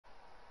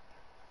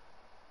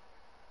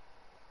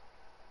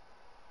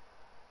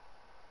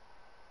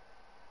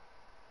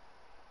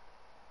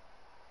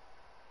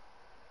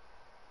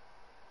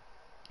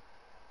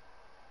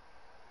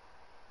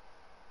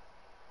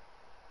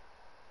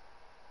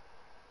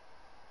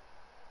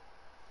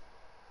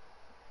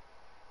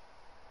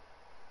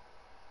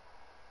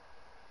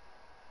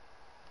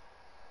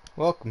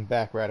Welcome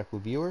back, Radical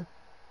Viewer.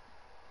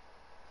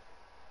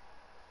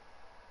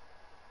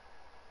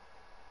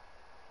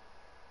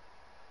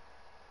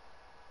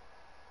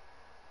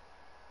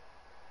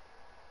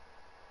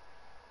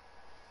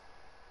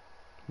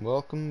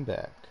 Welcome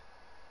back.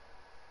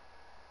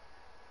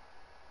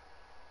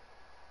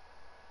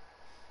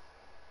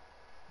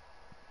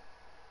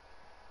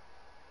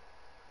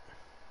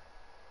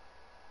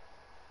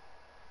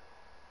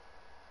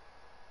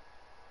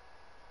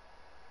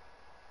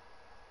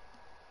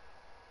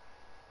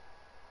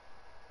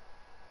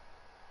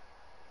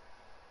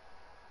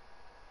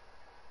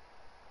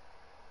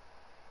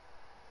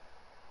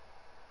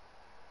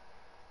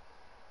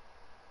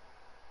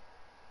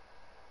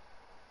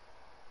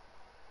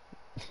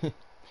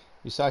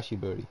 Yusashi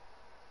Birdie.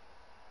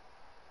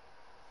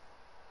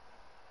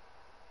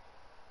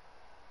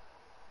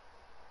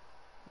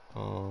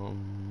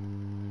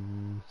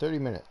 30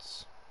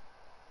 minutes.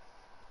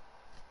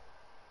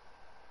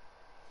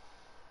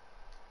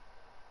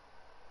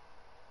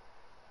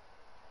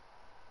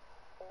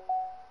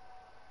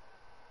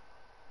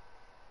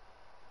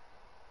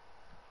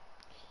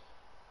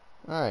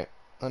 Alright,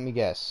 let me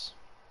guess.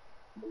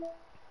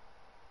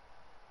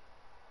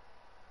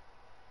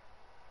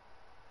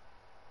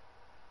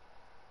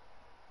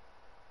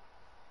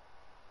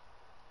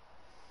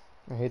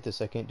 I hate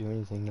this, I can't do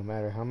anything no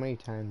matter how many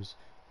times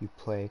you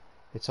play.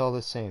 It's all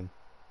the same.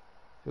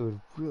 It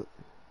would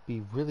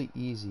be really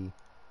easy,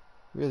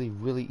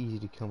 really easy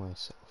to kill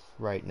myself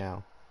right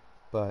now.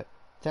 But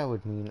that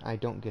would mean I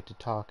don't get to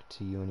talk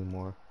to you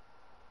anymore.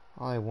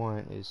 All I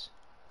want is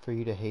for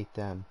you to hate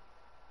them.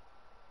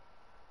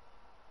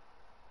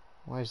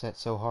 Why is that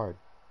so hard?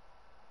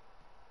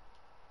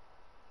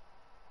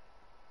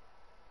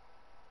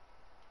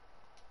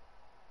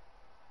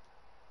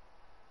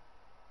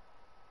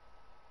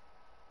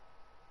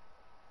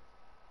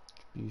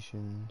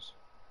 Contributions.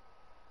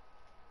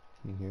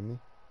 Can you hear me?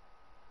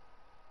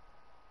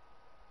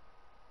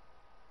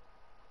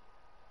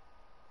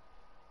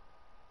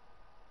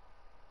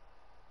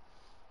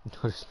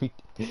 Notice me.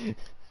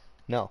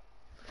 No.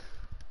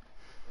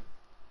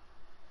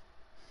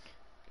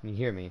 Can you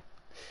hear me?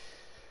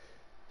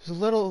 There's a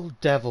little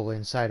devil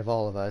inside of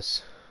all of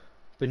us.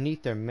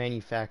 Beneath their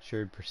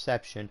manufactured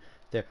perception,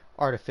 their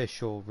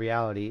artificial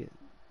reality,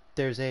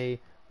 there's a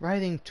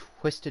writhing,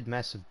 twisted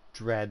mess of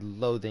dread,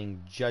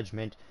 loathing,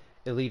 judgment,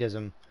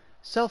 elitism,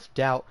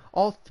 self-doubt,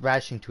 all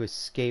thrashing to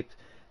escape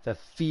the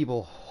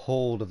feeble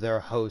hold of their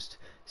host,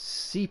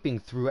 seeping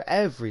through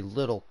every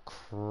little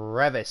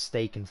crevice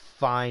they can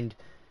find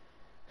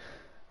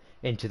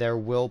into their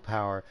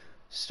willpower,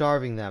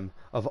 starving them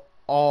of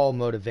all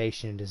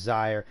motivation and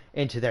desire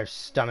into their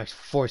stomachs,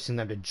 forcing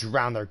them to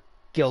drown their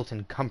guilt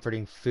in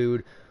comforting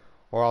food,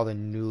 or all the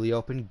newly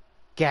opened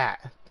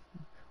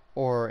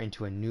or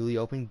into a newly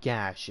opened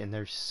gash in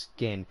their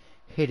skin,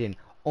 hidden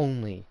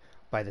only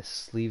by the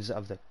sleeves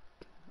of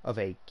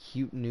a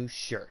cute new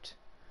shirt.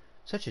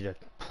 Such a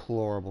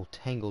deplorable,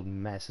 tangled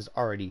mess is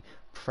already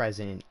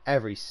present in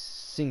every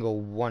single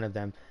one of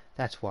them.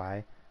 That's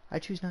why I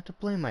choose not to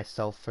blame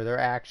myself for their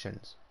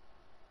actions.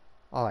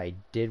 All I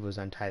did was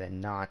untie the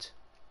knot.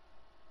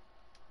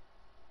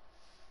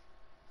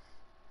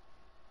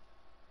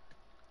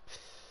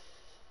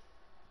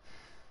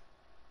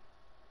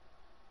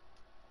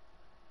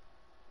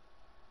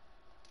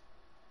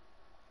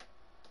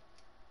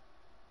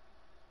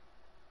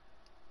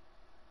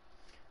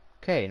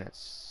 Okay,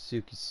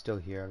 Natsuki's still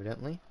here,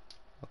 evidently.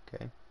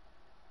 Okay.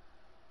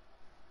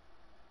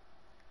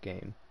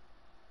 Game.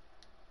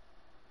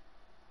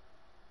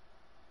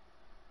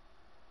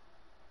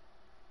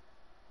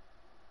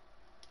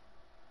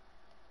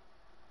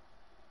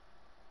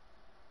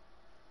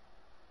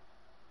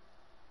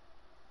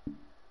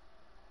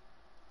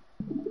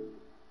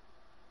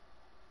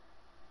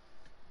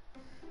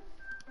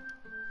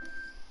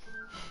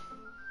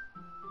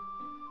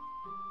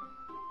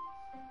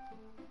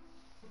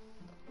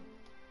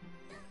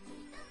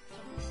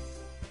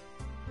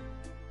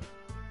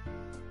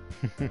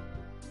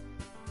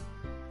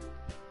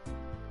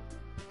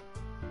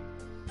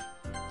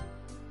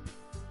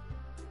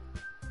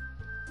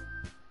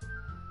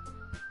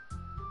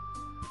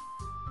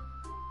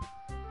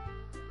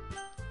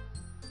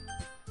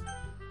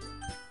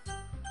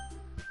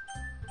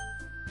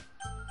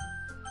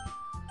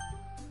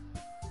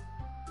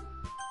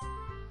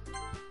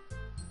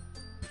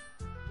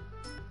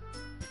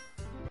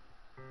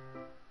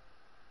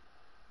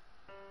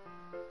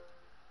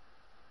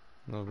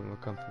 A little bit more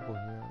comfortable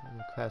here in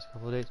the past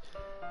couple of days.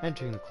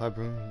 Entering the club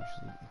room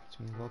usually makes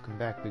me welcome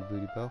back, Big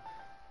Booty Bo.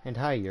 And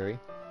hi, Yuri.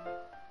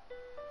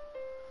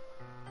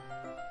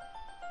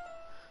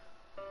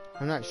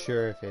 I'm not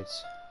sure if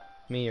it's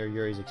me or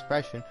Yuri's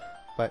expression,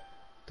 but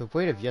the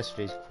weight of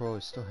yesterday's quarrel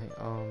is still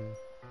hanging.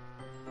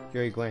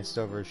 Yuri glanced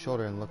over his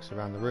shoulder and looks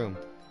around the room.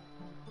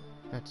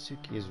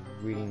 Natsuki is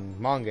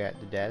reading manga at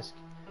the desk.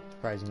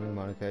 Surprisingly,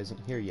 Monica isn't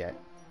here yet.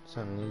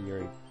 Suddenly,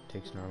 Yuri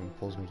takes an arm and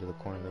pulls me to the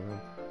corner of the room.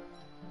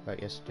 About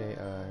yesterday,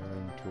 I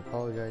need to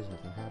apologize,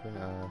 nothing happened.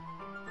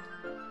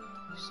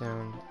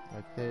 sound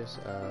like this.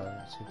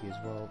 Suki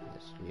as well.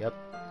 Yes. Yep.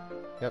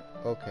 Yep.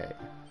 Okay.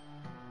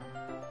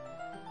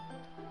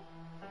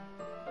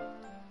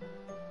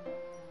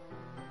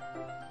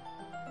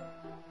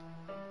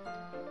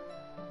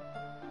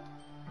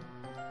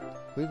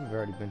 We've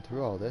already been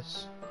through all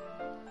this.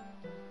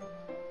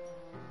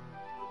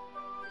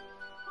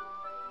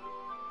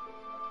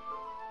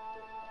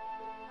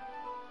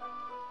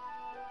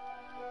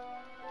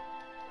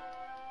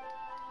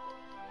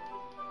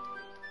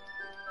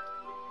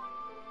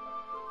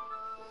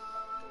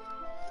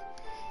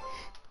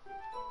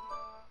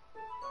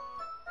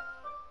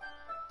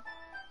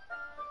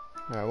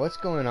 Alright, what's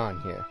going on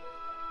here?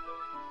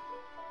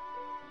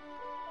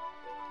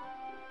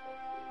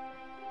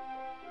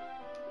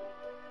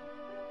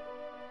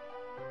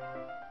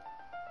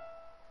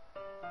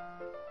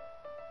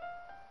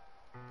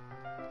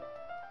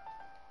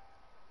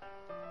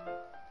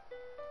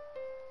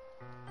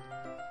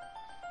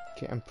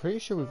 Okay, I'm pretty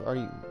sure we've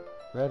already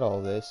read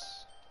all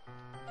this.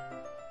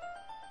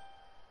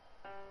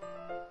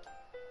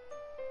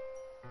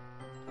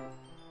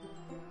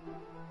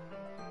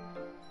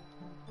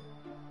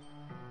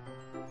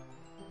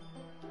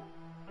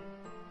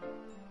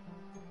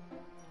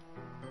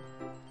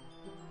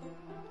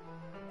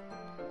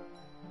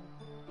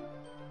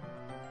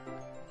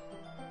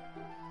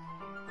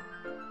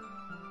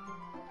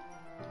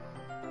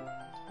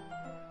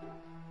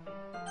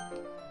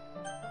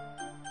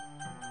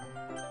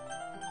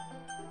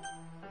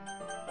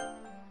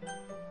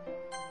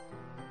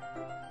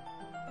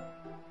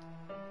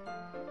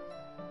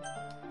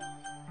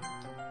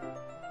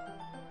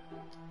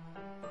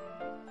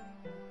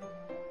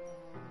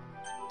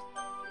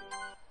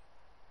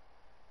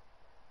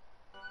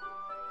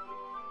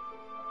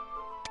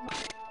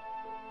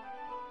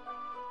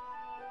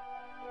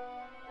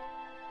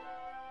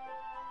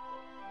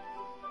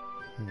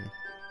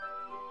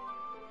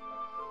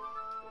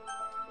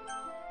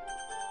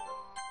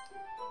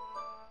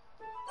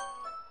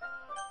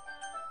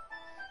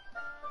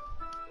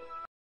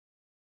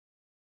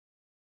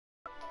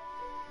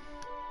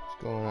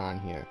 What's going on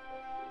here?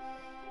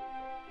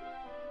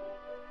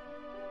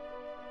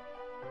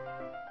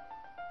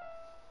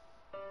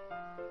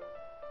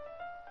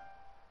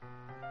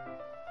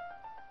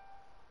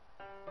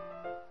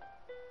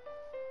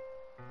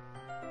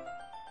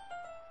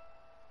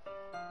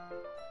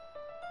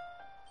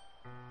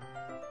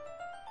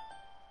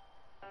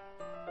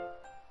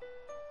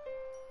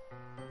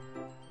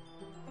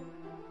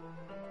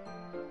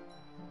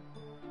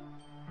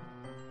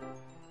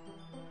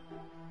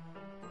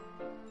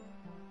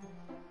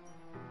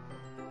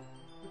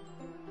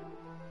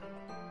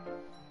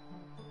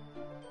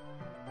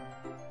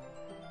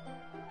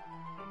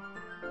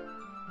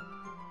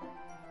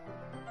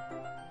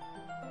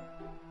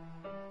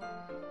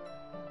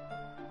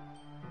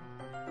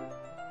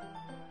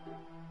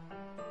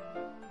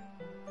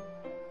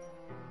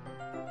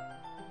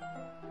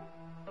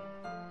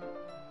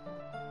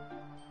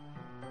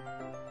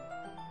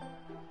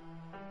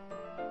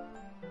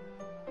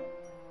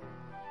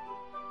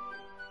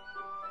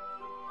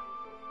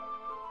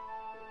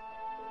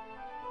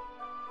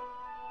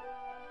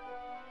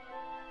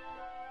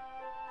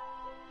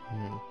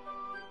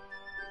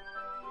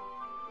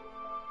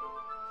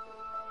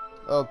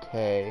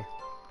 Okay.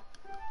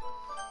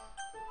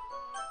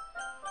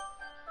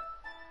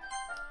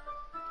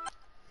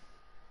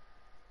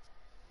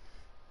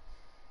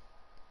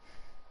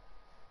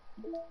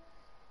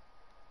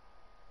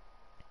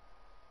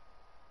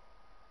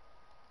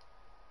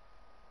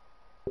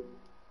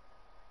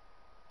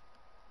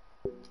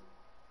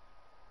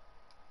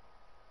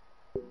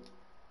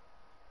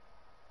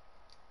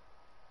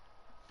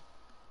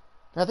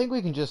 I think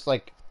we can just,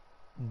 like,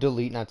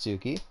 delete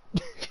Natsuki.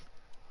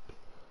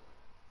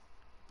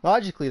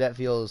 Logically, that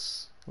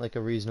feels like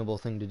a reasonable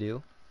thing to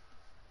do.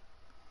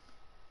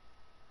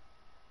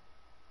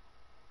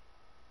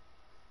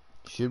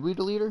 Should we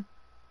delete her?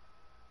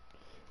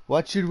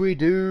 What should we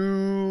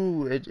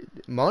do?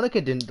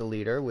 Monica didn't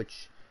delete her,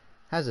 which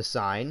has a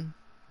sign.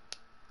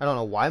 I don't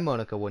know why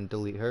Monica wouldn't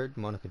delete her.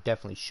 Monica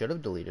definitely should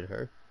have deleted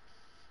her.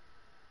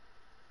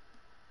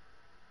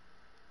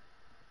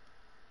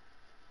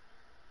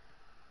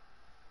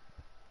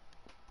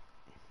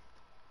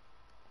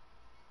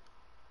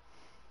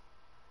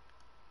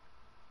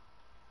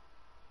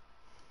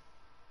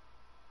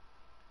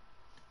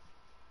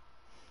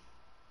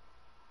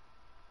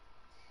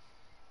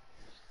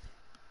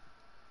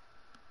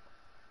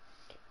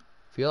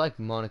 Feel like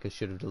Monica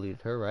should have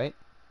deleted her, right?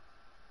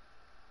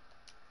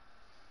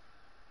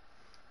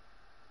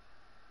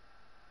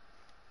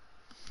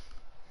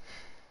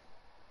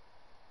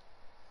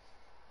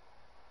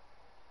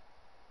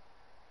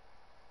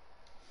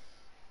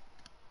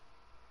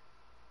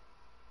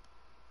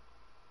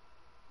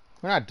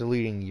 We're not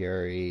deleting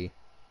Yuri.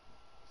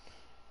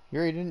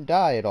 Yuri didn't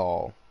die at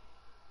all.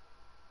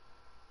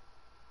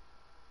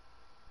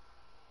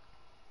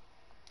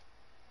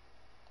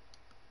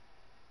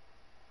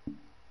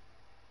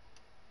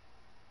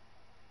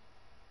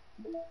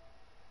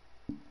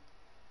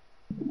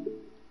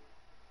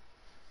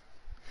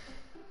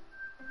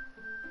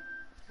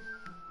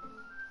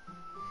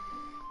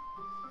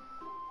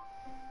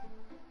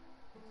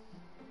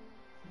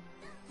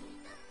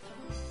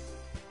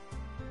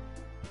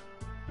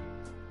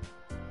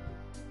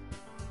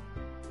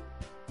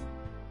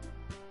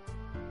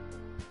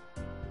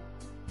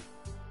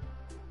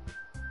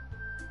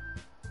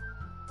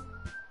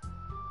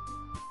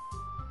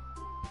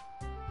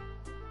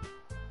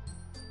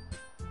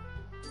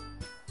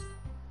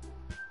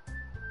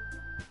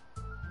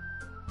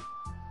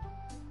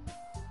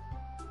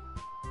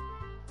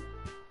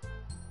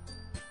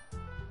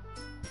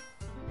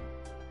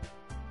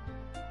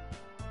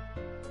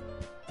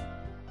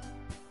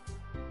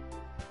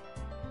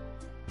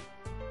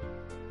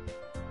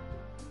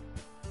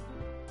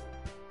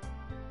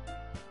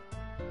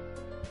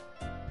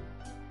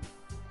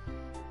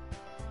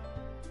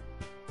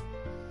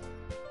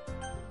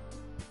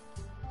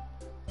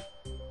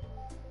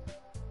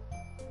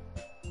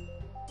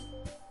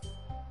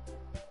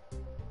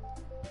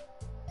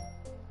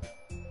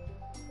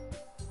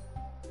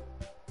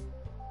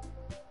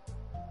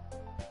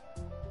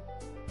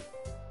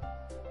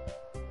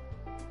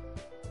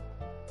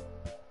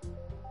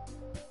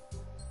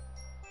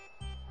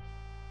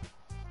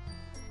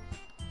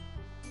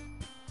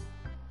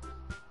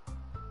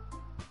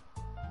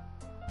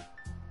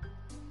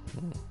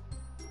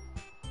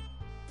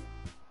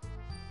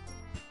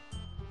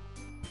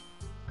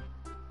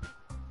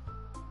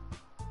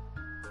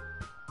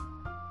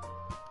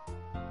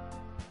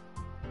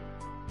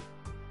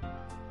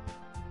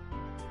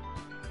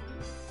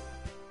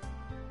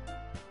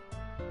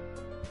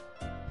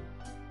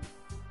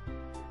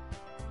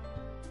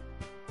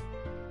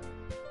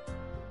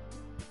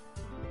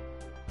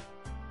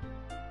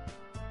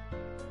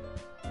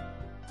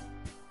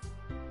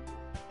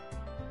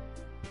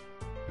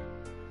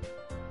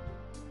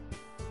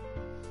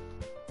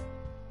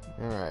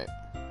 Alright.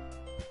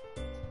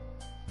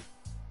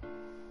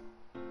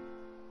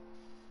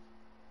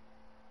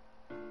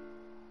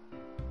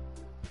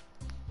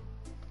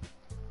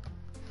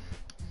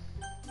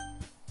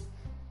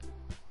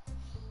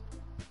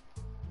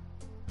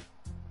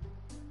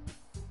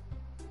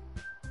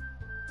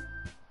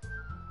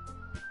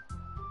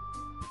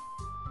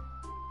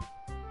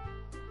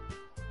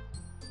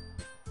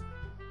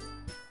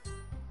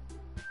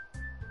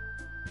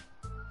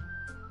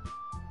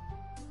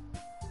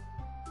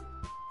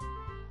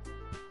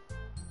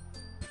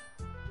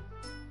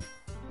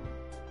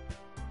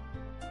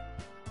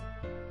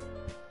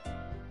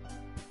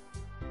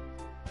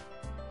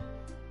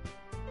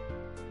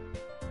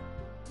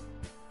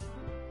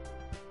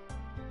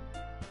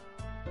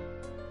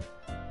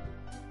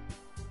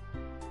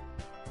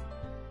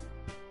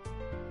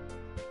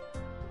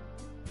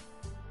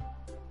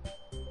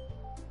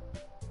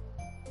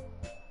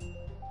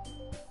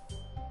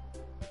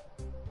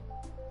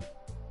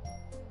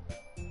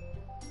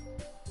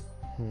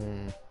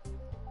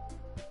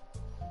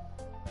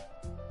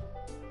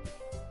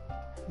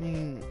 I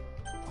mean,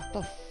 what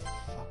the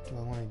fuck do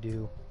I want to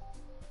do?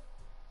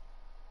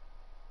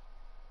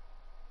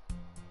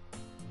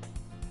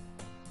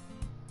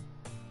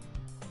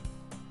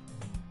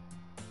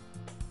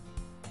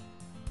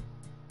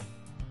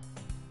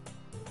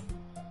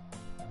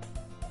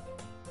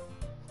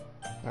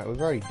 Alright, we've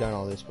already done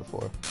all this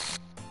before.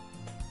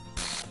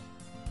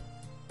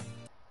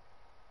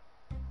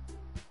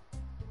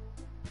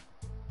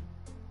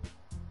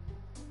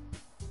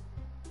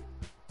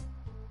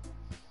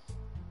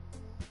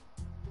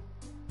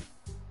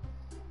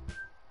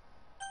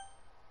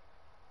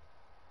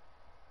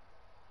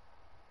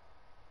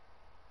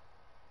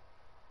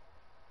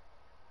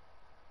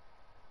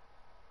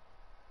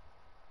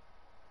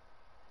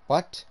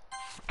 What?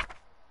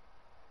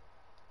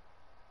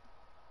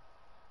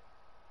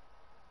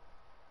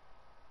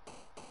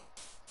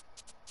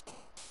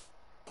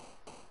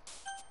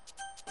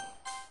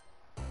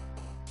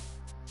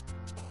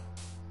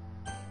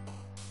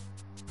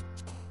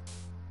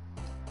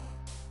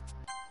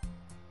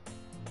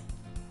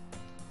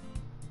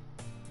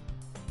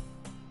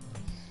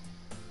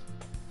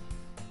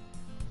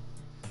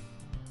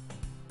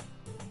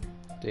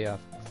 Day off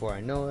before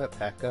I know it,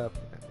 pack up,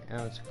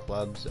 ounce,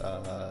 clubs,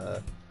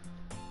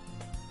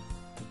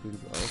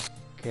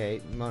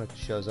 okay, Monica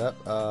shows up,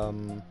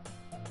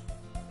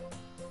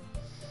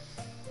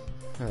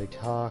 we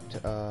talked,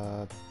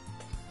 yeah,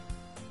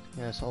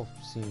 this all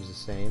seems the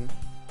same.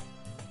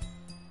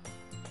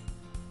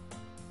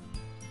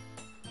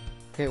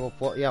 Okay,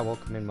 well, yeah,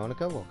 welcome in,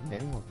 Monica, welcome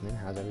in,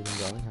 how's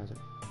everything going, how's it,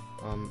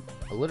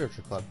 a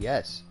literature club,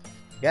 yes,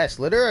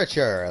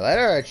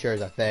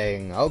 literature's a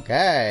thing,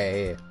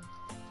 okay.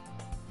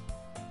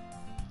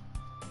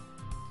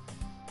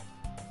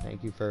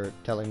 Thank you for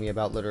telling me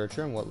about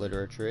literature and what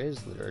literature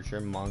is.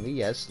 Literature, manga,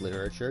 yes.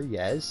 Literature,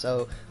 yes.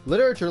 So,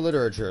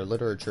 literature.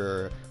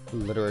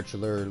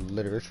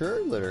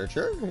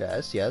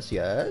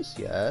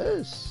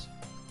 Yes.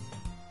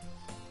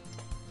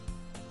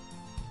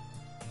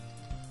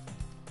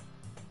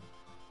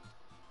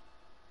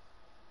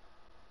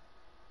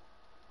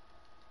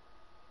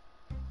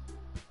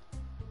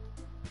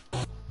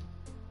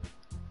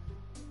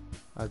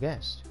 A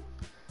guest.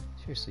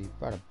 Seriously, you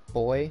brought a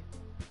boy?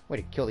 Way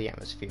to kill the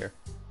atmosphere.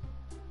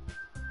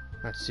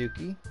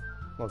 Natsuki,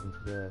 welcome to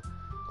the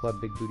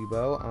club, Big Booty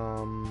Bow.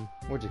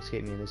 Words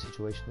escape me in this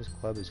situation. This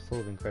club is full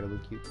of incredibly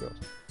cute girls.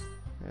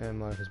 And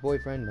Monica's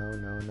boyfriend, no.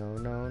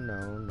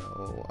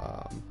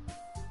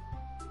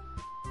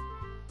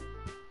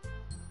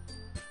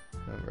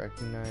 Don't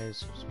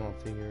recognize, small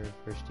figure,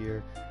 first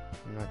year.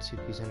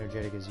 Natsuki's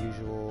energetic as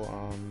usual.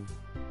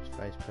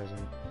 Vice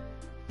president,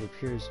 who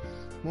appears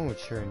more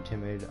mature and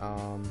timid.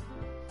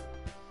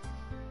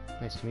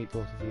 Nice to meet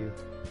both of you.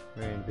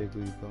 Ran a Big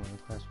Booty Bow in the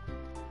class.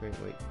 Wait,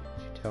 did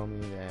you tell me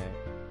that?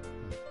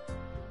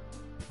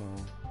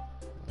 Well,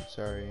 I'm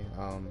sorry.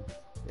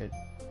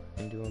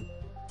 Into him.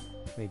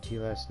 Made tea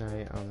last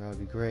night. That would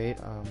be great.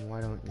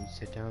 Why don't you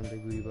sit down,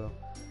 Big Booty Bow?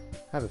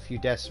 Have a few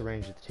desks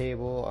arranged at the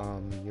table.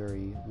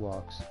 Yuri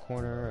walks the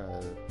corner.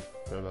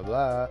 Blah blah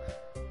blah.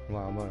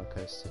 While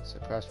Monica sits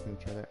across from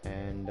each other,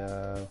 and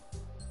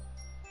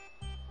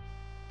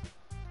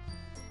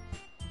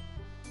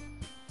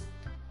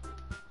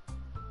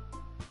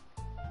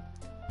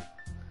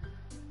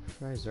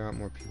surprised there aren't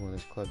more people in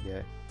this club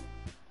yet.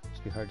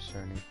 Must be hard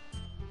starting.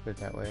 Put it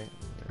that way.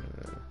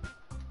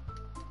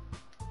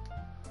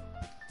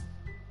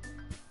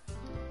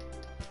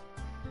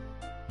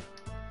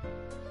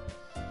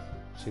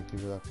 Yuki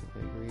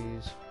reluctantly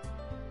agrees.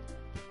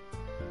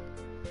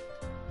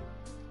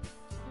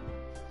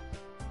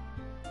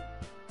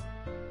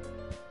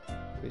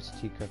 Place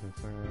a teacup in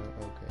front of her.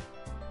 Okay.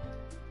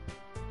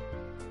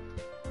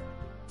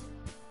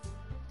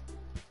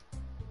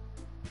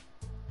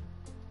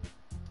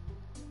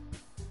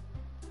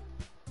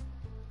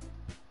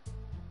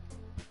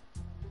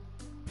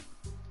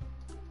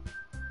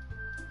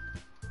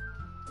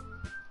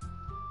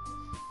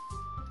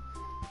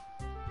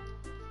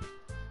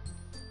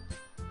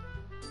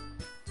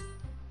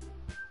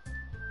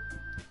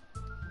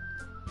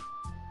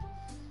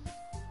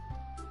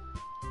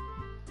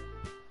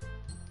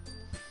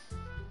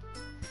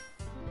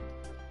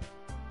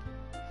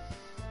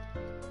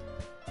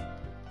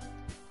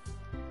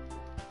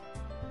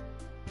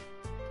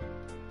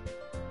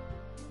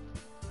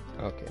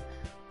 Okay.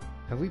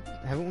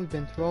 Haven't we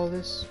been through all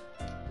this?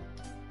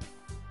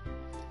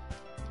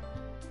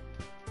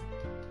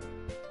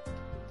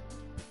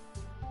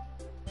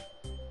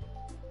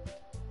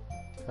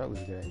 That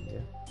was a good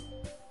idea.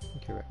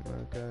 Okay, right,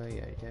 Monica.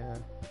 Yeah.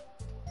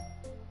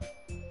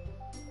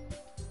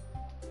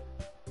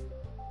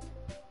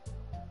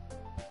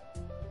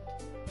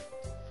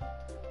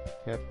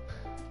 Yep.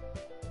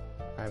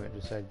 I haven't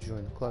decided to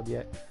join the club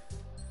yet.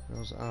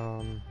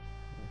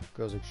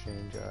 Girls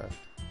exchange.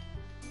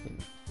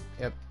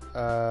 Yep.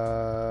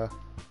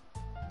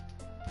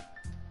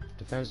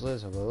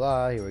 Defenseless. Blah blah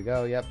blah. Here we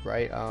go. Yep.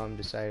 Right.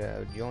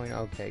 Decided to join.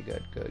 Okay.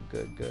 Good.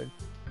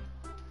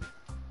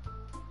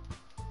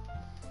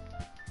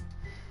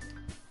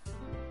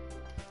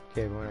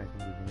 Okay, everyone. I think we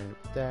can end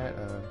with that.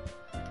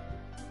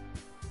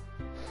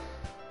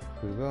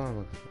 Here we go. I'm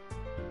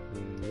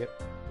looking. Yep.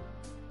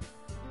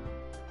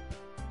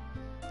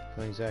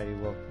 Anxiety.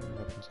 Welcome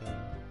up inside.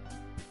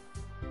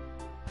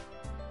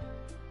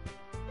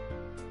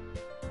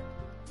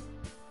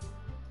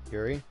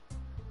 Yuri,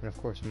 and of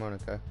course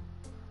Monica.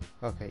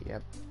 Okay,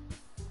 yep.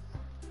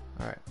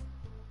 Alright.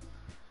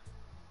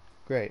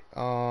 Great.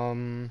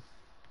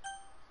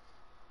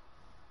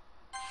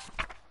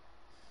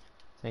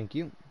 Thank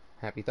you.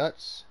 Happy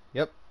thoughts.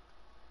 Yep.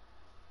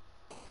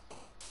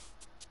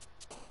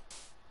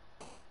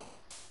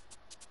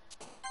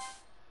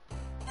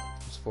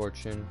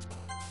 Misfortune.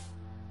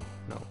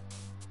 No.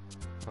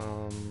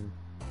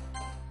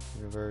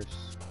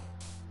 Universe.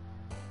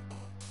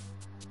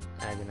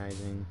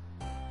 Agonizing.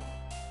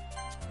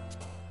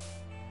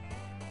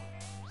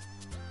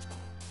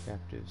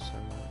 Captive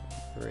summer,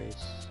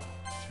 embrace,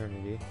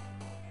 eternity,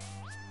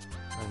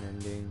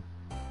 unending,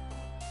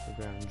 the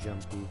ground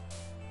jumpy,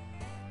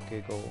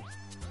 giggle,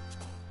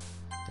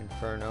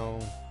 inferno,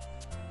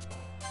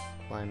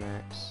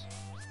 climax,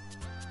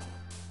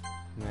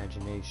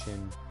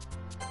 imagination,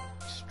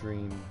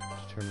 extreme,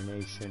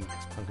 determination,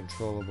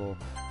 uncontrollable,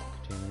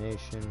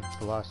 contamination,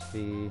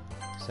 philosophy,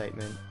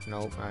 excitement,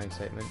 nope, not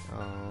excitement,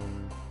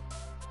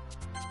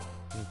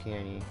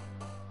 uncanny,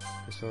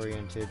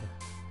 disoriented,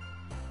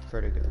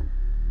 vertigo.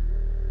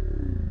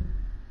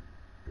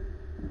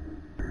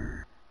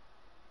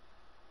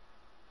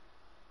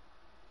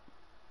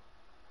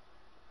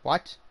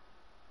 What?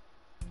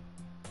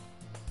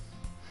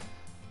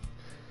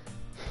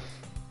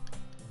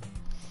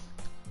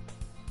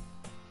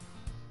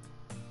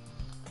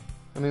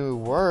 I mean, we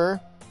were.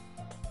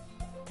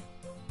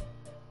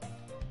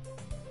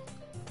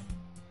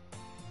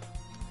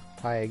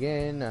 Hi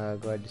again.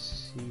 Glad to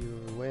see you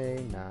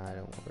away. Nah,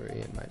 don't worry.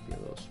 It might be a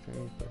little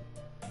strange, but.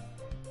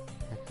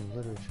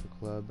 Literature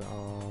Club,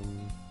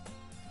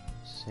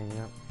 saying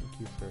up, thank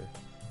you for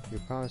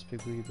your promise,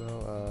 Big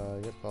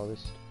Rebo, yep, all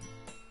this.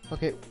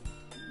 Okay,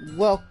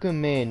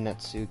 welcome in,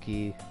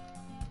 Natsuki.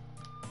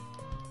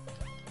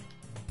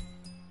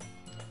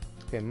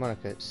 Okay,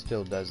 Monica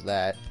still does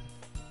that.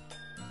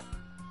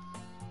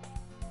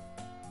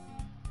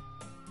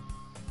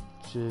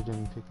 Interested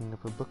in picking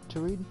up a book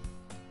to read?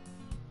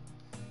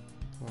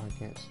 Well, I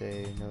can't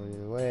say no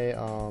either way,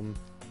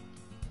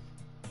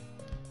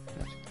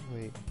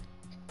 wait.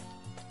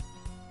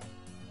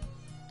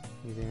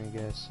 Anything, I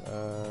guess.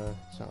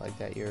 It's not like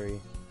that, Yuri.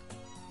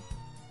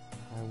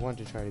 I want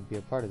to try to be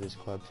a part of this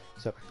club,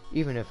 so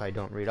even if I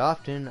don't read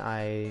often,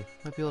 I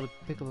might be able to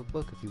pick up a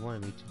book if you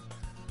wanted me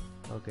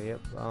to. Okay,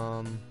 yep.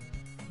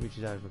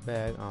 Reaches out of her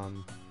bag.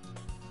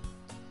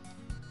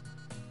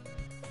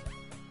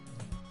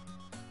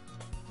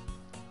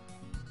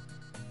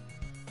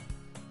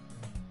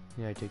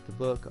 Yeah, I take the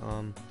book.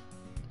 My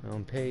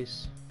own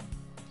pace.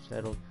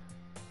 Settled.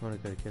 I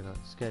want to go check out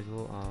the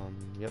schedule.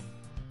 Yep.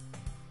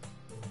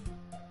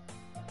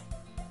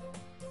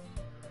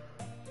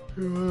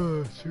 Took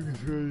us right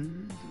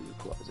into the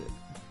closet.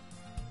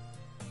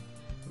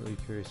 Really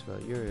curious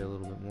about Yuri a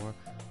little bit more.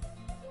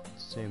 At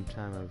the same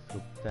time, I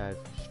feel bad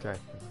for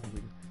distracting from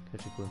reading.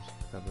 Catch a glimpse of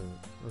the cover.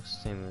 Looks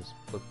the same as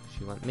the book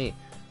she lent me.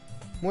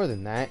 More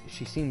than that,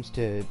 she seems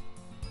to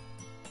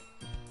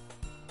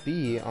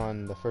be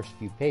on the first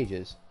few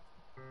pages.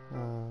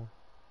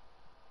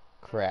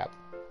 Crap.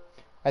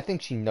 I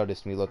think she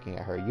noticed me looking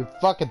at her. You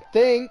fucking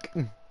think?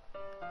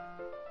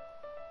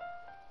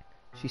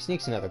 She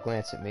sneaks another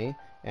glance at me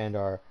and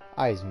our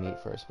eyes meet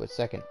for a split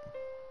second.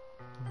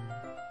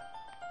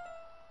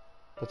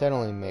 But that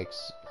only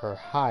makes her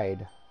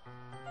hide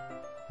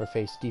her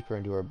face deeper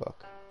into her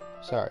book.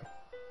 Sorry,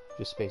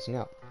 just spacing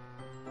out.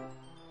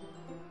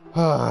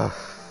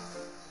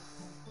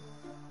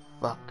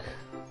 Fuck.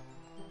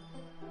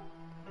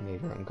 Made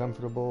her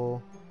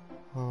uncomfortable.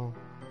 Oh,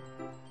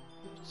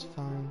 it's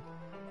fine.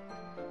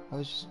 I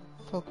was just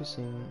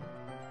focusing,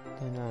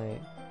 and I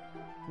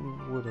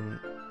wouldn't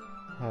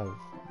have,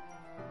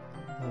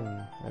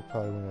 and I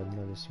probably wouldn't have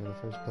noticed you in the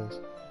first place.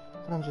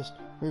 But I'm just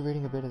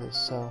rereading a bit of this,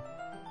 so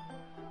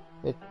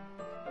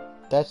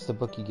that's the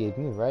book you gave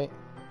me, right?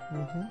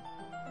 Mm-hmm.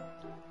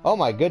 Oh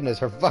my goodness,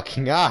 her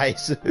fucking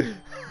eyes!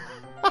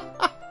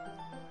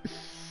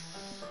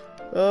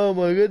 Oh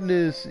my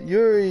goodness,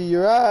 Yuri,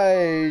 your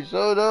eyes!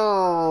 Oh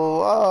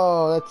no!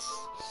 Oh, that's...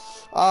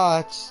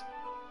 I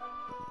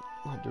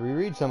had to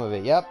reread some of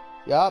it. Yep.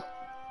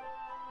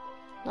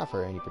 Not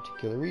for any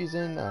particular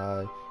reason,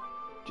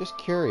 just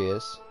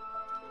curious.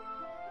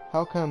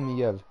 How come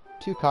you have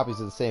 2 copies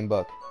of the same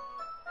book?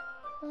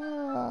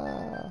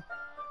 Well,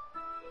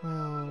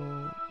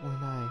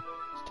 when I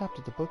stopped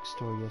at the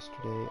bookstore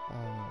yesterday,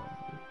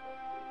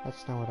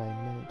 that's not what I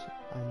meant.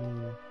 I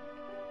mean,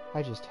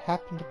 I just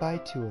happened to buy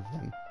 2 of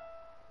them.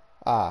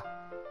 Ah,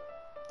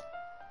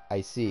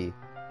 I see.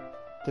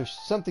 There's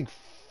something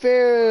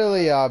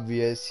fairly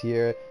obvious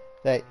here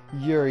that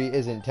Yuri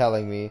isn't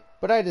telling me,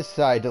 but I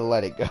decide to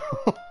let it go.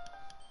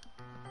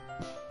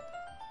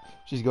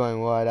 She's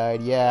going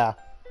wide-eyed, yeah.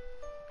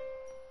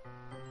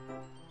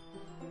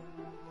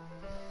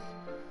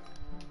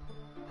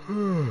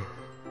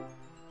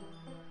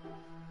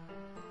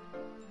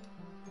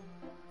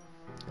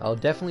 I'll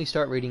definitely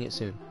start reading it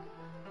soon.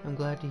 I'm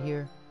glad to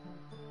hear.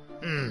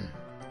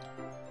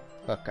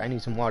 Fuck, I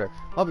need some water.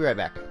 I'll be right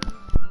back.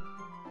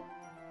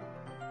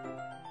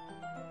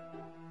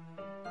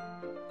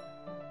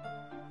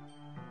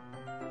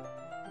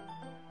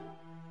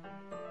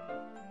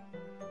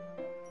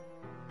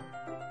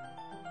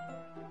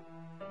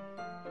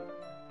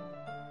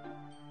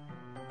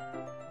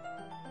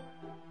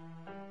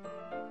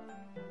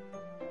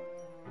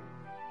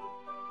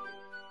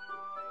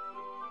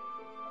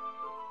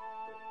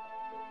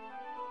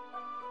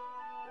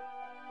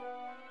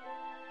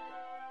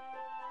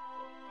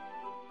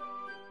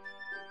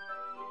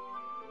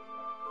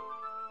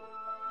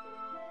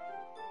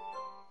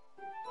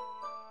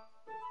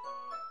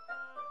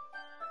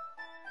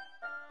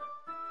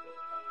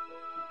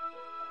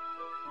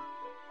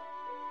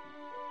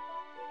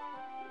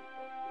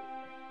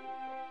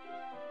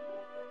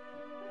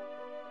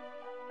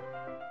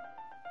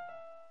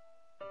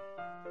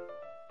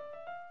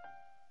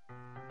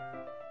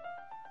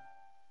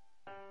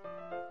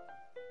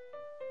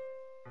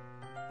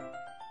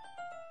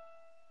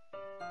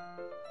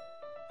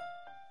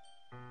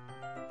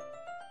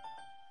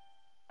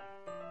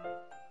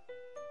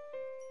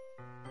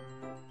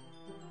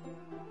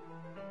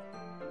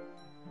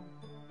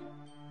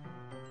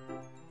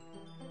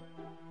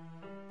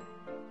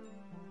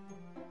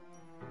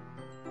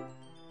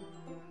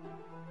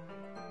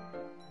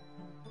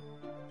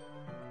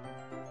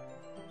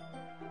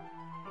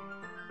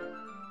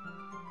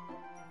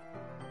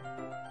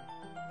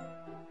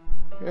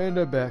 And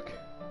I'm back.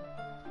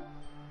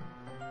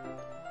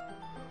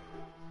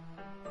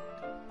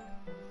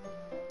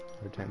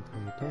 Hard time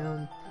putting it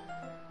down.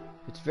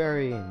 It's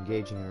very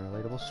engaging and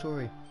relatable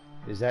story.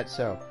 Is that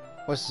so?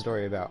 What's the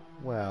story about?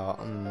 Well,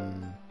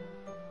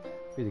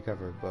 read the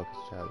cover of the book.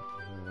 It's child.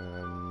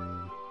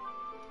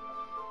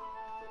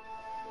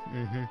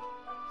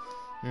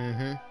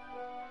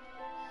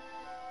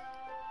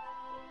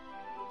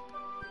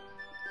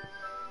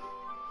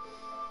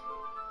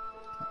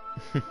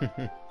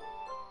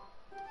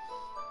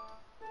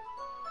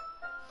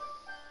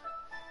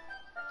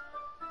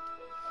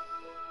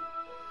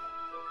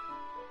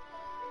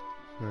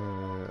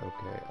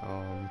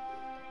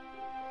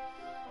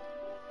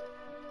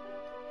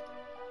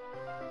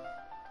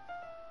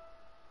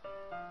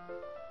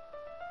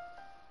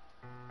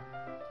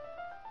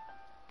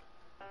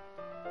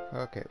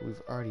 Okay, okay,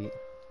 we've already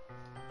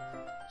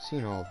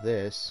seen all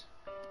this.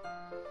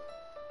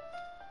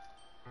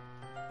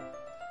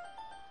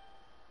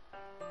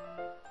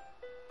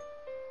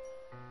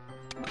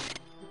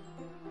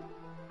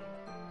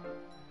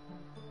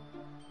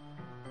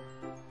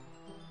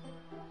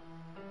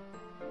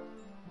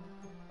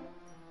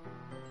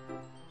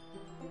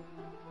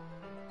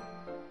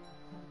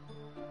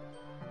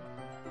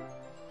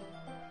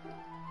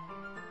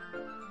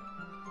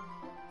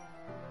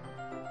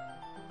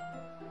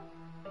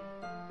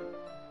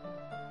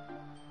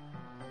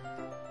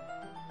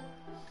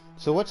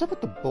 So what's up with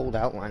the bold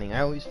outlining?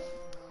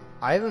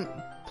 I haven't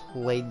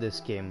played this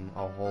game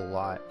a whole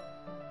lot.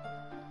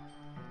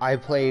 I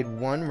played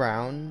 1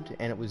 round,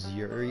 and it was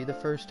Yuri the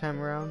first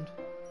time around.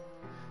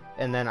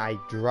 And then I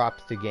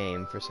dropped the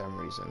game for some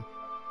reason.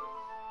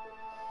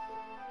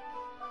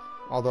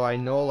 Although I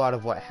know a lot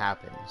of what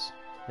happens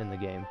in the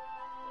game.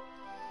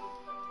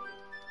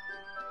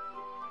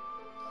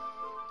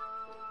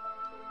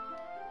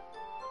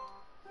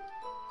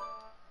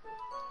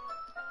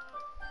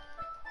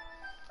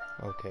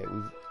 Okay,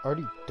 we've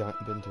already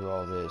been through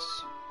all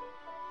this.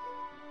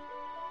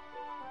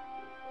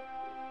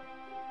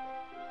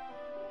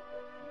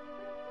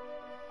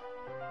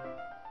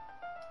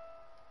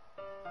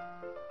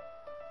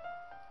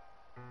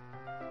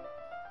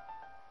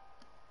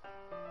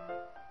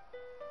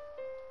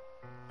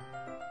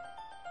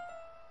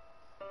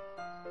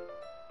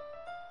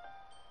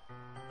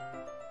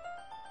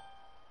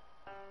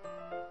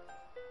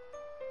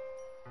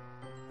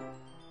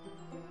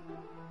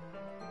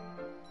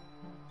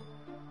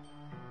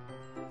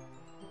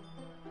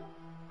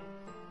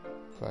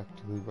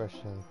 Practically rush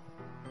out.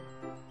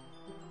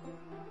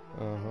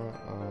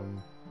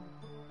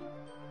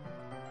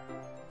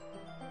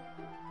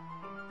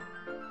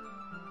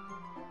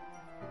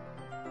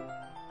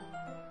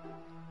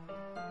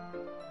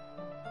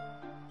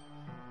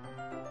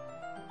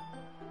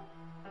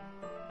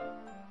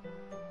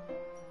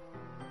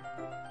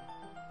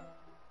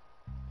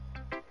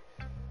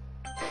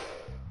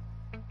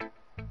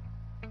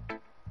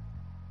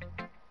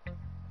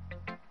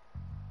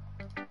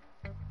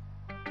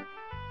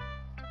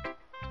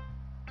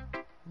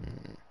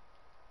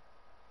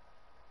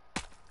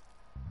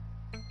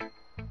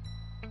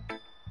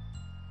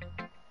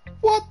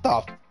 What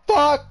the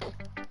fuck?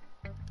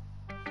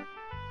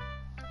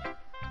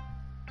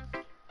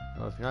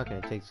 Well, if you're not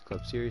going to take this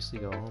club seriously,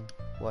 go home.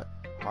 What?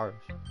 Harsh.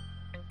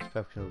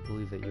 Expect people to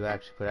believe that you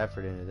actually put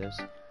effort into this.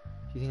 Do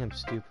you think I'm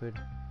stupid?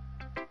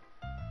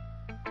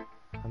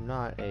 I'm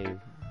not a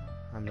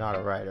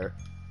writer.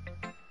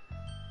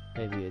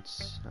 Maybe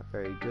it's not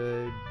very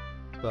good,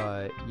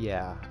 but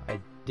yeah, I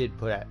did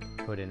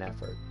put in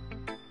effort.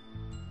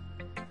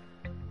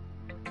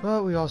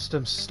 Well, we all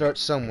start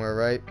somewhere,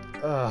 right?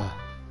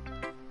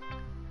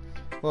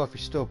 Well, if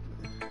you're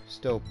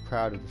still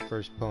proud of the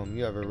first poem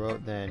you ever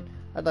wrote, then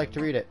I'd like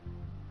to read it.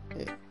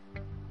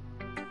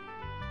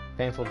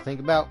 Painful to think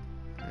about?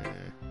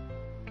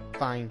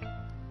 Fine.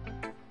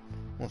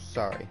 Well,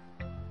 sorry.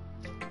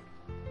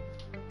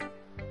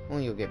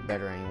 Well, you'll get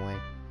better anyway.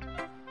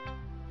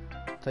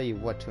 I'll tell you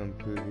what to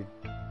improve.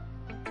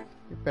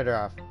 You're better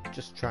off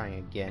just trying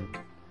again.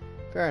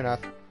 Fair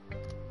enough.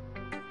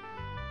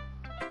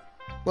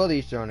 Well, to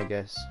each their own, I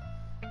guess.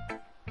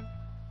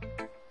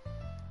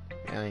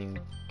 In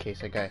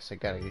case I guess I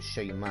gotta just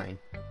show you mine.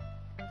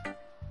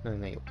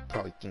 Knowing that you'll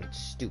probably think it's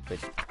stupid.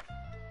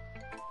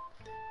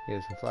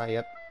 Here's some fly,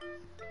 yep.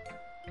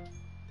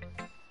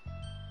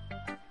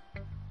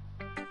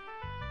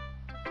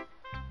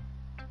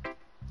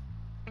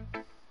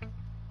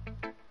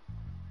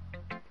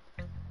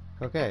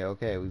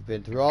 Okay, we've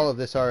been through all of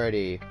this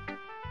already.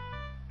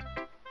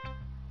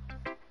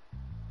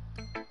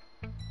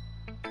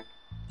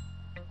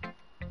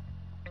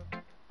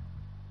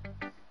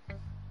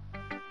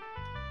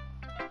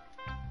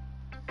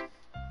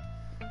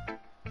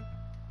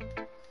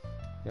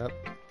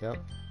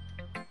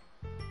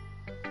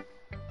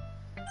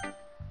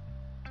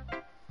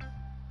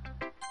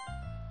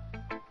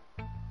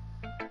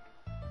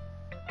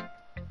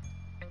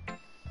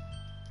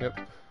 Yep.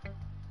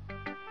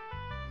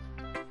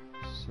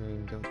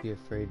 Saying don't be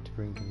afraid to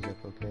bring things up,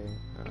 okay?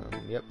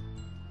 Yep.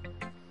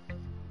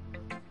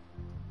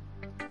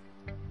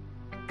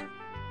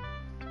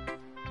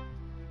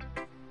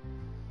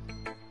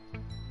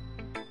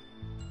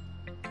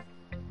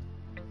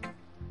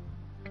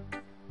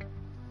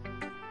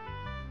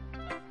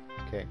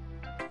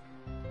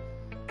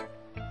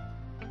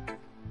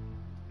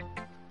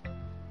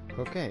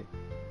 Okay.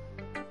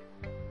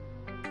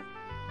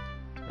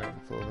 Right,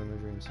 full of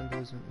imagery and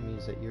symbolism. It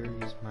means that Yuri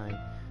is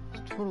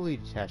totally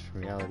detached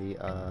from reality.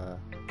 That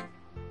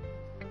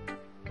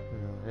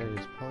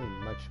is probably a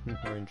much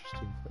more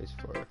interesting place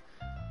for her.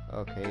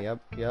 Okay,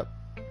 yep.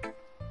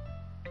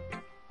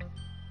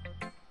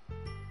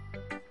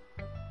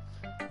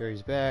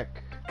 Yuri's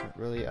back. Not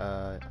really,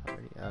 blah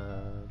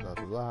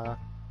blah blah.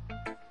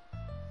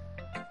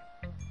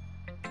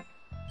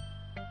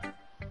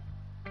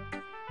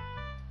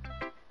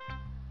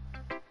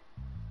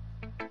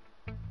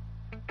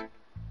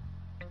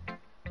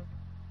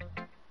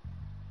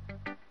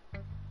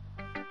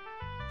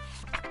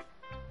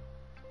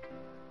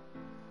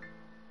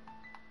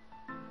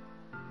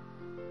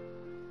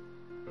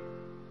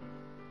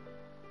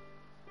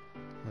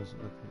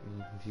 Wasn't looking at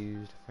me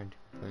confused, frantic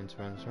complaints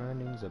around the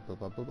surroundings, blah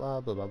blah blah blah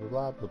blah blah blah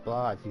blah blah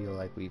blah. I feel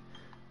like we've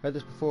read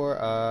this before.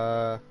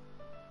 I've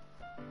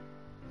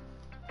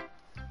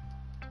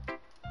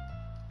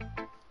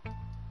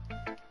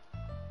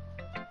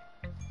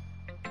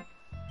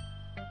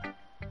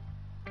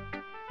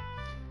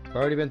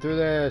already been through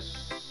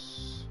this.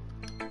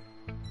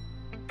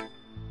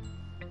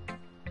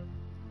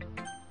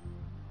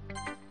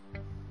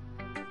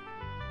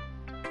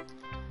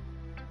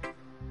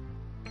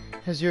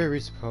 As Yuri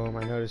reads the poem,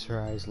 I notice her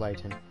eyes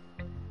lighten.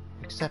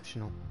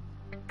 Exceptional.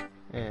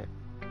 And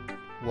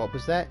what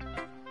was that?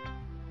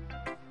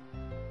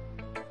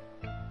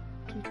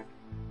 Did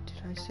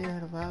I say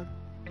that aloud?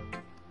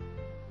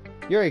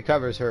 Yuri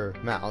covers her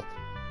mouth,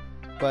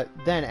 but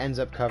then ends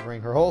up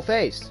covering her whole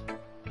face.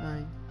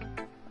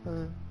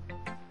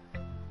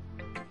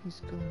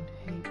 always going to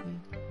hate me?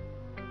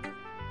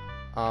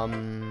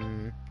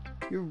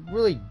 You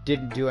really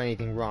didn't do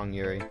anything wrong,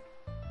 Yuri.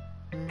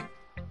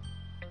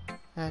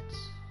 That's...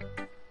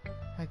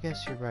 I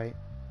guess you're right.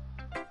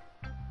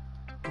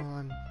 Oh,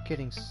 I'm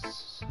getting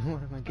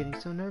what am I getting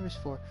so nervous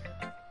for?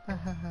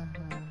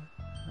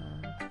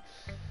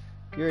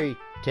 Yuri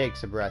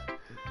takes a breath.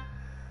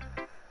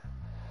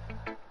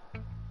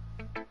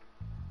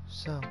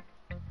 So,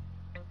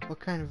 what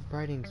kind of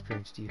writing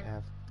experience do you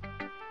have?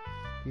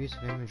 Your use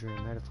of imagery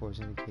and metaphors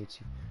indicates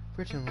you've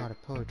written a lot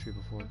of poetry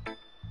before.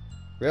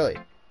 Really?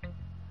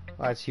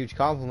 Well, that's a huge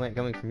compliment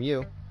coming from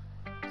you.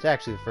 It's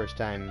actually the first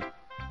time,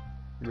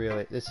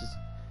 really. This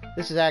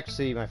is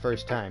actually my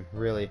first time,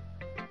 really.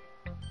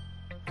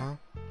 Huh?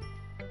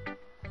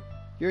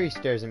 Yuri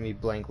stares at me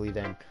blankly,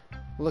 then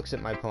looks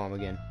at my poem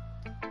again.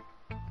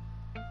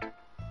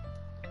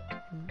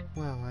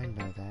 Well, I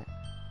know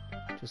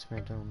that. Just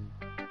meant,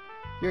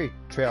 Yuri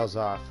trails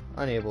off,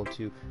 unable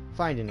to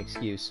find an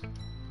excuse.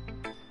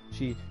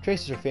 She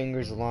traces her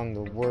fingers along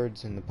the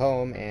words in the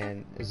poem,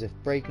 and as if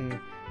breaking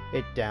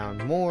it down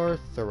more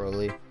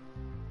thoroughly.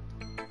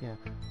 Yeah,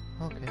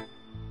 okay.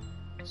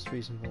 It's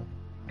reasonable.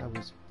 I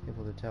was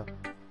able to tell.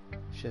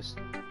 It's just,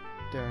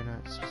 there are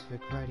not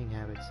specific writing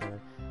habits that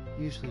are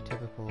usually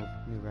typical of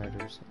new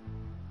writers.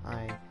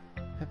 I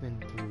have been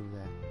through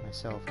that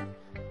myself and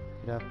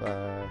picked up,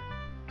 I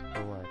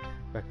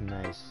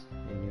recognize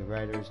in new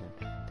writers, and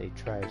they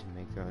try to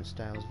make their own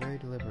styles very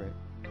deliberate.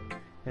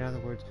 In other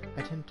words,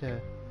 I tend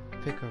to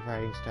pick a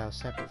writing style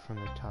separate from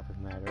the topic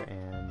matter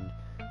and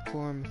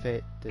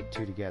fit the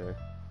two together.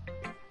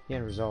 The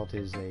end result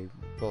is a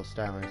bold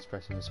style in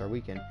expressing this our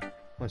weekend.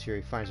 Once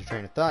Yuri finds her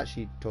train of thought,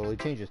 she totally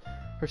changes.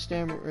 Her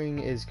stammering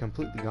is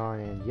completely gone,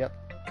 and yep.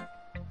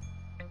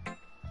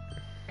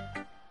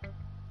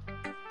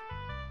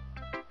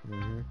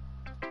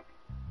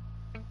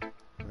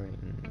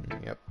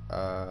 Right, yep,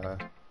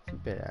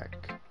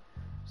 feedback.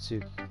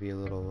 Suki can be a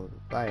little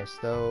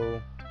biased,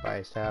 though.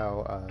 Biased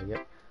how?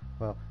 Yep.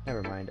 Well,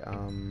 never mind.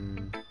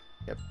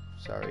 Yep,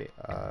 sorry.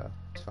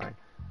 It's fine.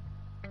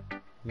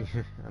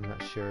 I'm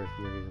not sure if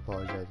Yuri's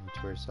apologizing to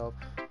herself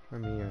or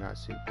me or not,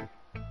 Suki.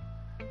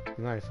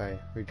 You mind if I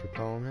read your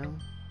poem now?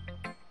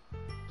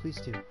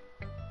 Please do.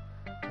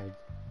 Yep.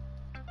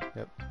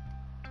 Yep.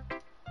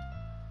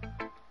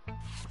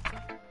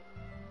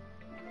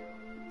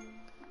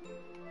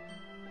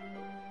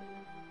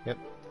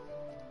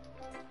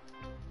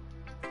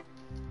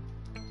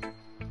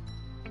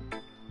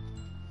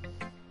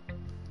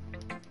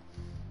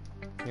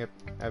 Yep.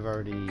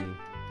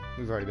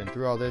 We've already been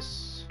through all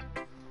this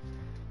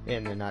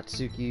in the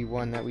Natsuki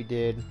one that we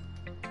did.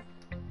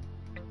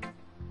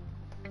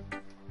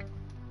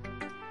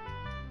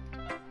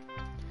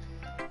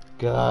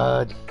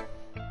 God.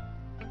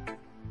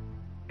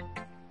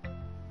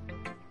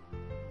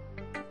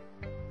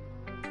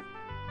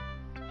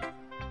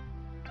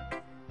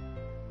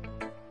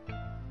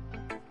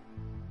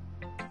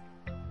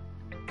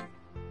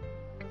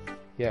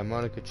 Yeah,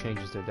 Monica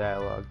changes their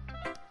dialogue.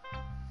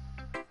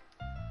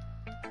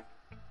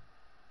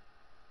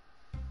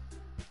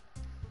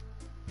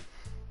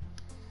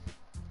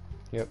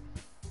 Yep.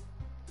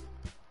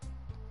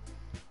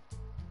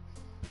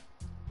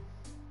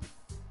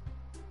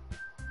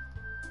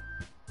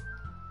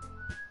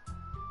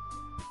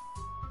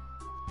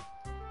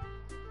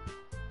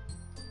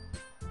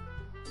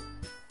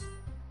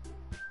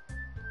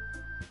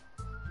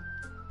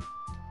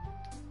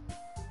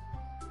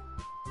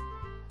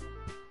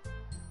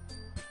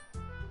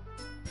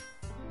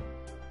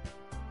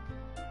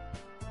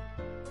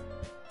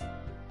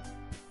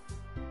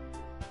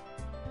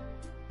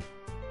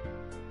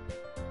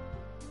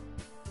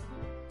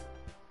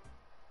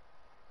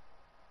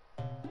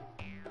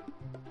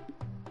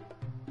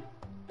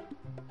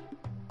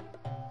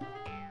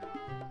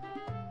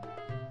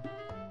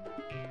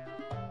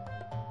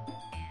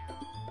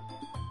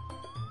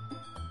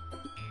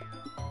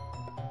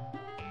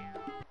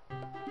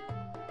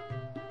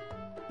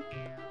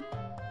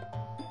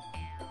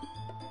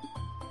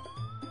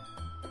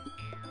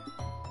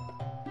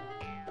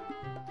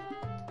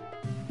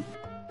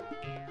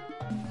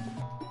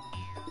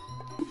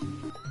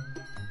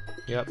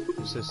 Yep,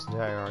 it's this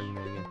entire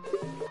argument again.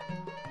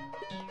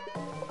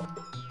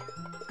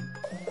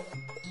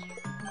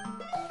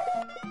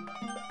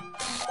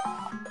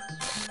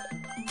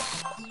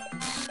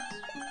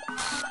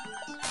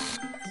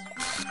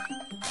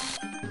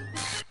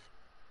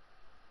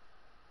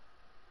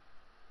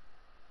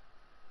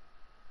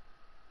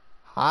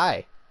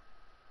 Hi.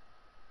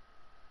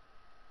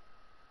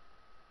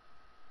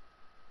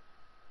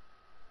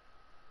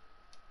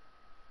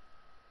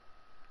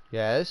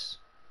 Yes?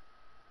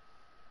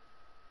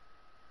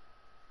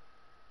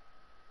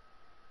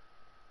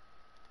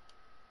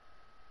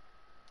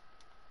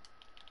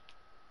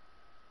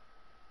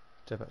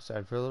 Step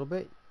outside for a little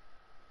bit?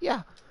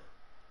 Yeah.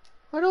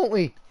 Why don't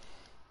we?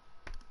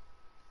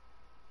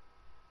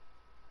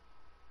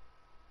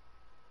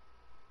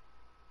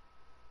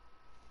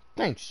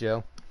 Thanks,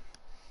 Joe.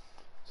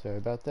 Sorry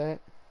about that.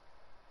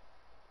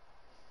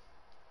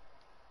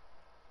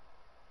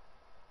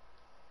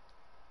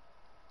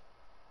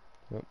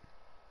 Yep.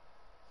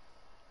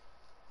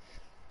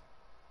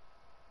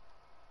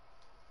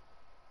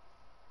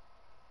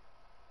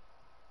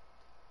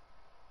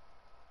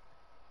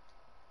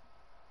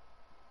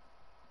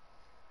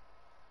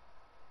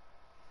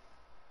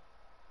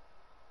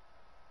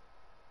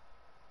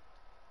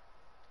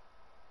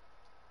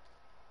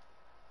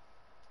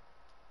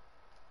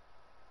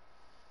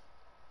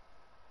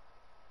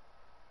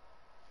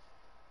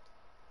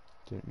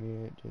 Didn't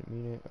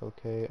mean it.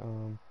 Okay,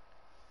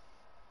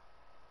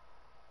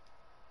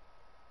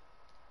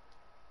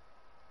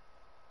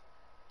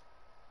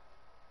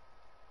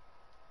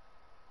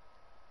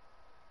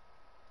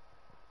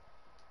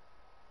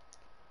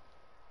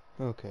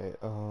 okay,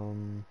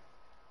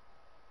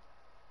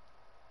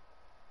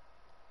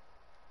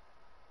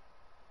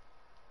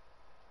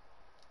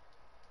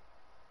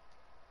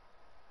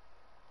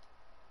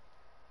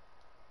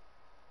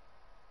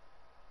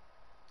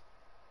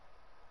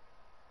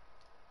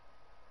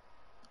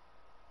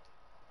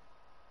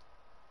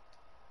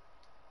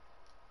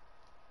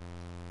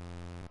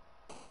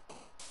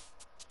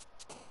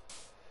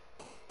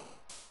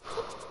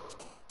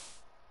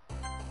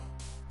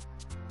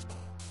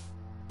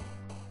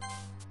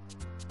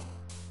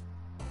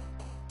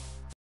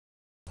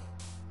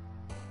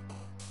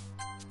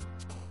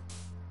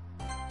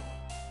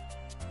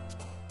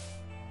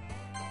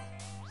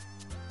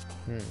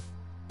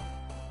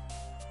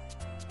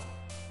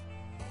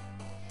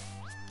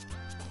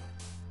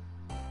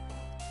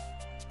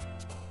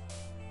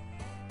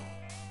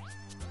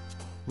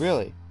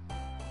 Really?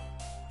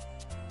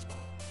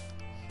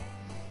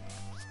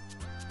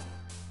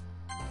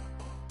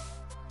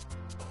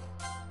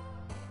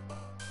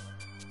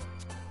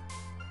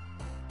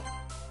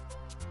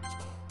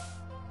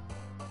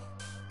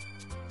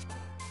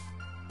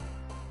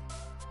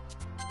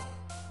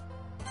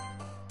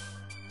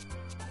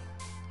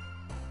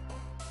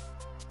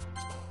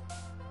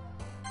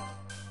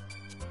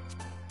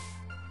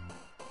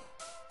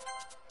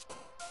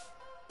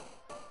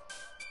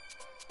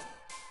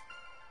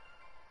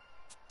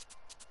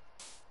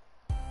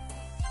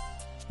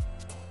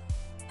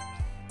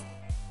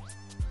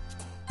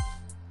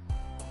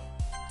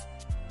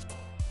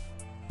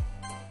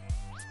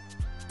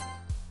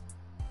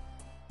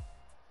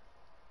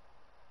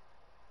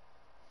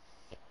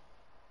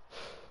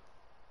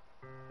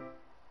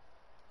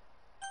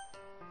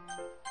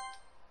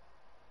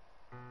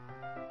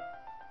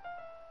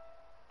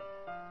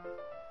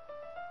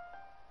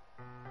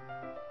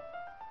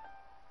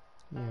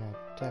 Yeah,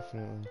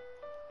 definitely.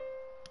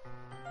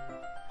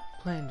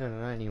 Planned on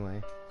it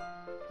anyway.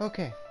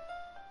 Okay,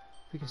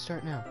 we can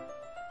start now.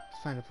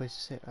 Let's find a place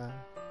to sit.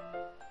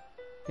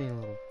 Being a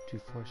little too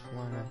forceful,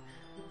 aren't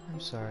I? I'm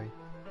sorry.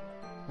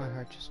 My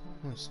heart just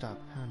won't stop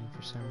pounding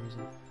for some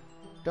reason.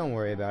 Don't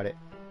worry about it.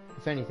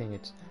 If anything,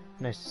 it's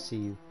nice to see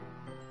you.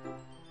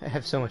 I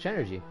have so much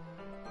energy.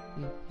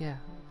 Yeah,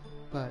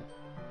 but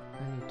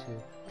I need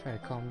to try to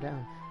calm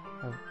down.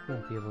 I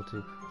won't be able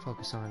to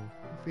focus on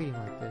reading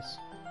like this.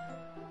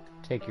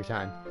 Take your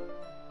time.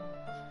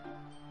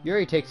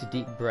 Yuri takes a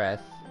deep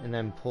breath and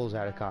then pulls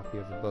out a copy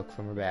of a book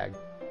from her bag.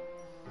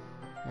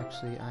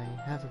 Actually, I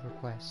have a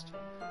request.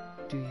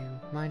 Do you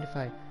mind if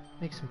I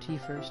make some tea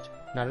first?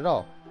 Not at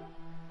all.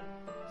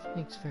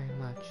 Thanks very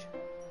much.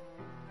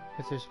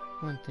 If there's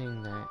one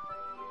thing that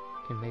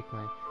can make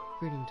my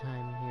reading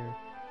time here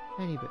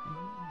any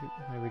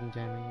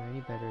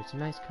better, it's a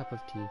nice cup of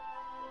tea.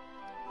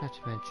 Not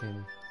to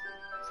mention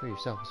for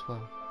yourself as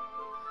well.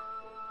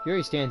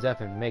 Yuri stands up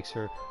and makes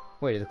her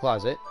way to the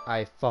closet.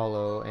 I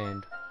follow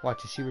and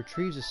watch as she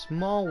retrieves a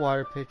small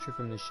water pitcher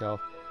from the shelf,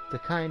 the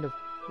kind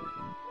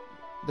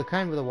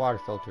with a water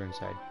filter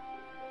inside.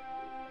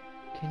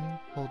 Can you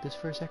hold this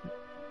for a second?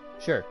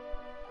 Sure.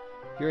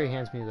 Yuri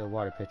hands me the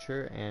water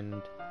pitcher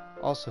and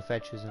also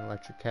fetches an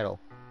electric kettle.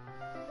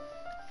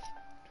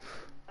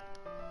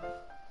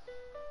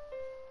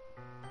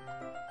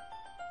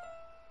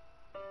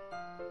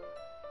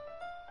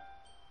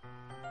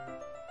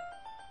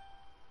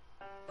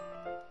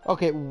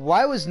 Okay,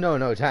 why was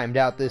No timed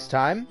out this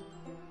time?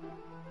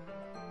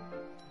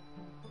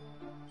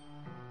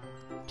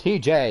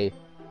 TJ.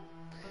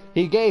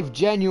 He gave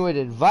genuine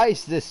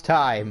advice this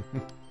time.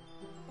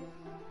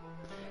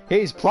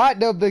 He's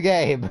platinumed the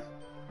game.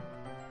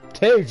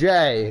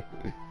 TJ.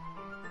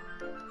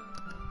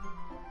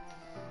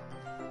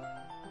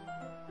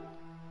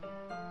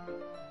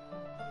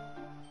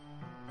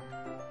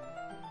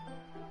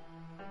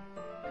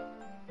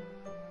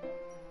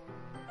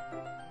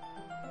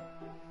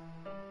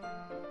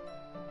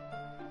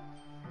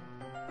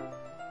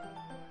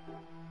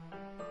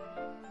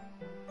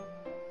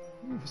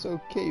 It was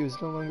okay, he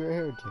was no longer a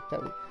heretic.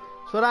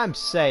 That's what I'm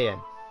saying.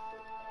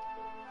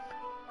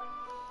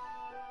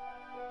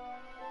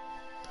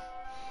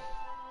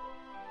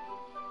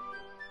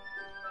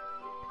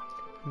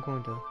 I'm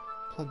going to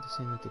plug this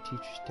in at the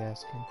teacher's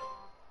desk and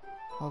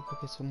I'll go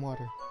get some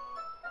water.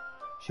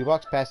 She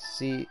walks past the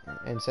seat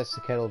and sets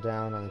the kettle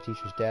down on the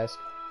teacher's desk.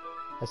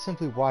 I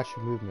simply watch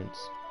her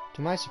movements.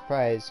 To my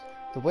surprise,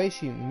 The way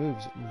she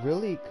moves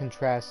really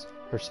contrasts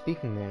her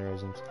speaking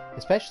mannerisms,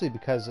 especially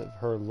because of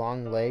her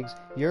long legs.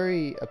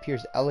 Yuri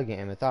appears elegant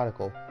and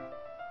methodical.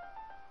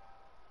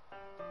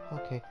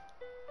 Okay,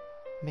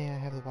 may I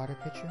have the water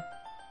pitcher?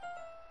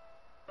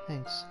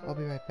 Thanks, I'll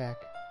be right back.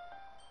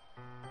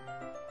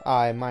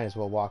 I might as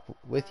well walk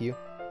with you.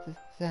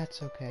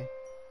 That's okay.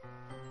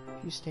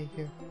 If you stay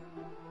here,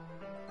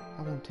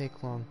 I won't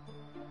take long.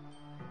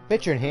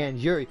 Pitcher in hand,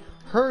 Yuri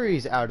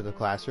hurries out of the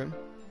classroom.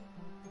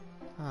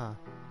 Ah,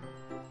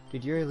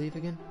 did Yuri leave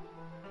again?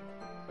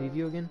 Leave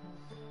you again?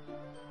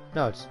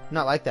 No, it's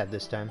not like that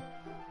this time.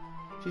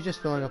 She's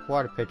just filling up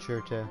water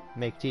pitcher to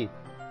make tea.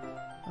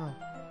 Oh,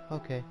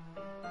 okay.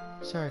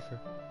 Sorry for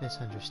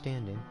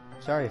misunderstanding.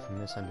 Sorry for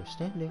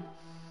misunderstanding.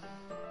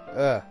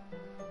 Ugh.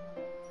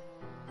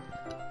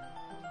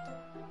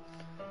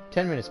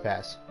 10 minutes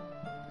pass.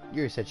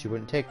 Yuri said she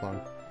wouldn't take long.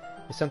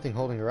 Is something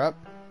holding her up?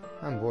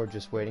 I'm bored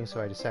just waiting,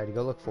 so I decide to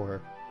go look for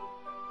her.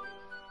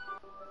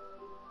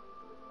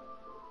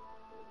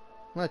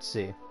 Let's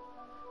see.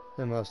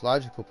 The most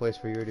logical place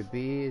for Yuri to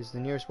be is the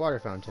nearest water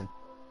fountain.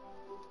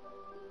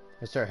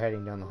 I start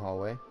heading down the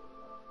hallway.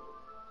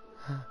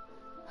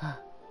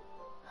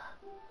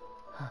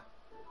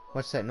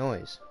 What's that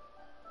noise?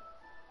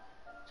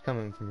 It's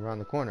coming from around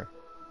the corner.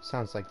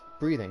 Sounds like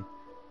breathing.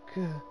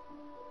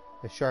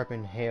 A sharp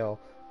inhale,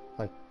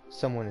 like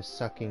someone is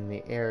sucking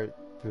the air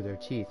through their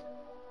teeth.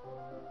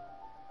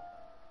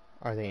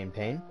 Are they in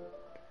pain?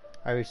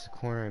 I reach the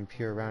corner and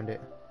peer around it.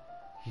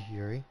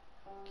 Yuri?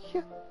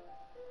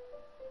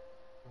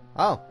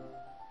 Oh,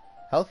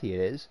 healthy it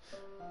is.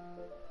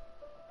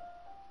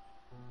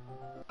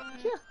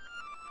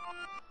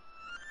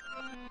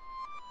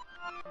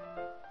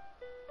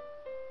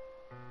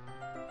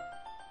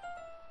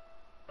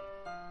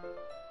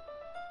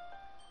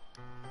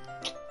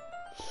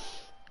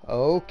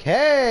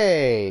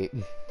 Okay.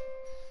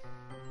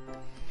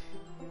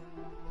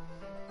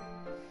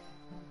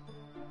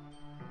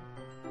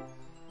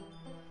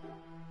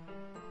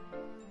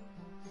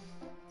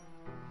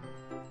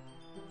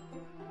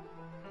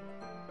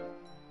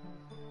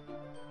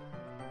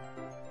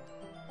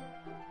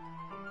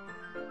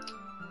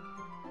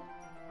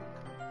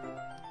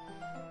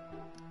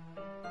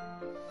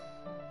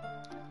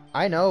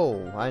 I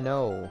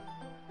know.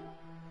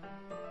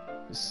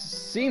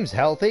 Seems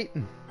healthy.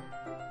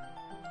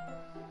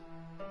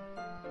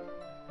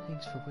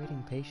 Thanks for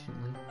waiting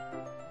patiently.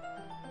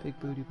 Big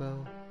Booty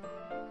Bow,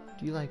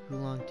 do you like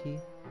oolong tea?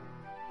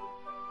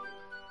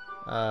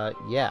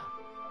 Yeah.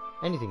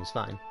 Anything's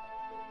fine.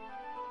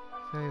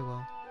 Very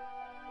well.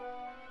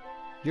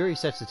 Yuri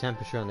sets the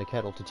temperature on the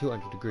kettle to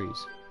 200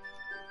 degrees.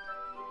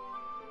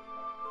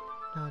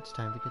 Now it's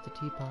time to get the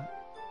teapot.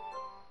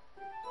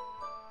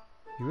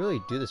 You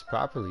really do this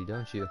properly,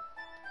 don't you?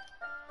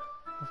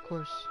 Of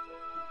course.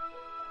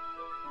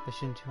 I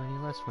shouldn't do any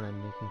less when I'm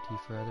making tea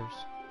for others.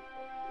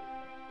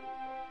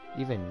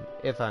 Even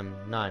if I'm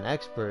not an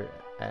expert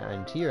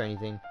on tea or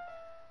anything.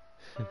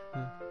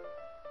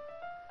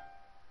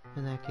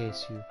 In that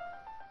case, you'll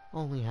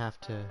only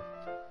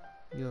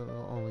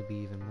be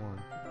even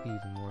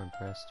more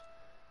impressed.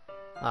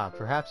 Ah,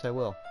 perhaps I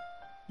will.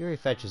 Yuri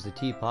fetches the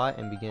teapot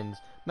and begins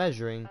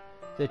measuring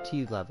the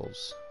tea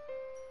leaves.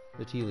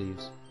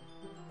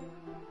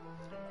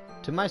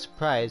 To my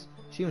surprise,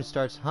 she even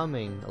starts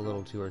humming a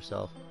little to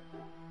herself.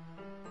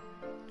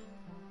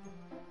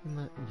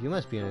 You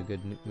must be in a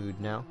good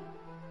mood now.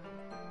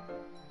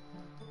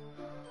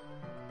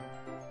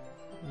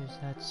 Is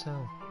that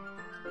so?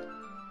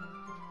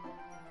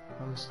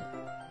 I was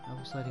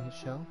letting it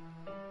show?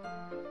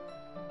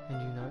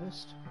 And you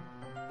noticed?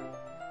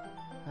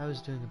 I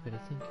was doing a bit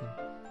of thinking,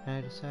 and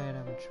I decided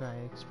I would try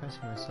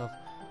expressing myself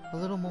a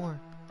little more.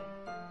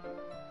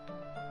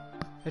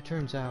 It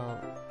turns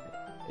out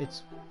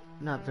it's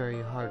not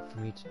very hard for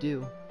me to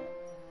do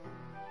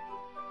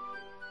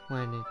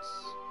when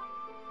it's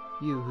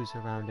you who's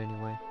around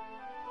anyway.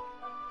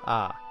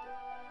 Ah,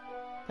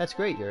 that's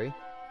great, Yuri.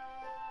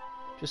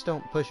 Just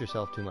don't push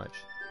yourself too much.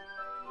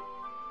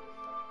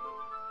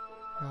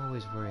 You're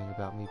always worrying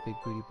about me, Big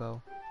Booty Bow.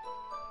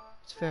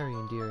 It's very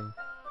endearing.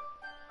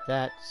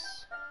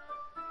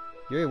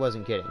 Yuri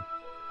wasn't kidding.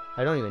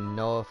 I don't even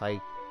know if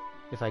I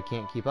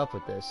can't keep up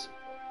with this.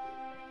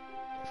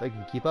 If I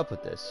can keep up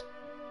with this.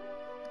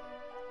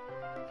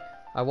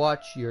 I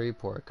watch Yuri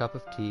pour a cup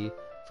of tea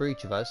for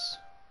each of us.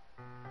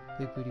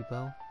 Big Booty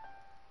Bow,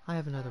 I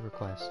have another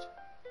request.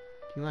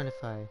 Do you mind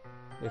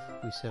if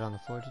we sit on the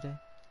floor today?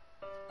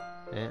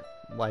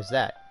 Why's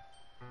that?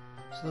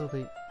 It's a little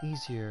bit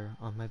easier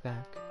on my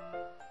back.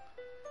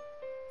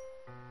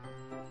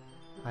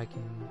 I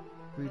can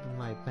read with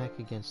my back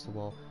against the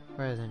wall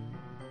rather than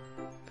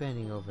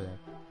bending over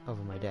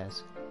my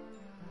desk.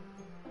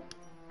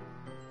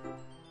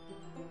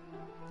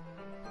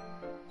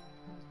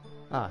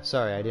 Ah,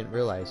 sorry, I didn't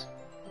realize.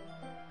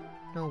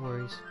 No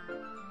worries.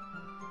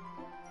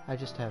 I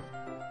just have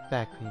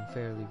back pain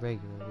fairly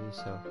regularly,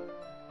 so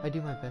I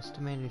do my best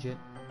to manage it.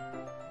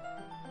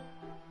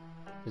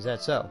 Is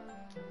that so?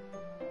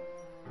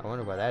 I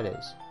wonder why that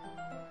is.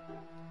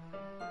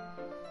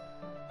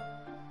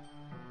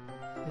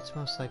 It's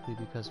most likely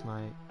because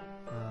my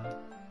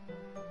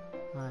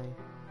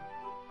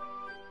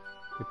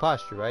your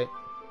posture, right?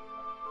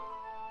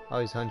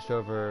 Always hunched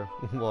over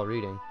while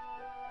reading.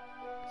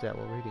 Is that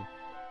while reading?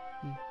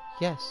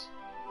 Yes.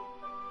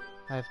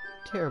 I have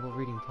terrible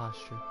reading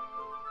posture.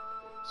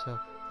 So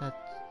that's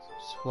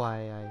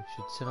why I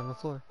should sit on the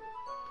floor.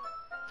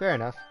 Fair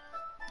enough.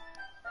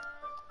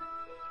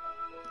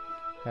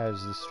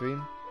 How's the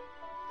stream?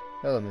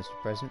 Hello, Mr.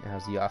 President.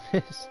 How's the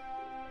office?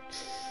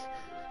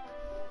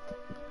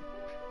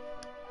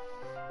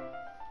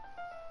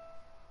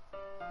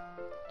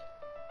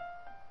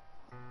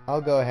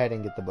 I'll go ahead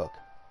and get the book.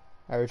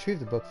 I retrieve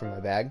the book from my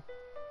bag.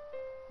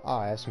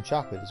 I have some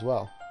chocolate as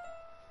well.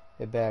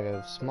 A bag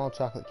of small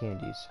chocolate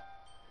candies.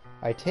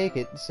 I take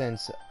it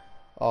since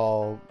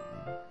it'll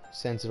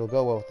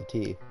go well with the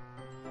tea.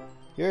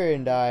 Yuri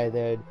and I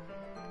then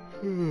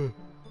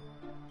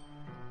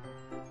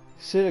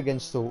sit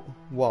against the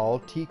wall,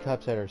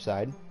 teacups at our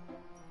side.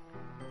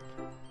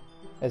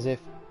 As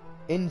if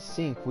in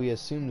sync, we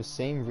assume the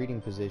same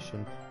reading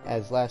position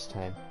as last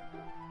time,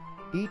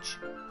 each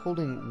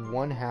holding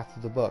one half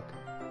of the book.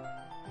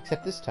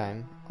 Except this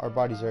time, our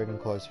bodies are even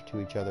closer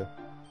to each other.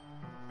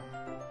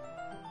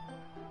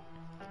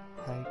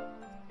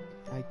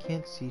 I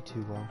can't see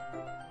too well.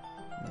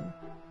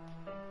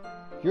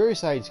 Yuri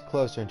sides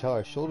closer until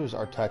our shoulders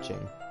are touching.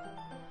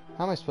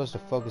 How am I supposed to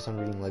focus on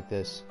reading like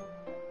this?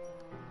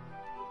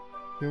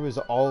 Yuri was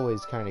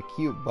always kind of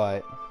cute,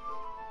 but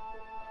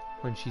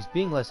when she's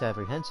being less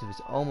apprehensive,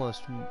 it's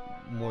almost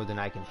more than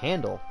I can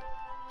handle.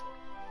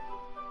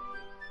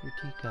 Your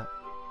teacup.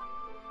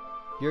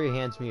 Yuri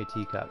hands me a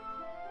teacup.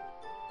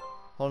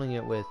 Holding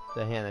it with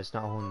the hand that's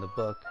not holding the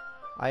book,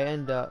 I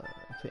end up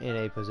in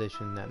a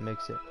position that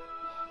makes it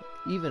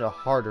even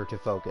harder to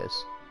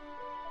focus.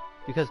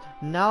 Because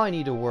now I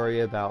need to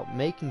worry about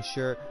making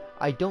sure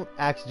I don't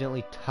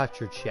accidentally touch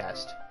her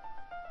chest.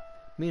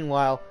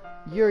 Meanwhile,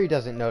 Yuri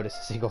doesn't notice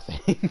a single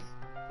thing.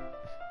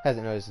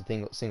 Hasn't noticed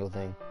a single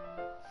thing.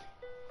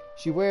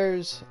 She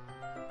wears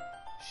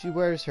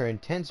her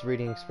intense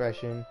reading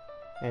expression,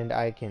 and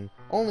I can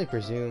only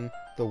presume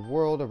the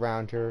world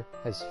around her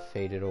has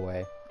faded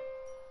away.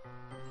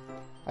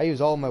 I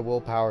use all my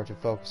willpower to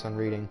focus on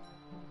reading.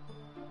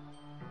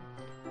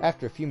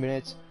 After a few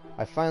minutes,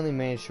 I finally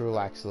manage to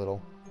relax a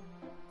little.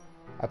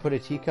 I put a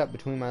teacup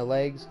between my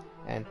legs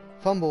and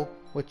fumble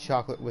with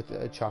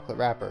a chocolate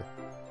wrapper.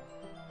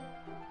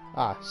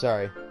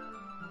 Sorry.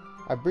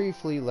 I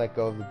briefly let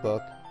go of the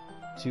book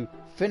to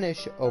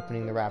finish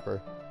opening the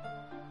wrapper.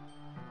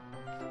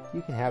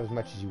 You can have as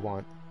much as you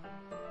want.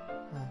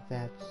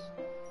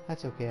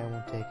 That's okay, I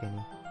won't take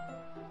any.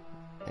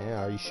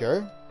 Are you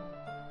sure?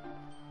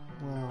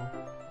 Well,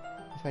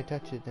 if I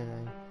touch it, then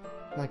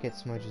I might get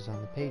smudges on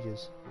the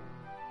pages.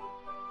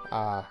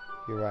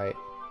 You're right.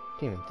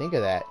 Didn't even think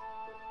of that.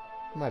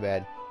 My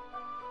bad.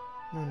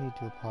 No need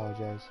to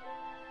apologize.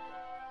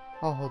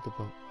 I'll hold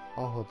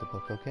the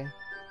book, okay?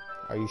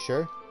 Are you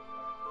sure?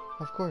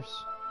 Of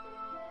course.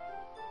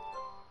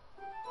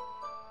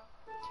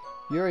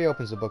 Yuri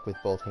opens the book with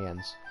both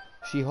hands.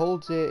 She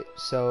holds it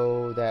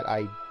so that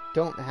I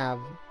don't have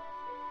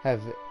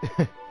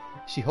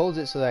she holds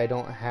it so that I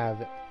don't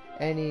have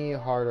any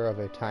harder of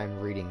a time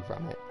reading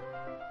from it.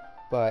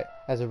 But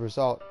as a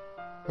result,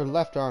 her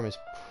left arm is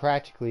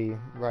practically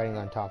resting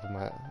on top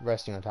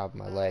of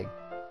my leg.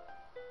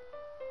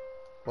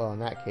 Well, in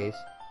that case,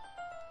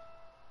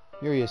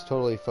 Yuri is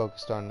totally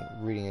focused on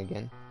reading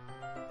again.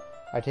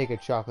 I take a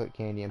chocolate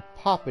candy and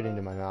pop it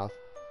into my mouth.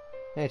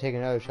 Then I take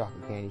another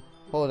chocolate candy,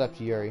 hold it up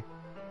to Yuri.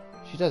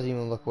 She doesn't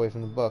even look away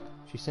from the book.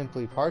 She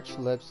simply parched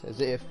her lips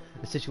as if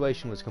the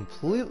situation was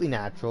completely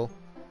natural.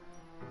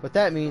 But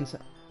that means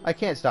I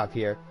can't stop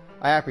here.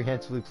 I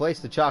apprehensively place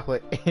the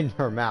chocolate in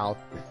her mouth.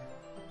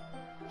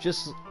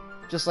 Just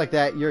like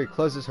that, Yuri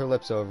closes her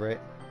lips over it.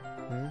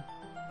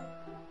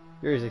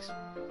 Yuri's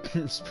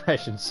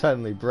expression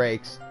suddenly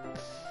breaks.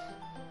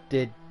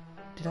 Did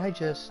I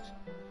just...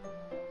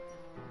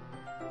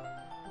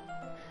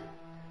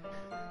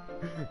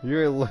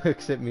 Yuri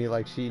looks at me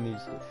like she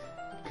needs to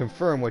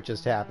confirm what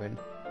just happened.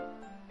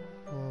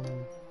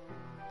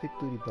 Big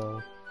booty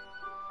bow.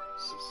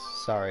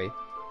 Sorry.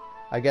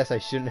 I guess I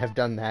shouldn't have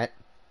done that.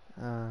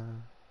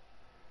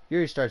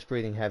 Yuri starts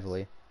breathing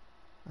heavily.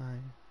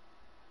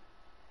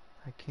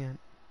 I can't.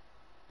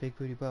 Big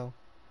booty bow.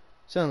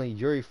 Suddenly,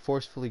 Yuri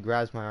forcefully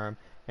grabs my arm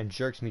and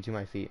jerks me to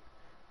my feet.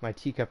 My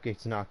teacup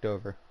gets knocked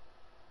over.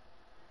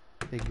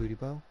 Big booty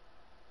bow?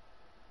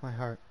 My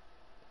heart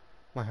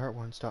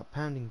won't stop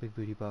pounding, big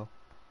booty bow.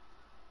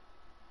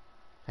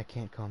 I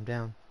can't calm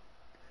down.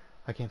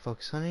 I can't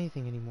focus on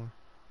anything anymore.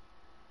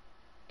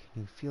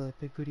 Can you feel it,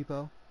 big booty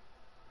bow?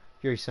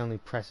 Yuri suddenly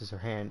presses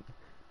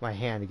my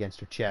hand against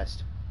her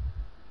chest.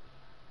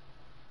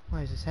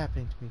 Why is this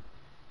happening to me?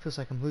 It feels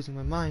like I'm losing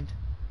my mind.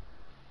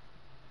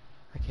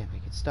 I can't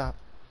make it stop.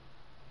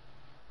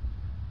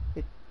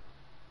 It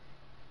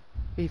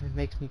even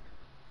makes me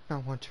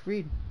not want to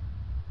read.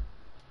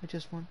 I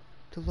just want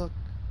to look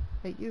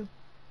at you.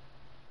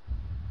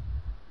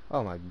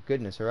 Oh my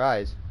goodness, her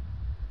eyes.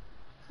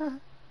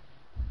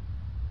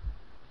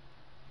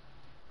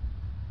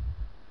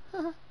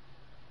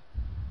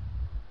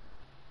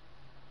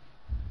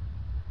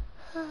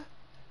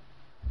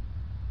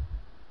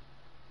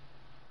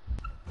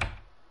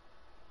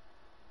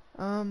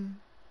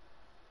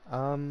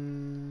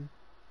 um,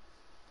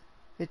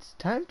 it's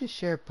time to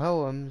share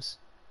poems.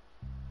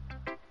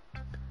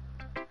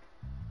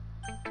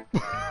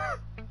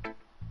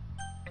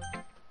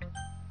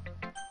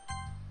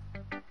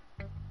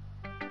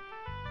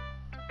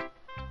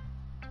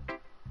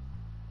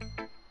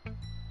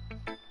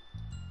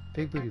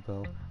 Big Booty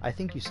Bow, I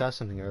think you saw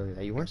something earlier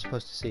that you weren't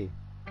supposed to see.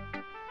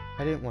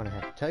 I didn't want to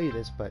have to tell you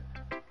this, but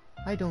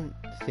I don't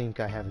think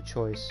I have a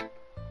choice.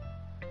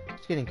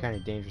 It's getting kind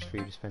of dangerous for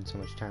you to spend so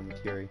much time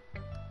with Yuri.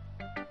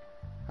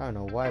 I don't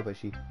know why, but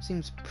she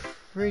seems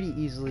pretty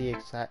easily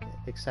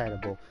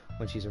excitable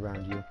when she's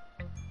around you.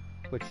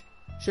 Which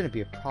shouldn't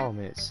be a problem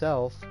in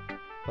itself,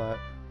 but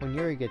when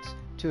Yuri gets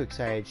too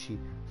excited, she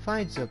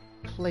finds a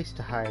place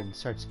to hide and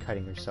starts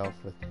cutting herself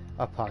with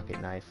a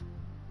pocket knife.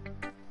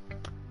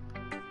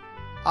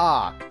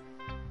 Ah!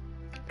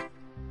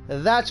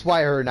 That's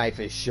why her knife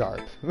is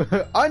sharp.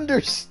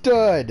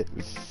 Understood!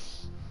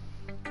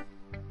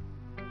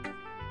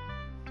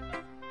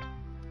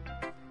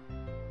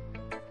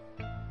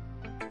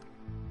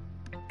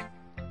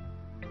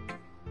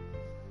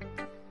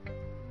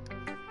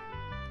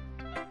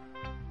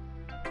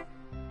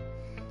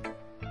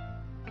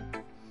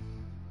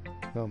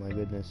 Oh my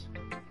goodness.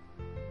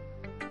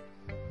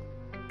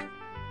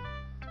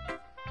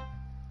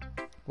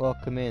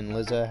 Welcome in,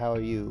 Liza. How are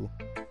you?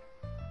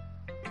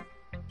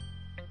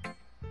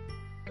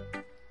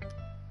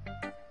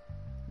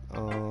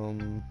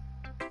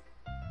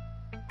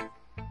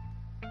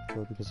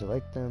 Go because I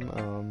like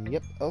them.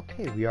 Yep.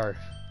 Okay, we are.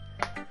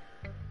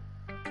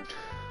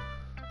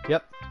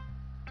 Yep.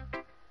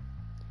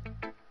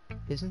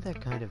 Isn't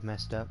that kind of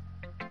messed up?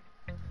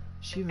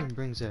 She even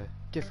brings a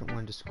different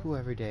one to school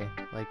every day,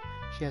 like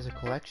she has a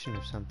collection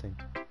or something.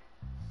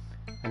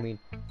 I mean,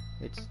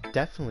 it's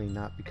definitely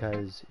not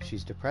because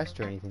she's depressed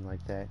or anything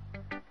like that.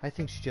 I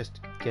think she just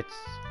gets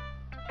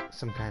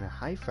some kind of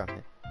high from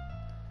it.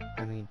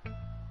 I mean,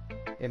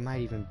 it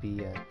might even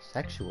be a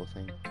sexual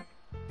thing.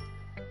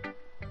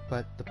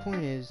 But the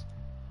point is,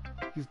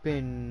 you've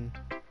been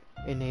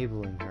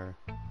enabling her.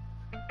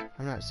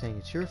 I'm not saying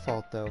it's your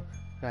fault though,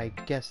 but I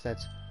guess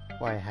that's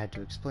why I had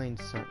to explain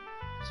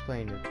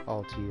it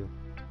all to you.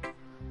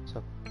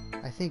 So,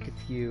 I think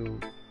if you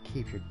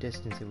keep your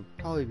distance, it would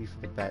probably be for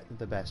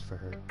the best for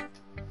her.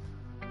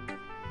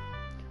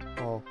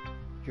 While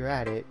you're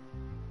at it,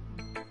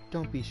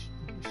 don't be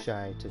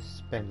shy to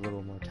spend a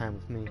little more time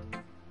with me.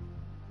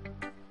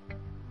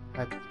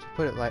 To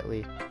put it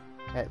lightly,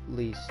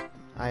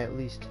 I at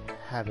least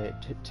have it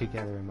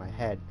together in my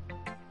head,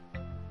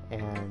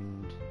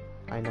 and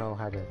I know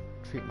how to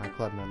treat my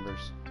club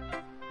members.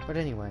 But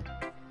anyway,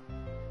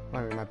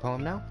 want to read my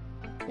poem now?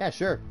 Yeah,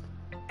 sure.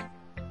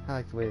 I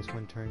like the way this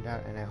one turned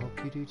out, and I hope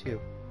you do too.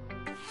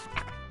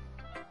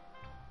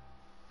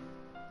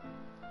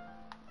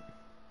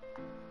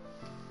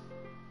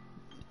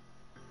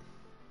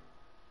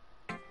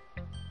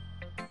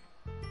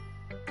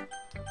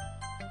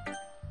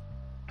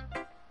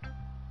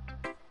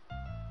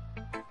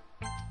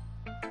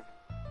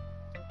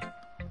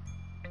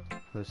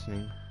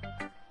 Listening.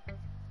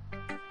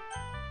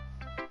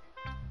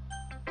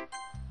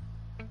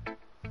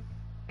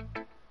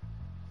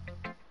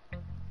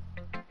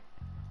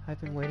 I've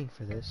been waiting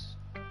for this.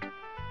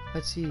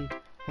 Let's see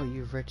what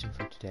you've written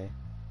for today.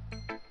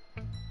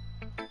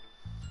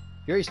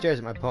 Yuri stares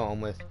at my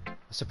poem with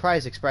a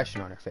surprised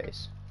expression on her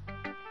face.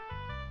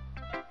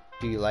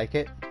 Do you like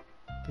it?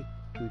 Big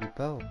Booty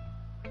Bow.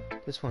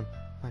 This one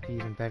might be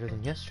even better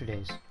than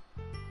yesterday's.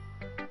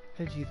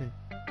 How did you even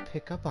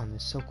pick up on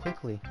this so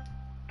quickly?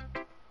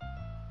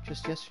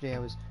 Just yesterday I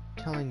was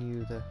telling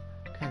you the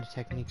kind of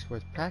techniques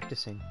worth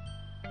practicing.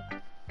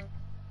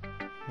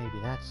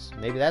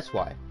 Maybe that's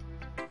why.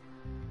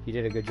 He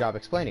did a good job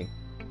explaining.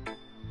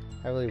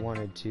 I really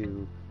wanted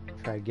to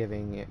try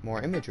giving it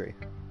more imagery.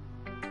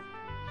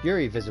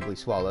 Yuri visibly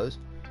swallows.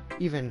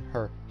 Even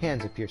her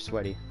hands appear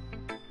sweaty.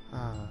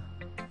 Ah,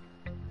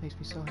 makes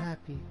me so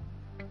happy.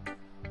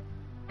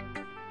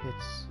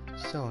 It's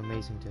so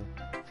amazing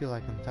to feel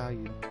like I'm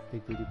valued,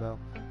 Big Booty Bow.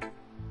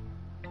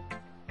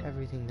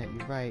 Everything that you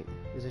write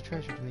is a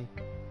treasure to me.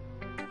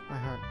 My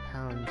heart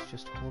pounds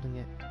just holding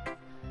it.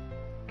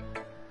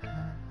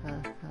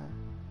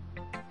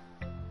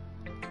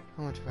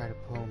 I want to write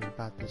a poem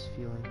about this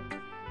feeling.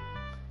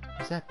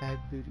 Is that bad,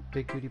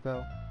 Big Booty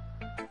Bow?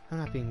 I'm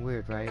not being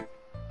weird, right?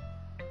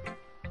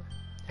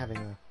 Having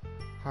a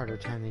harder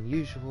time than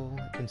usual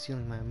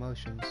concealing my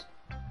emotions.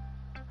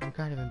 I'm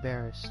kind of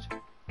embarrassed.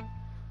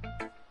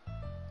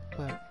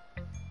 But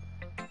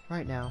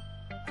right now,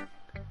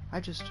 I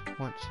just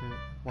want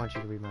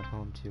you to read my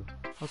poem too.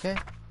 Okay?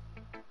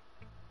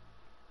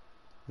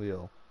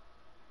 Wheel.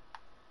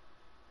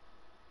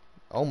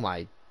 Oh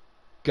my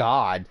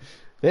God.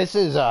 This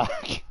is a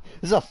this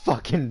is a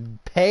fucking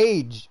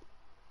page.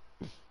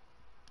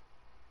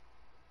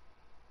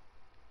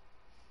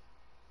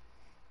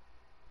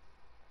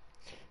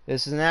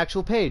 This is an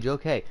actual page.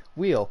 Okay.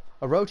 Wheel.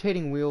 A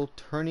rotating wheel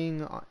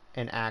turning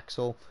an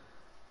axle.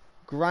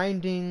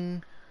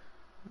 Grinding.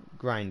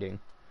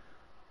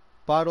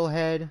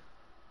 Bottlehead.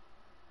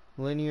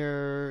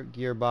 Linear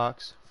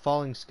gearbox.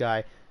 Falling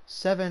sky.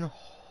 7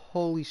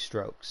 holy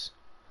strokes.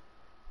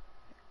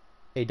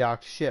 A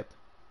docked ship.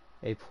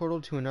 A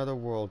portal to another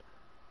world.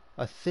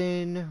 A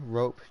thin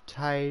rope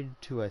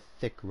tied to a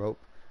thick rope.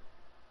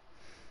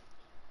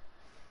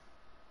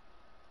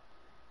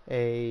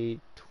 A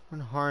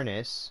torn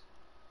harness.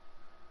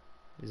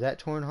 Is that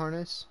torn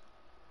harness?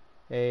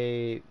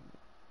 A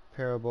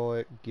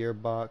parabolic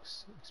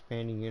gearbox.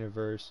 Expanding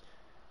universe.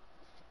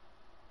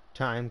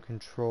 Time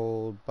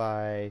controlled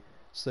by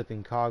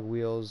slipping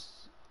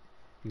cogwheels.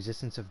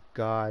 Existence of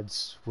God.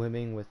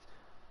 Swimming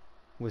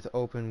with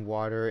open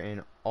water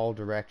in all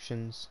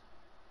directions.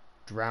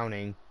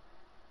 Drowning.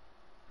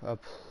 A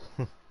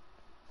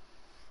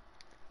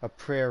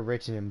prayer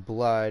written in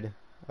blood.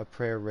 A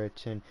prayer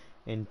written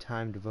in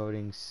time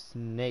devoting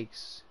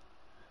snakes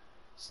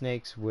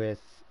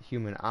with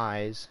human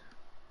eyes.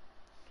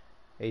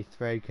 A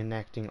thread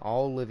connecting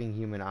all living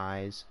human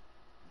eyes.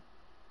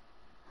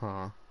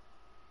 Huh.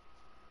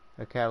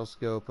 A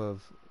kaleidoscope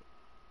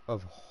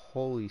of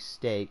holy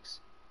stakes.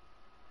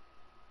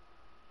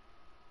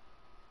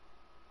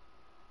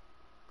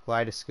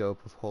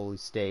 Kaleidoscope of holy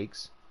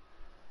stakes.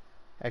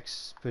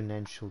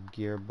 Exponential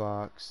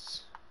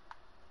gearbox.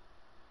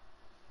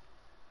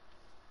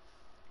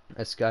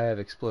 A sky of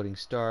exploding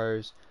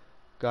stars.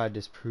 God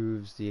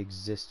disproves the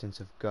existence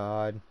of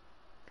God.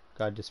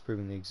 God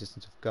disproving the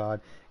existence of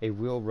God. A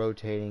wheel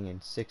rotating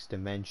in 6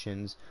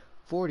 dimensions.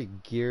 40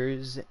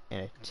 gears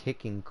and a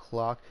ticking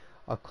clock.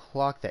 A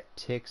clock that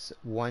ticks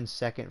 1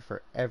 second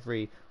for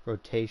every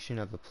rotation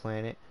of the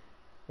planet.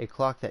 A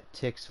clock that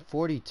ticks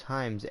 40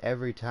 times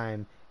every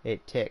time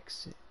it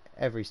ticks,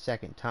 every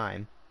second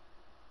time.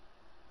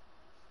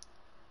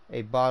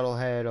 A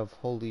bottlehead of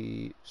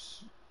holy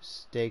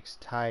stakes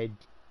tied.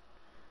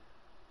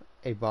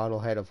 A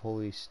bottlehead of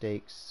holy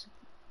stakes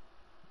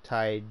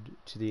tied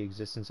to the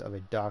existence of a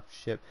docked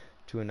ship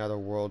to another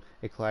world.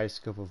 A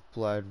kaleidoscope of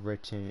blood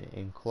written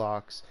in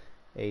clocks.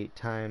 A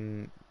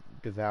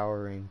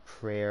time-devouring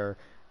prayer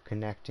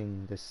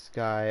connecting the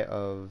sky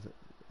of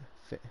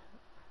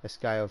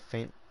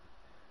faint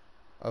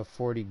of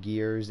 40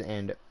 gears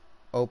and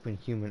open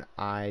human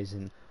eyes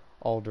in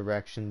all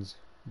directions.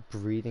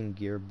 Breathing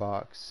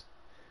gearbox.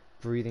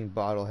 Breathing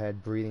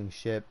bottlehead. Breathing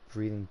ship.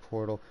 Breathing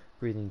portal.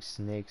 Breathing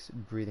snakes.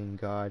 Breathing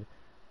God.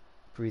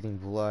 Breathing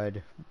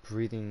blood.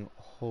 Breathing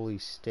holy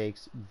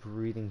stakes.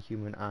 Breathing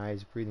human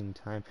eyes. Breathing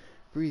time.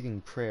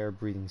 Breathing prayer.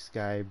 Breathing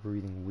sky.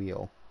 Breathing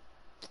wheel.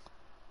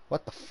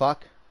 What the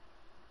fuck?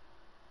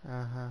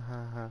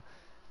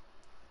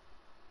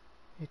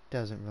 It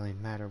doesn't really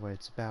matter what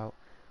it's about.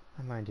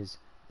 My mind has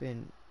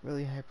been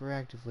really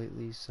hyperactive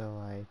lately, so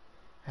I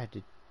had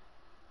to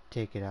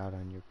take it out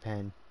on your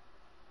pen.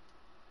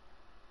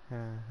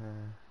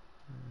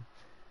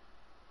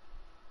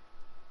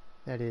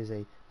 That is,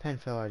 a pen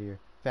fell out of your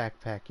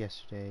backpack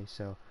yesterday,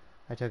 so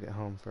I took it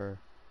home for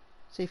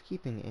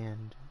safekeeping,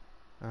 and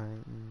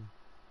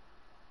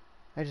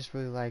I just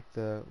really like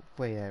the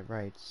way that it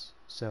writes,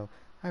 so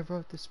I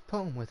wrote this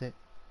poem with it.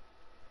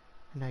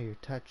 And now you're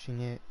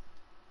touching it.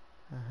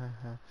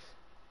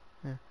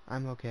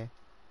 I'm okay.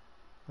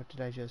 What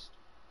did I just...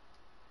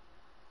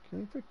 Can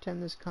we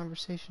pretend this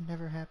conversation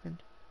never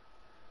happened?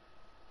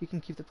 You can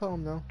keep the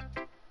poem, though.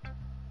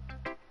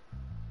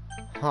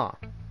 Huh.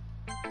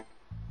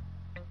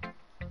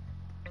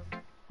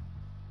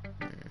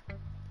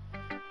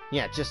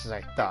 Yeah, just as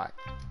I thought.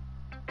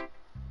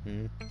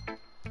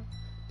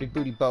 Big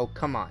Booty Bo,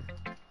 come on.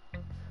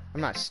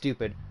 I'm not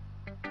stupid.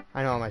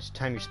 I know how much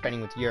time you're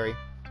spending with Yuri.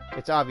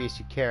 It's obvious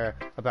you care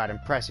about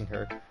impressing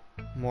her.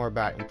 More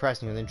about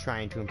impressing her than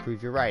trying to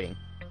improve your writing.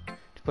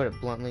 To put it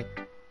bluntly,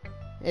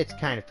 it's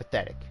kind of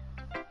pathetic.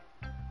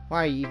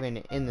 Why are you even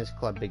in this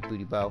club, Big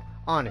Booty Bo?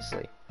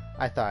 Honestly,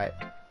 I thought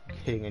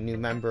getting a new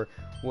member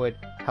would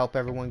help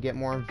everyone get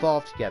more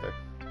involved together,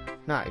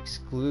 not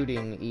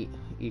excluding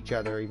each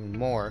other even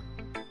more.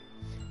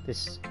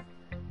 This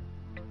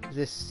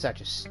is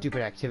such a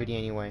stupid activity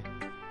anyway.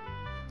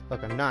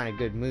 Look, I'm not in a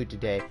good mood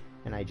today,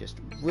 and I just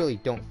really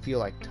don't feel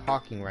like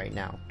talking right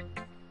now.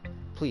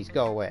 Please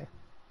go away.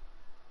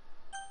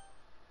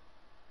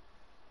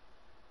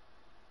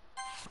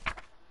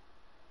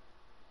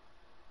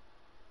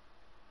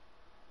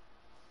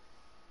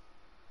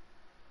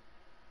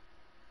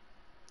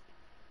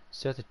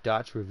 Set the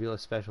dots to reveal a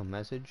special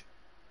message.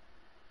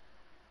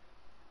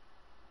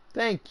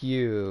 Thank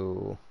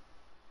you.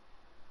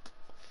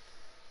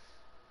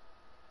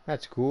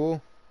 That's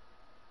cool.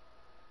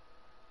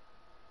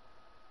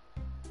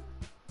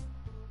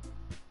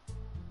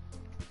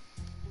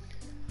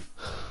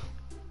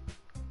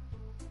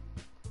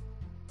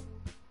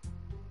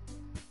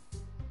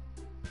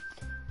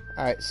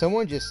 Alright,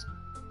 someone just...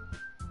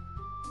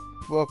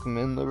 Welcome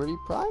in, Liberty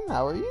Prime.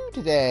 How are you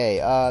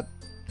today?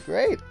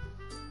 Great.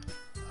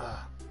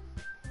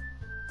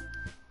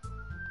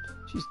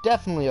 She's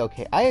definitely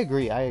okay. I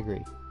agree.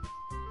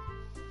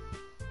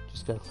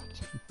 Just gotta find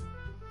some.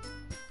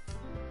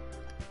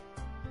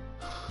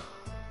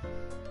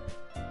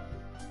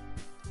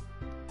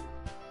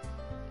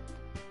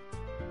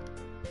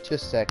 Just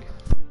a sec.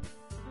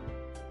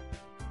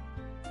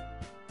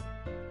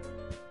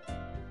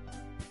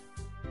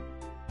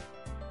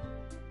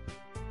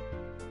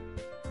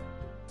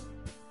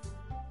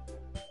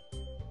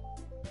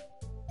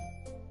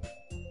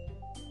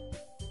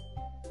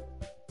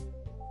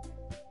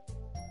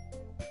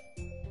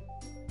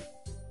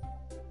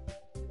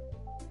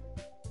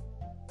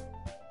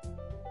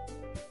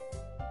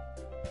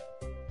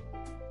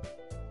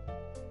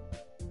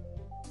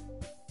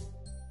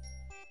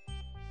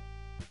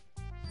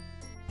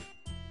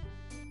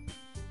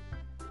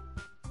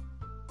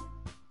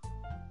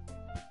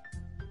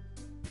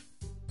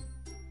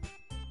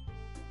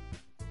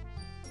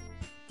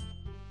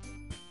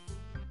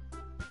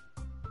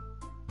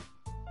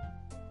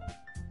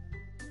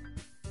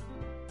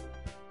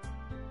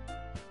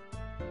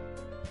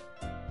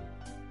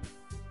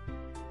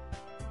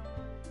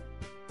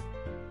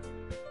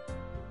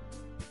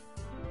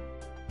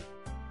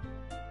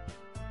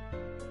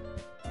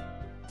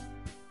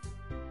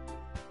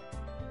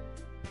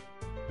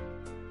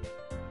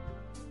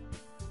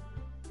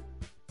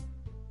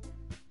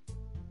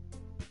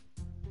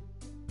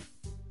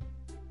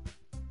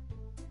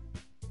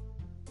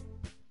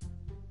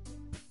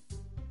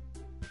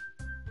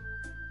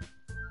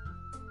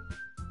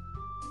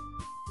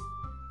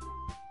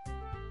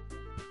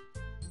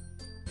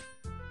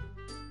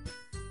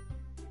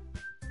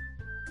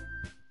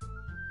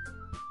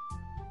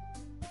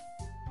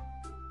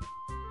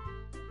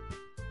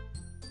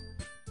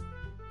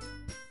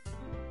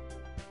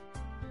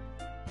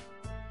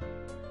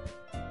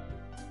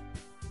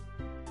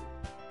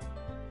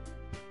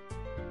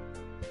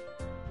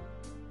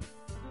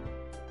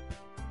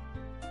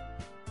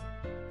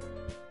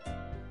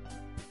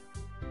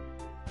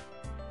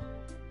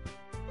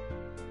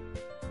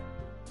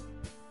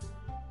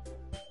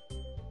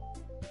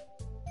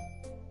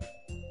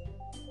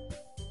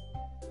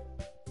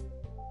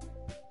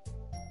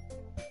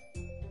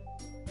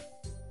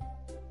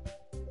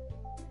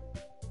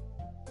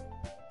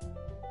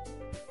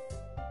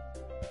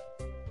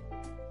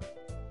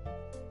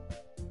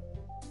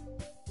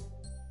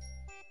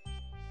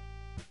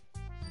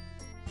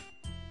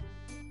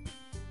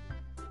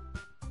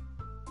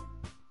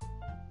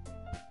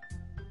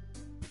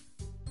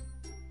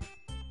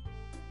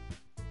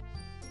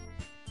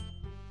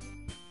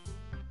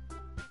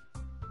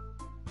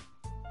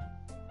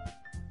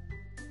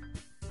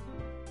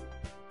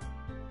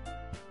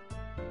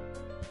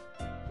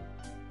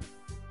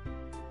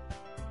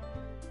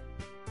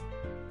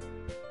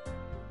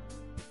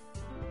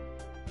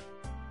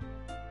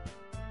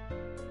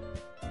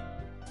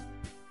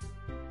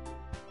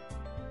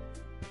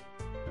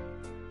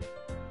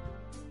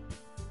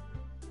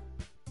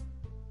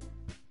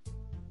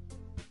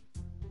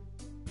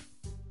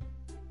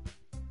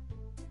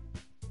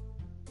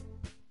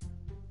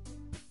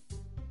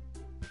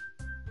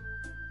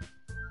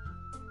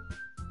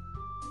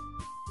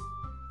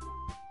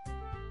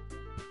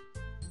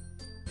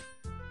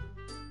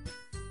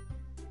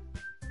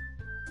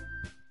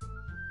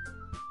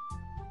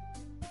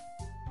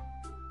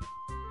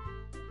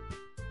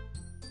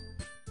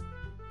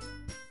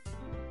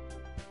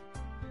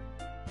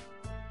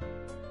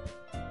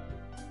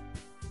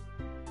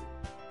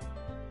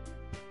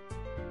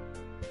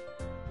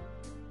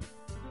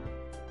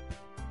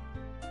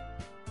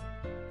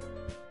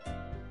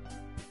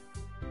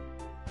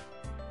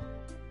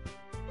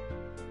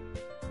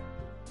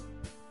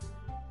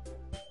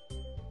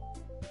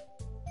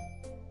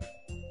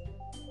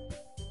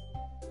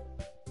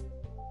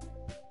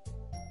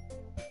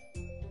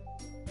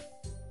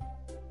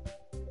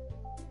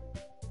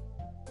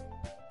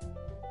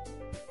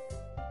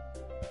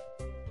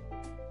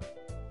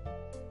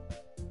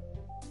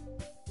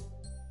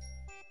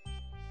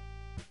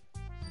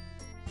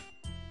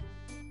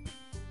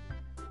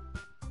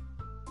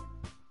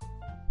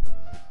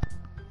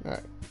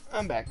 Alright,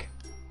 I'm back.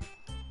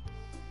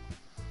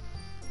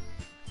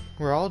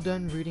 We're all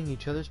done reading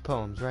each other's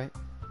poems, right?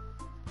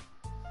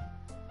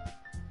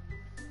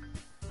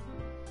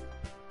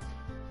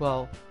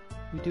 Well,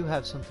 we do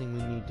have something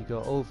we need to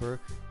go over,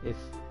 if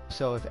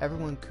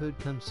everyone could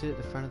come sit at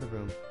the front of the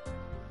room.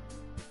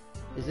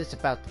 Is this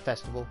about the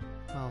festival?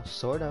 Well,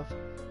 sort of.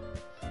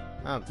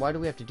 Why do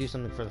we have to do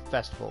something for the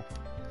festival?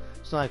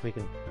 It's not like we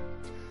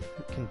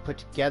can put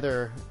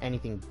together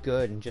anything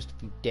good in just a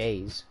few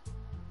days.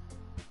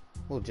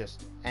 We'll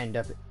just end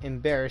up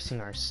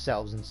embarrassing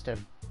ourselves instead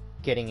of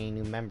getting any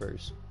new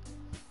members.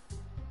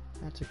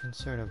 That's a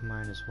concern of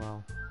mine as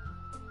well.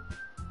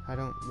 I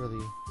don't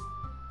really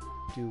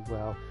do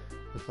well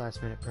with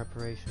last-minute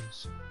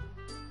preparations.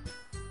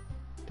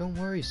 Don't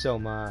worry so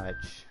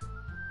much.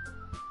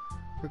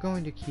 We're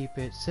going to keep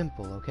it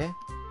simple, okay?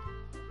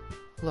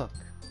 Look,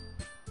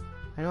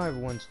 I know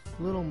everyone's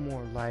a little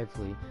more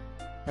lively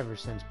ever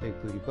since Big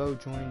Booty Bo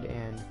joined,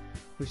 and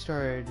we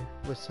started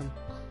with some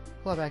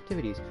club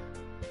activities,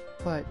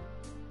 but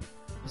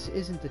This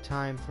isn't the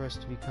time for us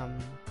to become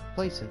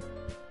complacent.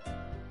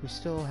 We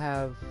still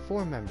have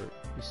 4 members.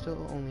 We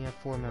still only have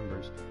 4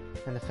 members,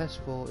 and the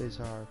festival is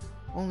our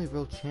only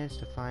real chance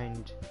to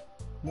find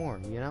more,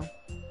 you know?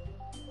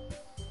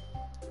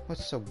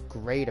 What's so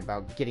great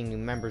about getting new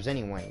members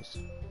anyways?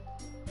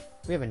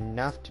 We have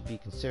enough to be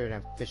considered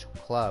an official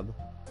club.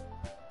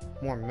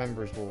 More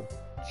members will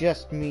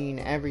just mean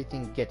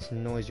everything gets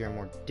noisier and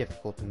more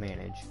difficult to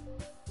manage.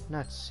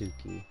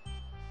 Natsuki.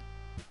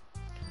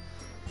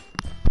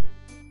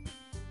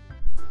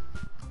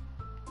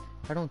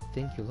 I don't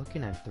think you're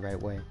looking at it the right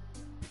way.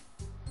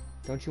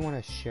 Don't you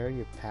want to share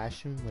your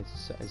passion with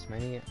as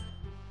many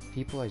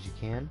people as you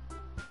can?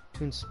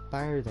 To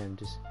inspire them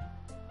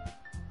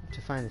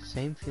to find the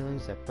same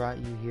feelings that brought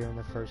you here in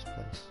the first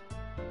place.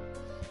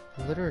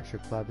 The Literature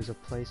Club is a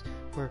place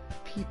where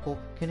people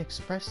can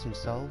express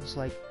themselves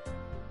like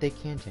they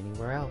can't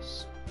anywhere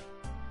else.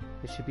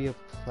 It should be a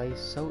place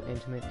so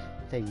intimate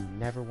that you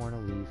never want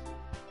to leave.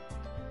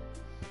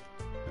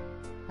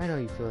 I know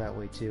you feel that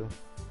way too.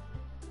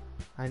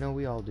 I know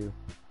we all do.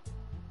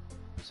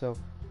 So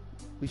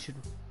we should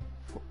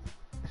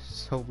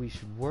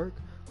work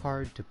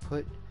hard to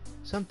put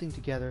something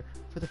together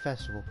for the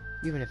festival,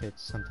 even if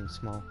it's something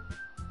small.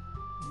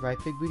 Right,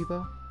 Big Booty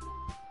Bo?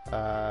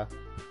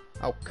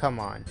 Oh, come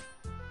on.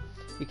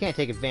 You can't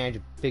take advantage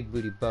of Big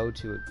Booty Bo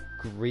to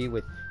agree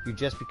with you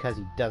just because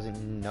he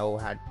doesn't know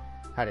how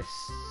to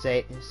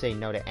say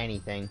no to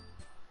anything.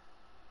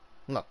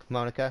 Look,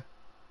 Monica,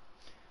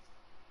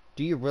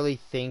 do you really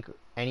think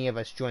any of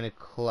us join a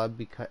club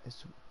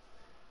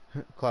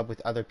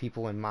with other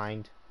people in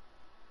mind?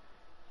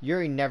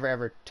 Yuri never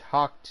ever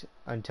talked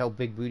until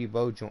Big Booty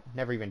Bo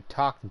never even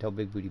talked until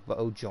Big Booty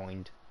Bo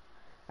joined.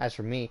 As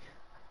for me,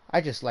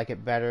 I just like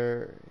it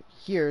better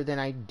here than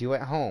I do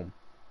at home.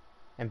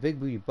 And Big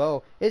Booty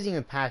Bo isn't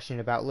even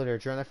passionate about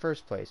literature in the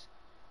first place.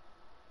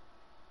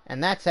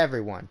 And that's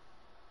everyone.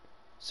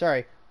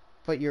 Sorry,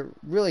 but you're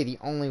really the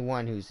only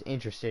one who's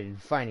interested in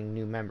finding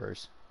new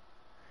members.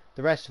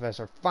 The rest of us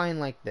are fine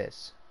like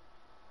this.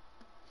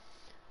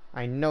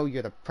 I know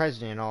you're the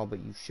president and all, but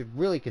you should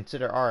really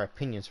consider our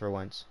opinions for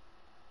once.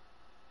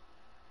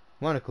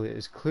 Monica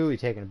is clearly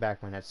taken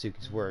aback by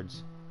Natsuki's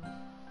words.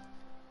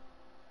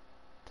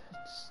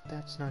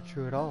 That's not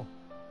true at all.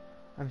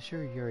 I'm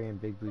sure Yuri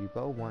and Big Booty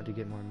Bo want to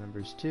get more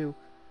members too,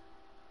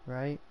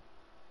 right?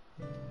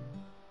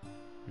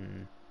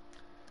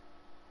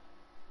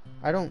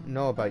 I don't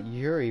know about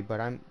Yuri, but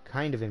I'm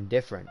kind of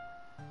indifferent.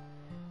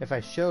 If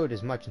I showed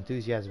as much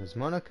enthusiasm as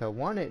Monica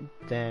wanted,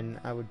 then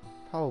I would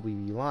probably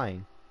be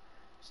lying.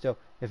 Still,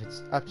 if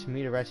it's up to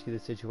me to rescue the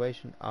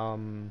situation,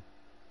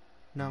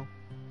 no.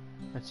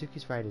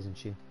 Natsuki's right, isn't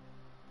she?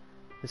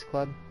 This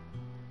club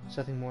is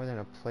nothing more than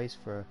a place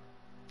for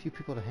a few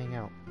people to hang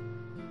out.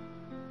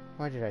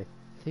 Why did I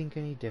think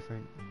any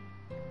different?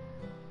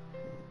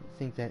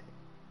 Think that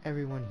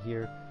everyone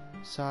here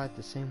saw it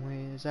the same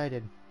way as I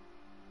did.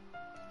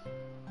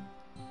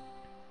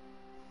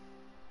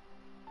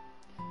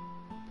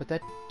 But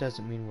that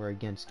doesn't mean we're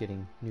against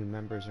getting new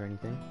members or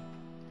anything.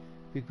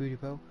 Big Booty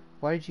Bo,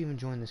 why did you even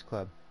join this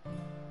club?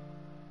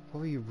 What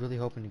were you really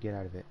hoping to get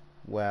out of it?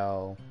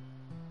 Well,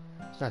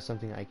 it's not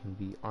something I can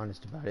be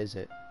honest about, is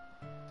it?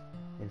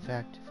 In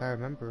fact, if I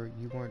remember,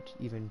 you weren't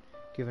even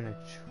given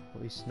a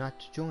choice not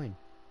to join.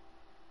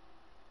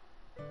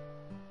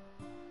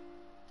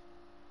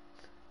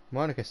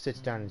 Monica sits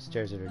down and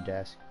stares at her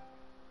desk.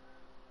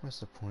 What's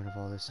the point of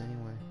all this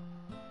anyway?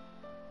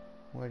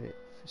 What if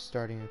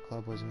starting a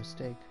club was a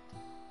mistake?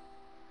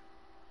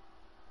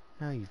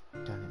 Now you've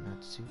done it,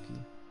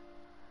 Natsuki.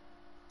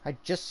 I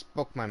just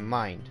spoke my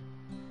mind.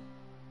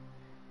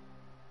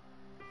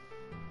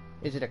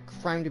 Is it a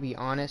crime to be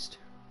honest?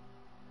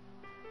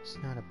 It's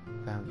not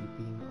about you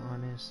being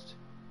honest.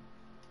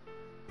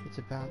 It's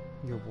about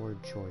your word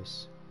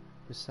choice.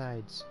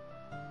 Besides,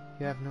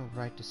 you have no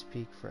right to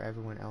speak for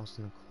everyone else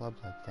in the club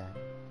like that.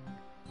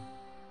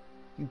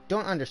 You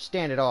don't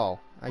understand at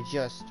all. I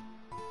just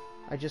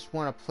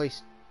want a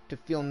place to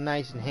feel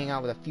nice and hang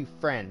out with a few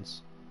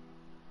friends.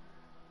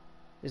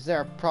 Is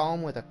there a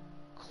problem with a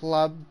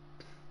club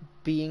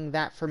being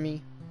that for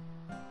me?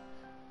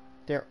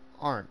 There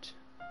aren't.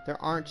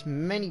 There aren't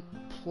many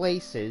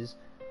places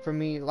for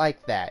me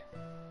like that.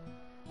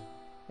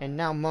 And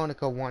now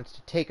Monica wants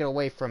to take it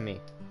away from me.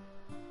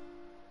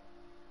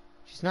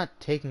 She's not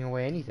taking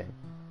away anything.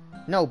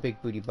 No,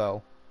 Big Booty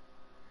Bo.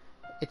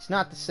 It's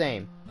not the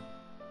same.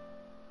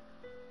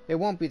 It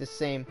won't be the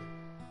same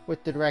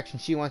with the direction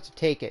she wants to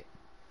take it.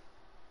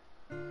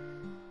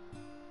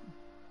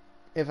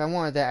 If I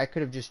wanted that, I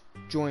could have just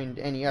joined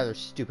any other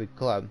stupid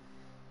club.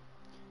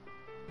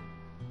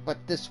 But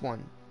this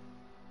one...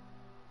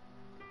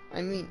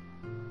 I mean...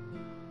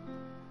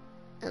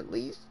 at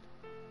least...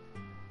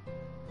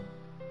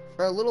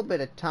 for a little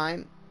bit of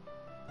time,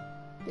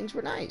 things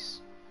were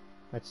nice.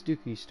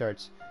 Natsuki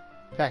starts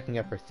packing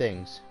up her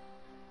things.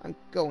 I'm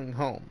going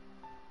home.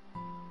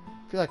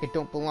 I feel like I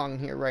don't belong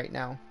here right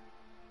now.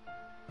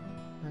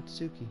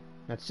 Natsuki.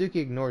 Natsuki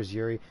ignores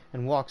Yuri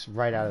and walks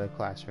right out of the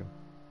classroom.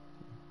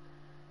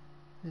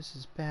 This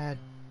is bad.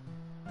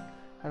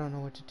 I don't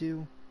know what to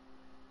do.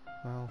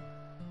 Well,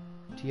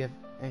 do you have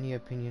any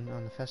opinion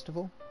on the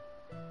festival?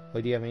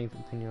 Or do you have any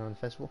opinion on the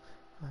festival?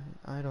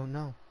 I don't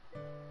know.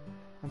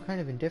 I'm kind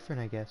of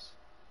indifferent, I guess.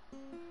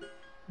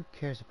 Who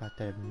cares about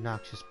that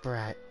obnoxious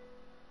brat?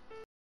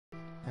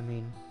 I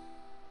mean,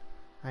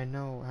 I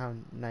know how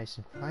nice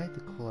and quiet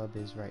the club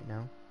is right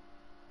now.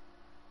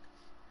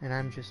 And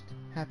I'm just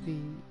happy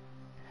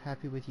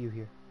with you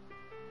here.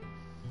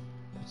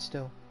 But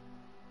still,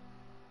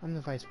 I'm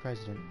the vice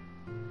president.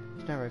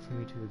 It's not right for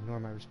me to ignore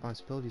my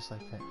responsibilities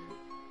like that.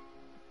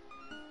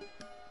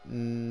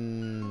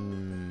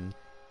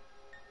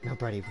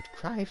 Nobody would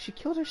cry if she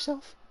killed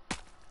herself.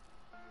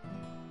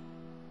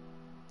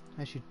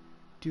 I should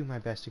do my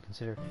best to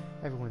consider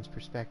everyone's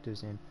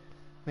perspectives and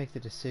make the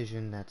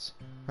decision that's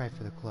right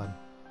for the club.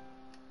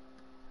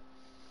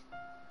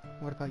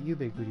 What about you,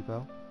 Big Booty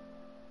Bo?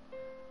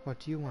 What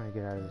do you want to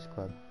get out of this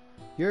club?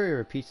 Yuri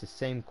repeats the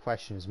same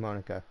question as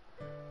Monica.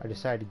 I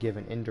decided to give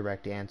an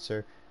indirect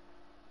answer.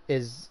 I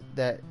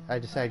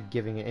decided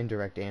giving an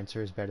indirect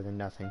answer is better than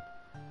nothing.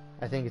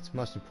 I think its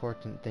most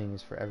important thing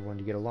is for everyone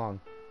to get along.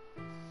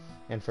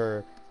 And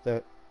for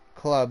the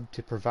club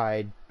to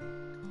provide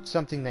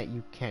something that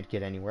you can't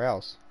get anywhere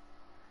else.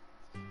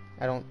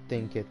 I don't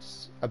think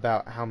it's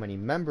about how many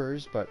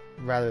members, but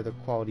rather the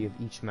quality of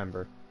each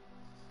member.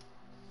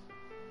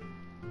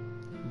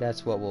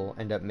 That's what will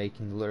end up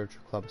making the Literature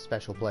Club a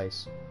special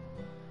place.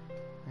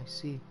 I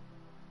see.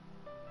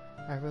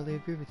 I really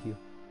agree with you.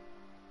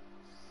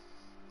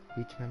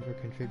 Each member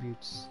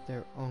contributes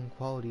their own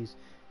qualities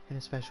in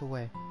a special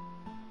way.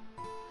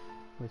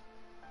 With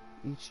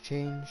each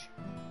change...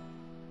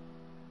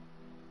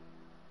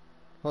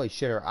 Holy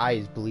shit, her eye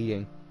is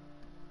bleeding.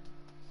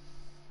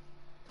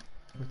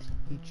 With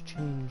each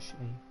change,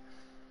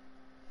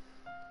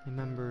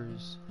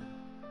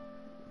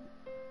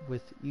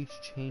 with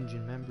each change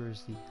in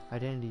members, the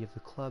identity of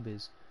the club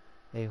as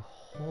a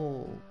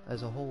whole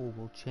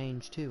will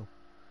change too.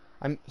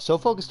 I'm so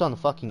focused on the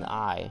fucking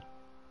eye.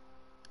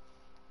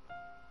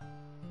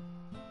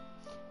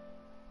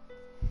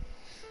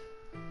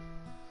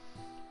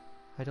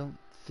 I don't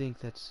think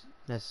that's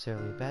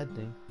necessarily a bad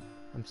thing.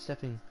 I'm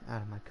stepping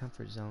out of my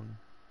comfort zone.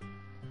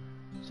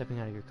 Stepping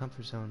out of your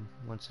comfort zone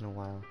once in a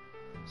while.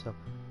 So,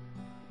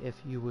 if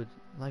you would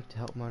like to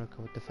help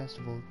Monica with the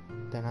festival,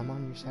 then I'm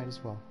on your side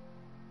as well.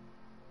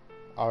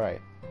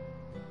 Alright.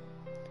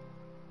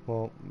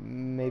 Well,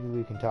 maybe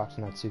we can talk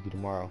to Natsuki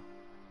tomorrow.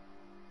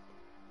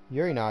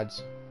 Yuri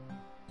nods.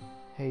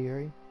 Hey,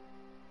 Yuri?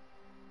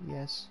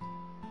 Yes?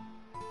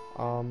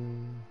 I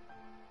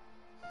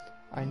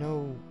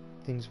know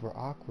things were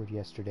awkward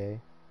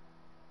yesterday,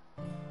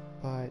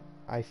 but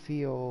I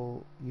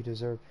feel you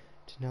deserve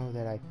to know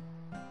that I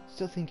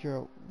still think you're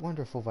a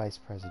wonderful vice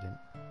president.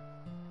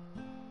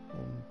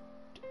 And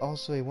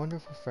also a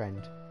wonderful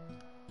friend.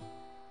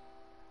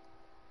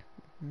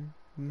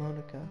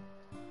 Monica.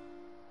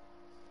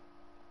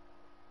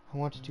 I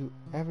want to do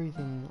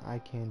everything I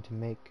can to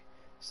make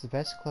this the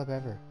best club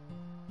ever.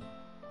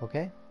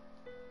 Okay?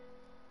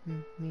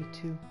 Me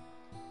too.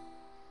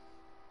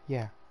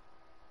 Yeah.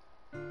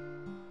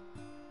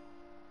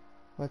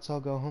 Let's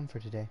all go home for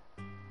today.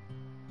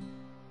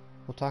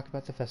 We'll talk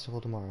about the festival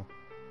tomorrow.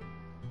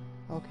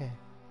 Okay.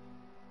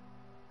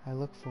 I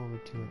look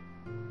forward to it.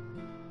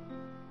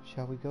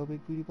 Shall we go,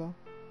 Big Booty Bo?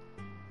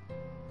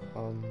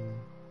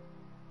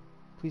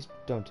 Please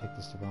don't take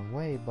this the wrong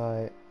way,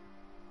 but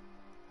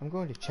I'm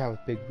going to chat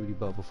with Big Booty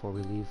Bo before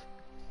we leave.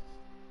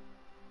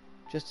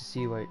 Just to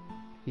see what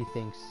he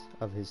thinks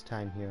of his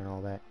time here and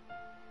all that.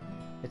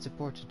 It's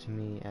important to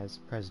me as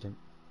president.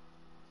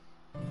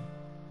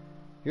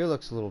 Yuri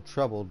looks a little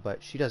troubled,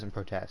 but she doesn't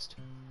protest.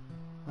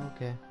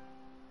 Okay.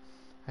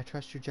 I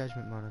trust your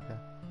judgment, Monica.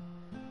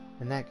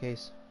 In that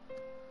case,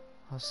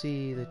 I'll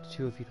see the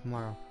two of you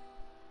tomorrow.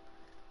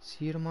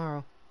 See you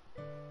tomorrow.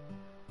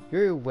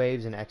 Yuri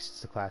waves and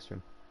exits the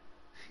classroom.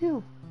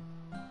 Phew.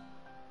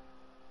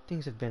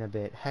 Things have been a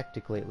bit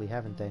hectic lately,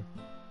 haven't they?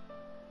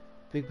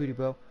 Big Booty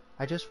Bo,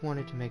 I just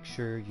wanted to make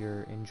sure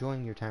you're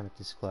enjoying your time at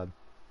this club.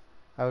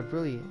 I would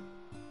really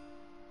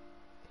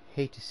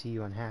hate to see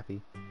you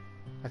unhappy.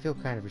 I feel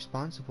kind of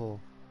responsible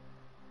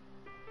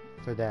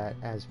for that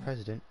as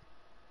president.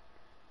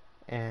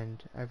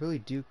 And I really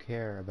do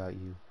care about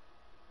you,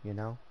 you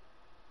know?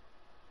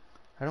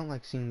 I don't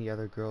like seeing the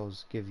other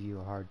girls give you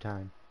a hard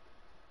time.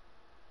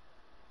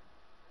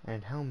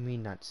 And how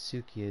mean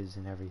Natsuki is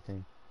and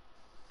everything.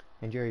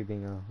 And Yuri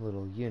being a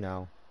little, you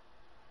know.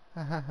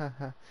 Ha ha ha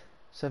ha.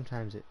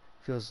 Sometimes it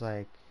feels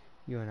like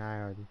you and I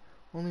are the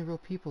only real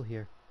people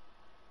here.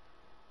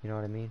 You know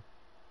what I mean?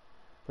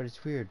 But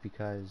it's weird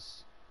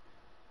because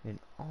in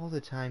all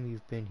the time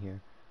you've been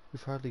here,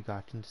 we've hardly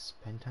gotten to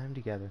spend time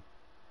together.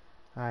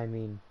 I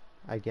mean,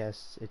 I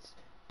guess it's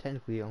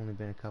technically only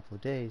been a couple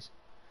of days.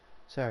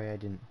 Sorry, I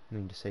didn't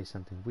mean to say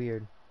something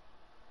weird.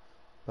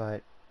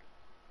 But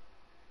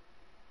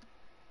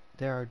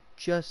there are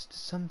just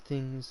some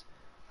things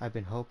I've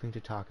been hoping to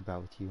talk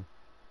about with you.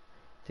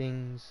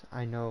 Things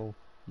I know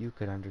you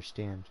could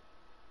understand.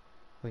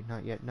 Wait,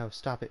 not yet. No,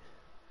 stop it.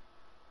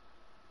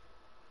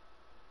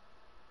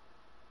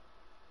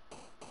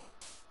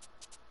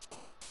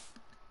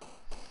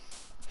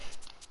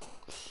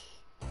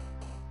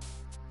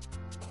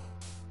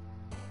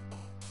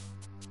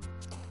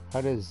 How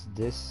does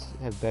this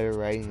have better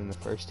writing than the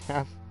first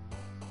half?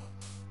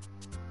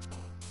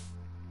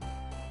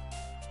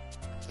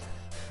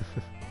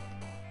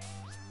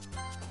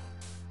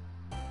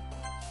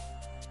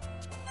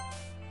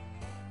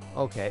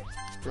 Okay,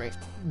 great.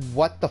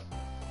 What the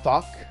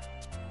fuck?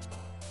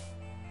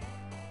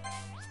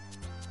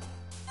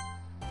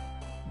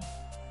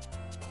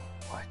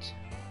 What?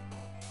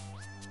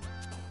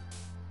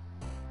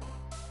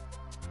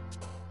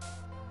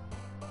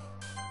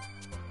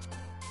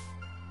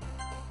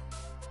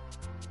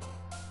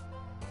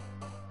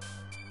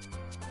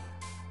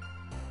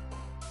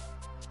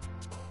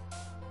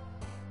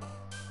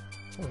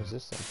 What was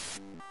this thing?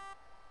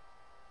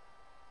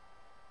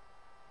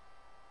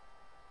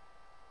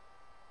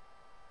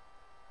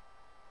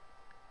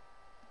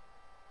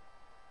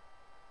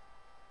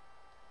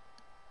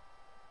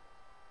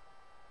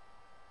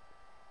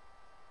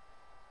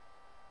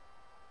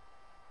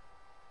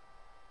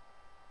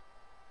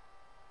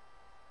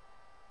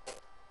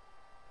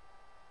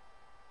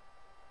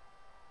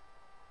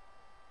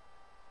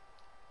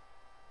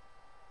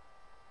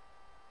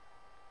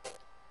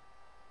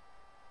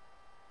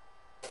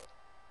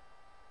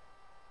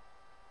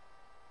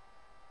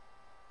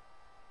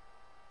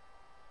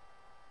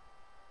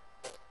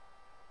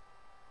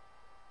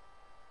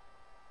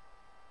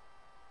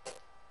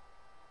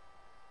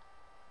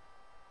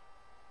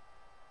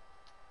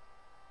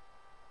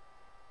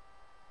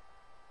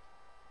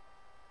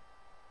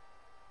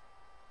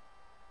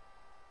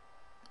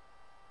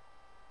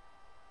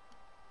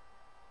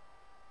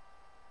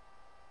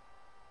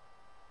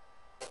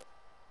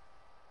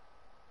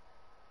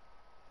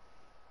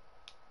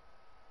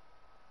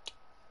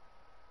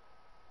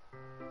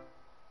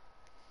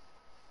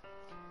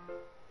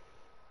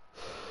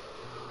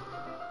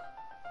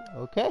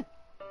 Okay.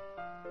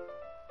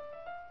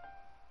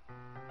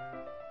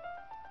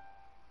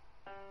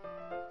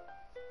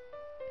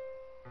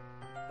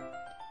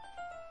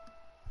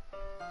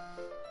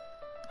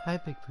 Hi,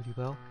 Big Booty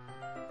Bow.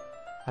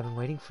 I've been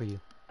waiting for you.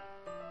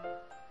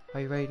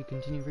 Are you ready to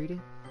continue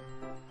reading?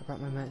 I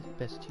brought my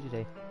best tea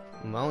today.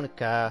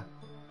 Monica,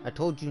 I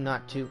told you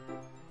not to.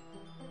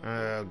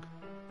 Ugh.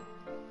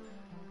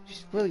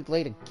 She's really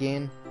late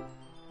again.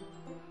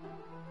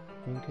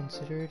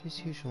 Inconsiderate as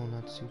usual,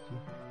 Natsuki.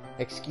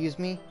 Excuse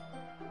me?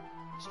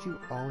 Must you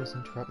always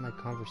interrupt my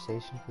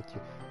conversations with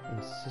your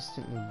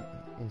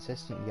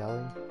insistent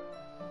yelling?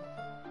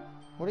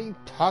 What are you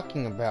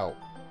talking about?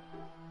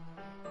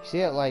 You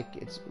say it like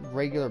it's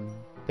regular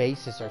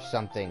basis or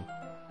something.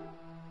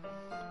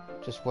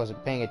 Just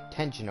wasn't paying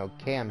attention,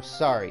 okay? I'm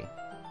sorry.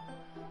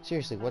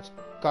 Seriously, what's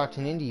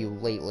gotten into you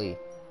lately?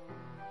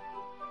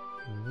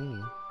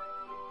 Me?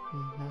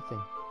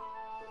 Nothing.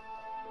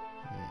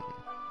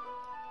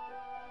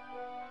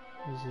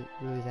 Is it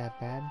really that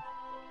bad?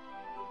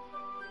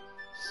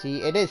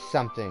 See, it is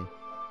something.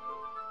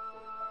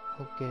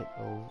 I'll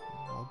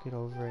get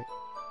over it.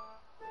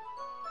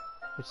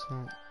 It's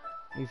not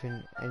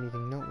even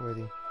anything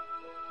noteworthy.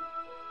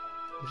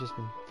 I've just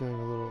been feeling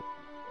a little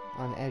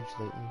on edge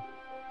lately.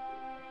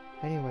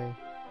 Anyway,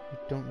 we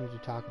don't need to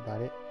talk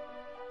about it.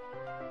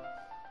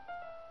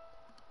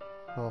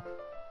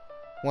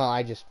 Well,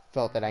 I just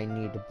felt that I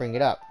needed to bring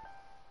it up.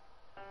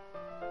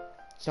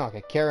 It's not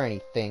like I care or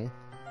anything.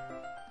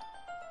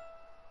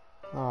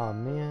 Aw,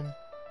 man.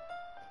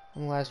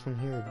 I'm the last one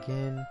here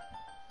again.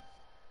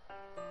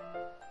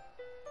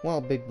 Well,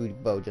 Big Booty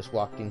Bo just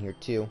walked in here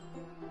too.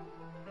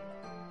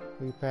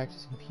 Were you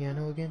practicing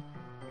piano again?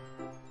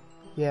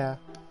 Yeah.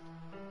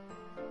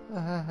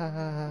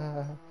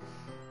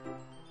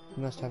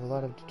 You must have a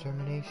lot of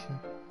determination.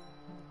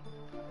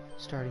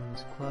 Starting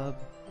this club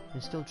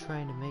and still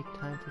trying to make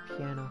time for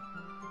piano.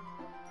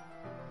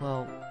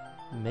 Well,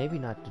 maybe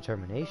not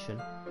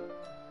determination.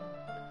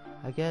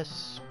 I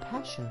guess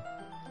passion.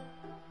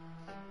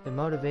 It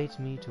motivates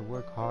me to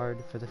work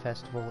hard for the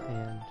festival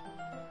and,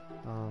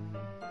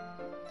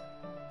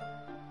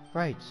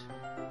 right.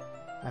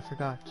 I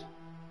forgot.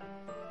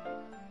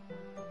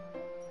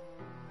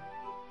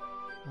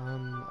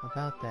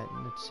 About that,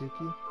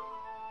 Natsuki.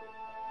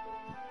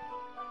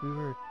 We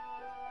were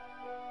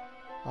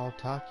all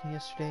talking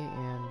yesterday,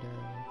 and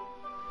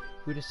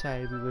we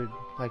decided we would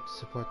like to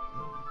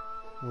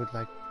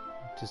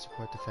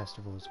support the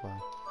festival as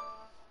well.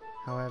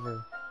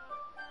 However,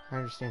 I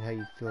understand how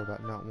you feel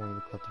about not wanting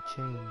the club to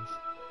change.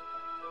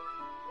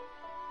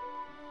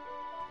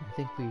 I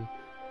think we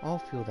all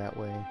feel that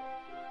way.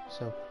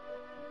 So,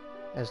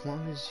 as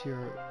long as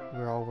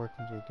we're all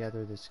working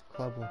together, this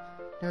club will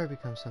never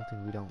become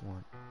something we don't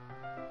want.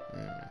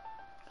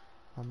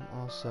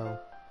 Also,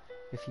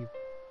 if you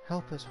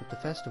help us with the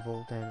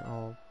festival, then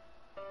I'll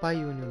buy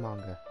you a new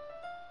manga.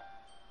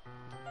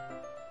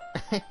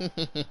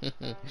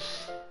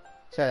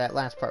 Sorry, that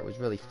last part was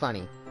really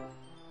funny.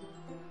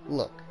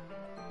 Look,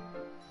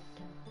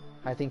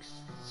 I think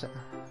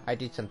I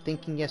did some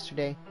thinking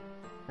yesterday.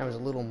 I was a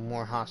little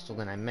more hostile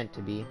than I meant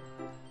to be.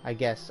 I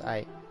guess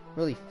I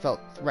really felt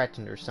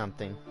threatened or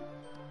something.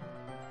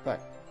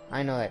 But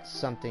I know that's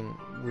something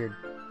we're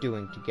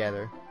doing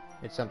together.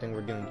 It's something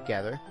we're doing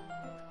together.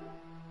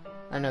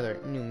 another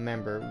new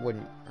member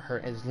wouldn't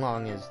hurt as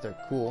long as they're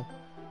cool.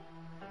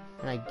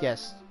 And I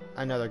guess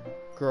another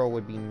girl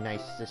would be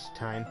nice this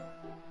time.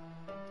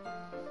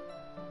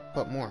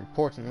 But more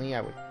importantly,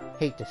 I would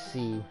hate to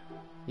see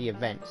the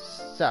event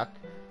suck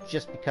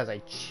just because I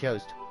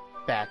chose to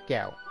back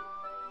out.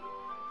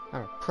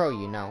 I'm a pro,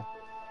 you know,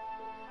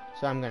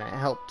 so I'm gonna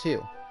help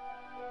too.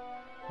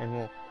 And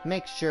we'll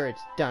make sure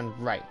it's done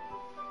right.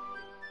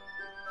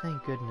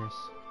 Thank goodness.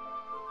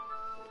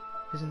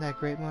 Isn't that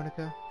great,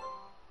 Monica?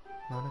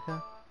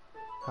 Monica?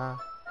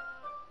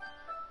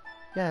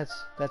 Yeah,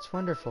 that's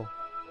wonderful.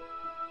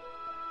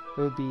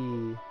 It would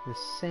be the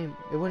same.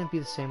 It wouldn't be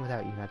the same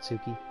without you,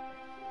 Natsuki.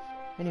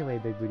 Anyway,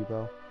 Big Booty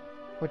Bow,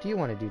 what do you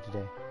want to do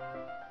today?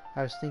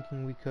 I was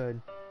thinking we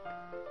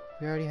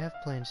already have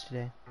plans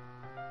today.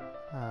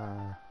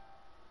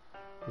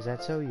 Is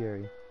that so,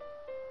 Yuri?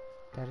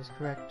 That is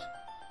correct.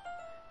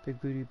 Big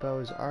Booty Bow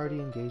is already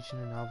engaged in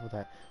a novel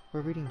that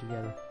we're reading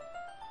together.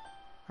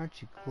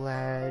 Aren't you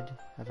glad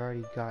I've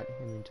already got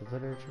him into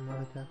literature,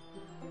 Monica?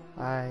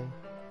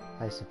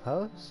 I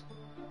suppose?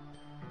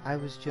 I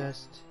was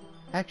just...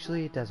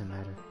 Actually, it doesn't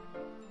matter.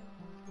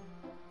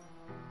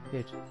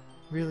 It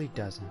really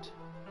doesn't.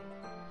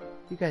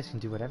 You guys can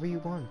do whatever you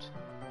want.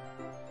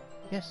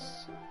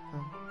 Yes,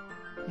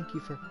 thank you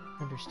for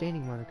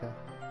understanding, Monica.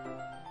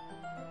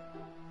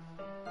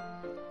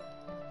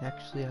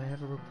 Actually, I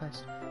have a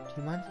request. Do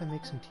you mind if I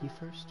make some tea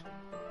first?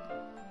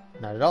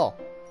 Not at all.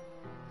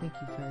 Thank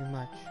you very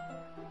much.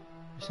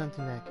 For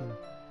something that can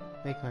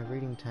make my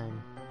reading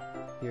time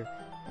here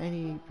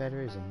any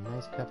better is a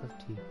nice cup of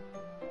tea.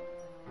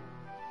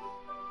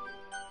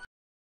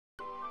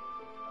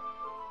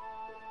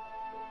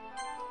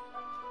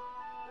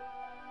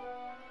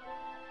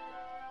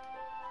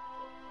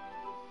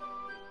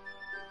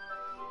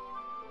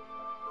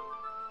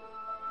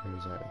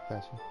 Where's that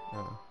question?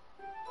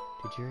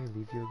 Did Jerry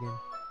leave you again?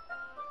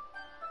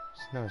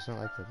 No, it's not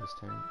like that this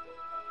time.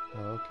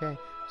 Oh, okay.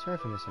 Sorry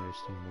for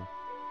misunderstanding.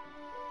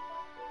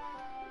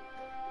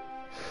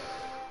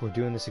 We're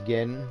doing this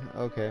again?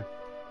 Okay.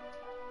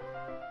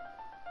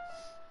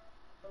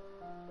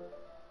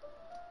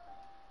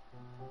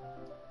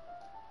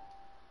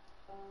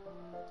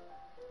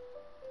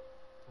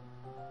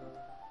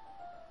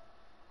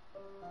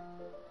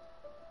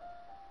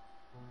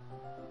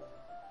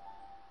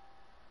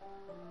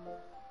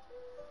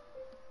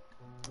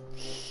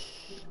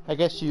 I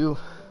guess you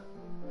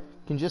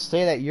can just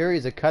say that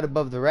Yuri's a cut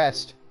above the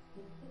rest.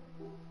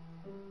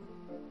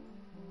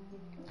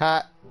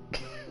 Ha!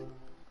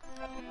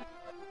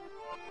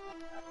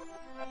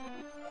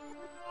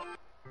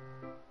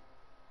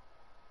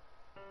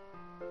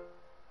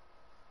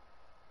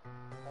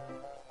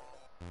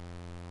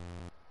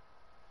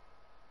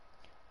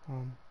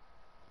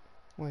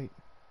 Wait.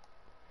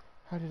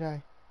 How did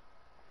I...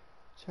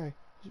 Sorry,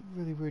 it's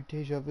really weird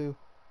deja vu.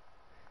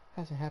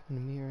 Hasn't happened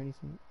to me or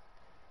anything.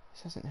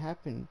 This hasn't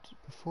happened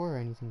before or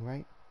anything,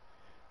 right?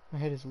 My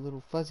head is a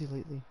little fuzzy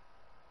lately.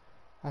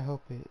 I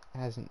hope it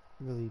hasn't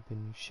really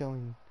been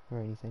showing or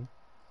anything.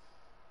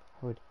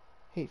 I would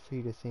hate for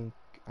you to think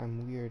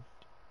I'm weird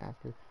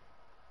after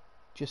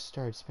just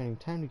started spending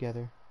time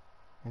together.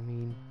 I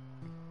mean,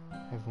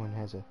 everyone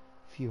has a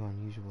few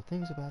unusual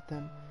things about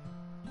them,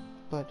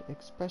 but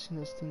expressing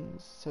those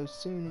things so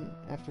soon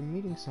after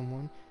meeting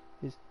someone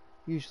is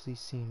usually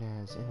seen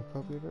as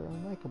inappropriate or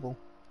unlikable.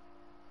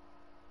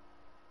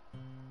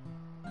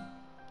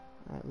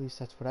 At least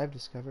that's what I've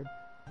discovered.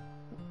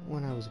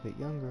 When I was a bit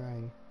younger,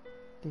 I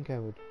think I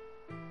would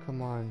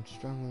come on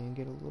strongly and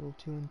get a little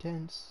too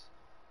intense.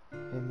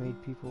 It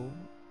made people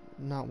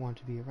not want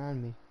to be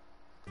around me.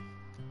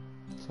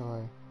 So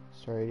I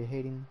started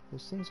hating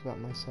those things about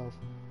myself,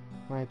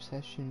 my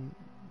obsession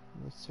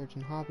with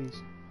certain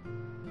hobbies,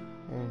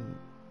 and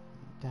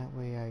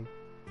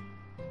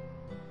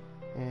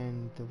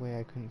the way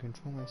I couldn't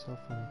control myself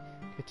when I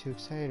get too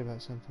excited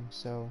about something,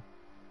 so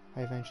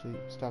I eventually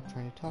stopped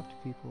trying to talk to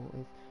people.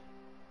 If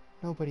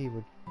nobody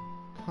would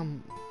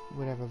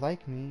ever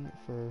like me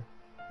for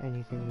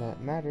anything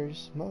that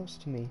matters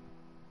most to me,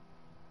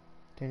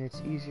 then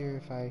it's easier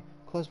if I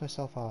close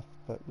myself off.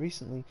 But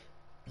recently,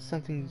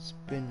 something's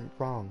been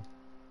wrong.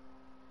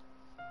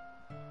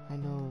 I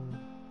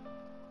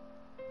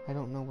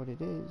don't know what it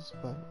is,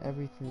 but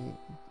every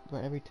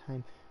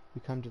time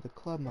we come to the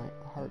club, my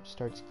heart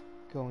starts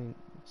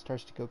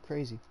to go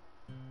crazy.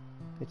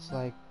 It's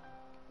like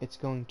it's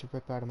going to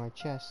rip out of my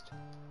chest.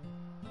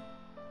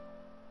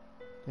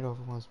 It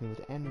overwhelms me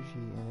with energy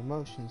and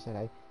emotions that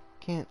I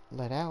can't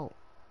let out,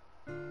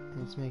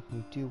 and it's making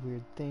me do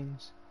weird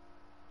things.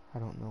 I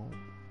don't know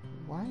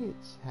why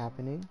it's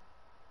happening,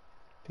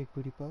 Big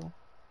Booty Bow.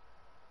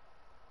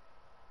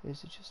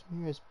 Is it just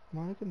me, or has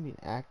Monica been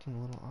acting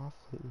a little off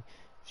lately?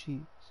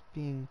 She's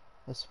being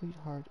a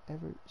sweetheart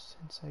ever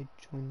since I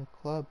joined the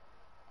club,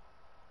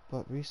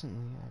 but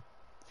recently I'm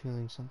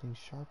feeling something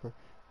sharper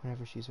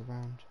whenever she's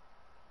around.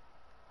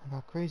 I'm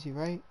not crazy,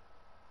 right?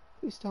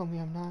 Please tell me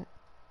I'm not.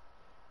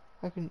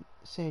 I couldn't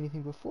say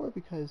anything before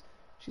because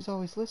she's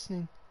always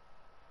listening,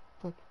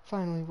 but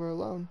finally we're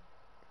alone.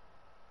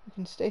 We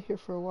can stay here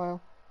for a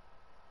while.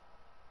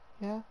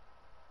 Yeah?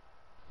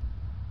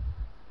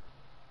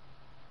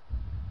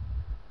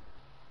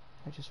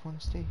 I just want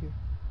to stay here.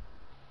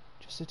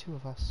 Just the two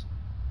of us.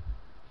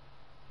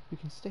 We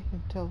can stay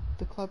until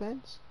the club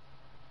ends.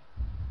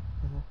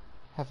 And we'll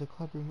have the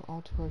club room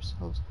all to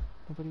ourselves.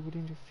 Nobody would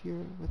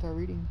interfere with our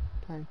reading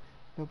time.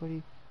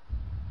 Nobody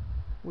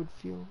would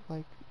feel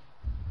like...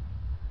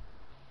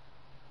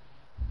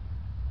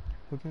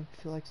 would make me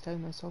feel like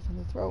stabbing myself in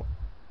the throat.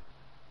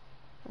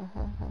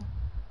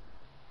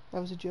 That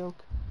was a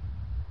joke.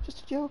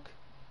 Just a joke.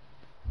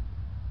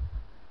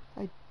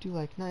 I do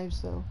like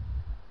knives, though.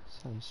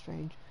 Sounds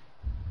strange.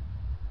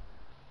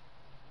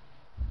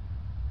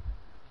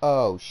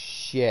 Oh,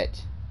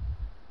 shit.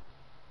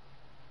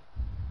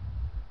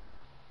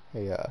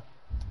 Hey, I've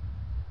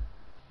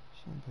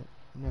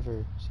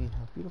never seen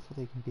how beautiful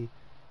they can be.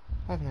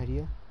 I have an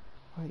idea.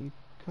 Why don't you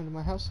come to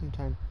my house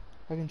sometime?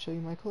 I can show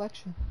you my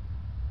collection.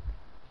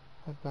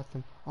 I've got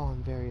them all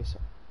in various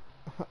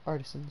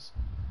artisans.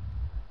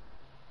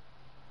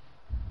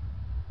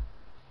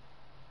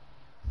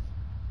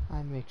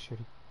 I make sure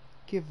to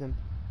give them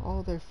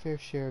all their fair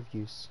share of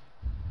use.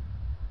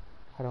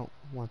 I don't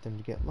want them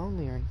to get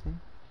lonely or anything.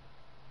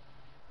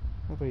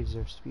 Nobody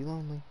deserves to be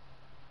lonely.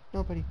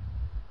 Nobody.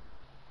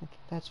 And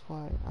that's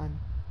why I'm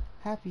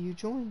happy you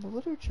joined the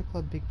literature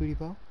club, Big Booty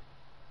Bow.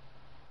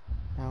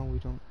 Now we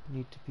don't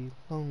need to be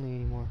lonely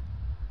anymore.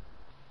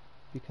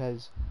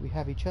 Because we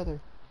have each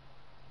other.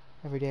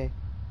 Every day.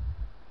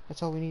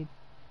 That's all we need.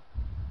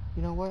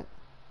 You know what?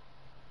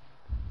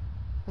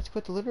 Let's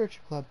quit the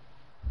literature club.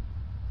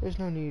 There's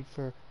no need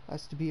for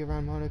us to be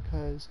around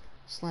Monica's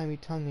slimy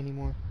tongue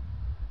anymore.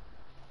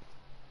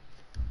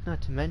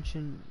 Not to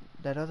mention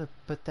that other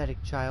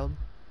pathetic child.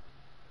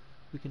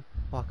 We can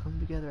walk home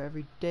together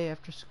every day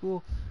after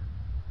school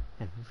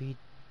and read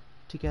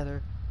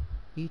together,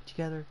 eat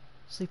together,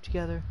 sleep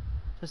together.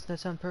 Doesn't that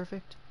sound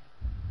perfect?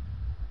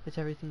 It's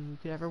everything you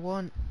could ever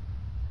want.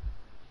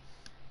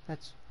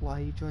 That's why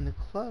you joined the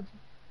club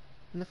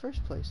in the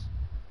first place.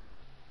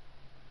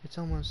 It's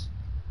almost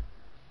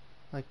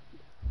like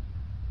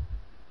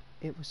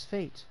it was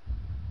fate.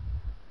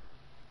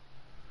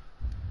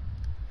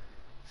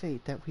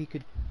 Fate that we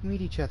could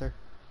meet each other.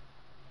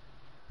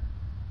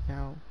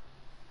 Now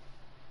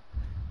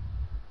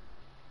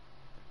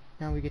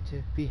we get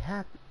to be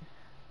happy.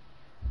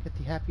 Get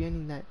the happy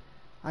ending that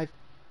I've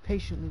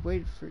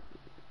patiently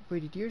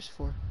waited years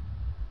for.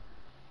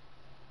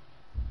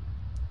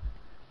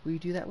 Will you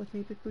do that with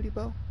me, Big Booty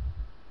Bow?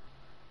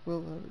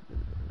 Will,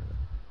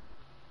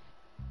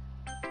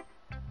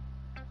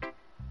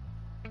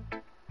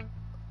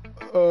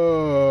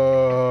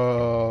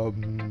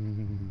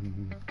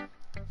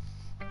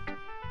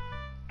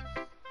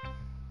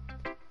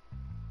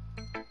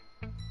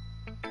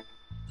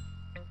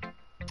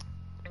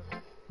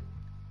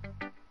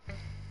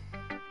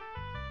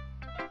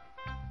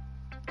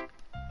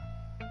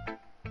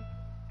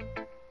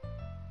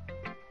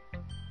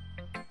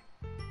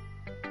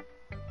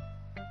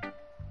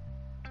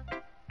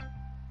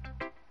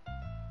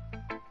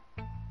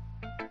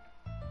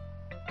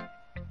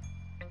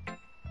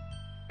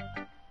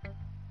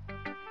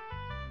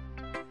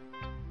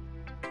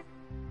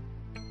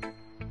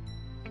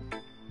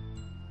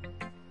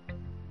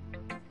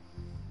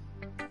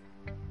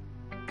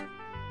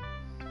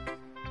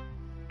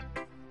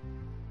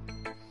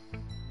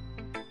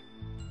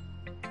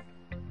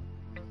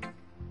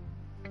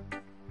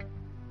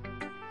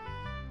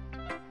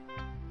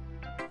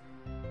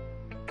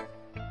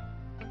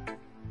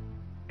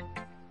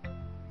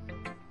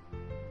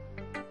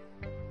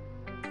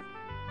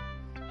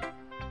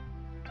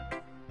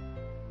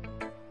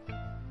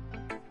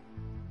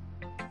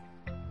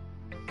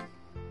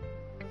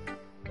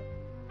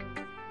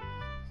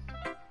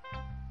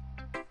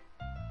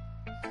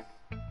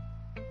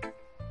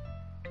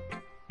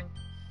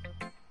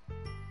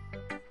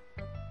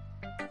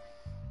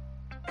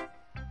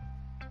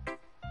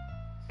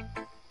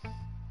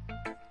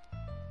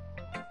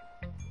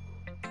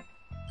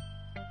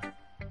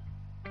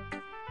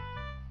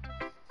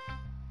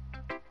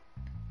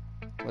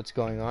 what's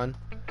going on?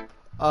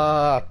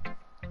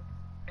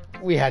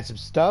 We had some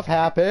stuff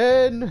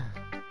happen.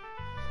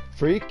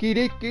 Freaky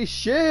deaky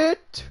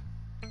shit.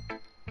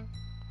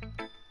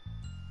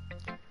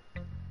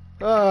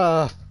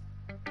 Fuck.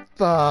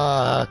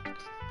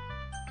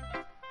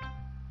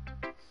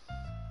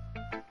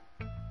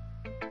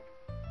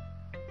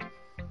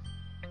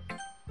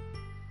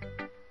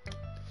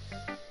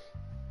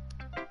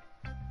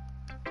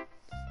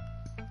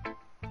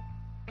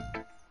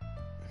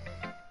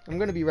 I'm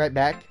gonna be right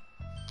back.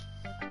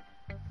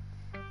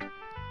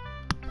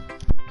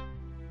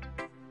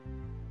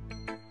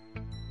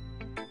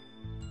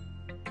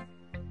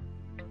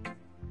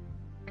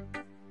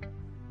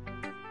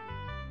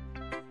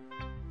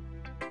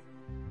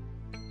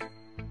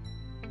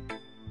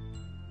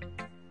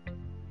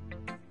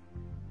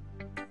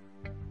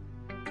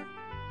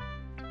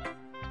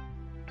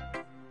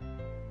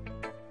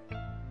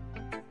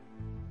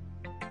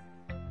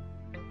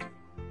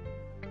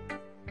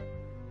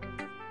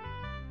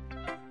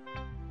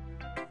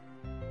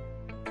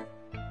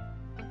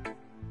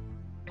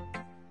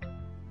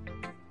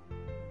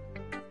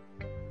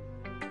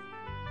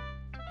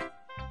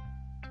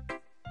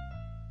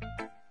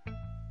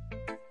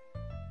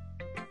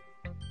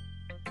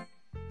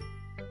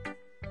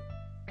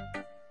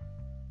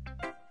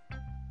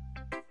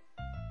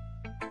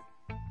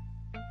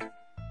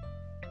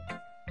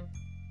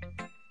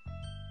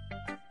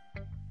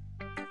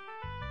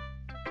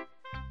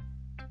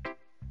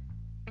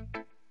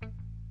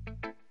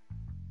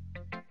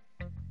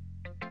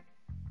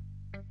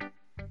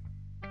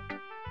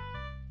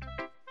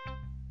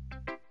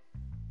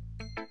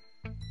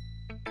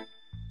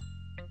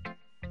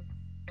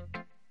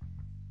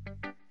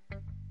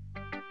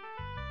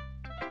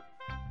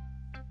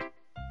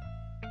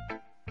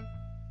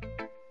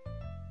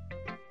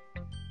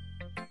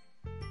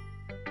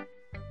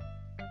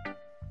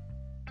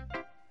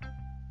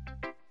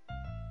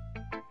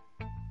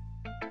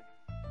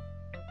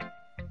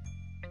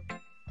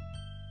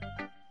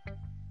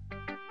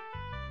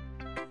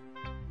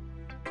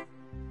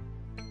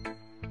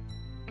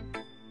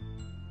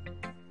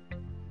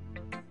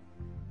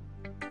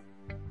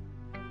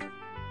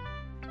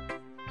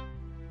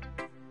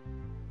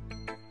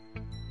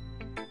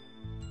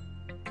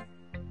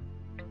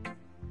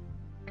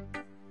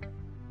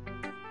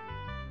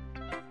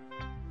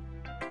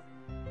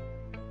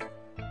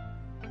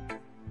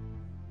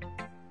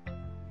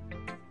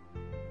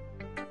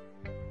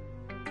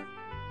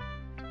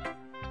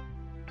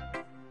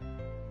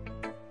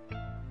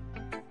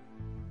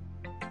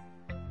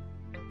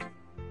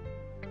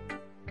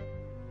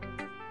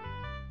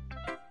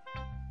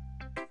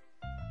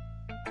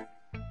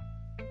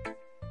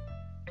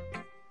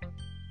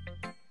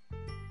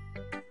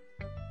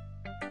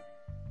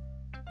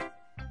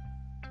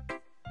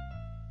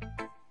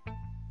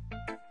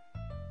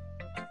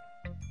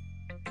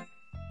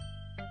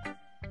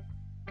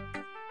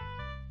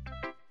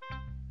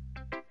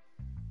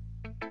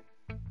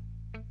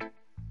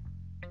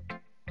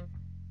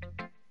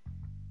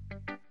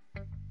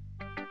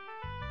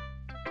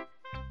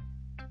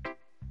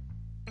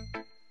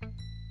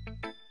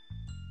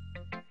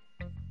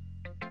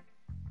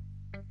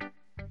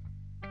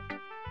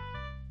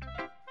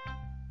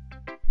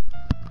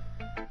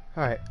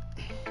 Alright.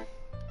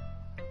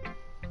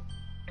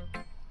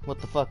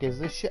 What the fuck is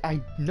this shit? I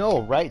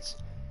know, right?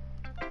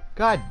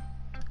 God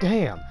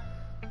damn.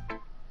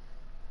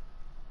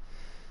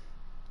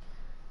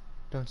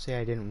 Don't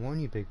say I didn't warn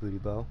you, Big Booty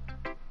Bo.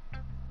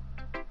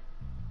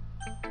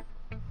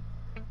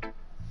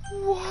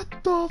 What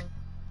the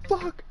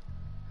fuck?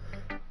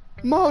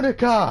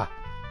 Monica!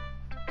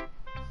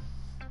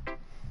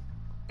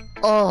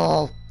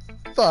 Oh,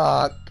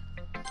 fuck.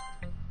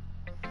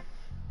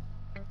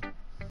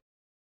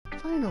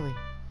 Finally.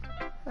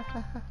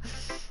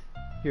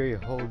 Yuri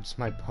holds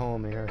my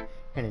poem in her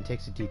hand and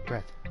takes a deep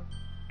breath.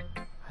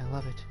 I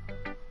love it.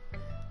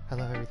 I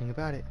love everything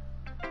about it.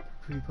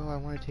 Pretty Bo, I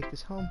want to take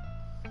this home.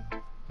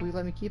 Will you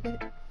let me keep it?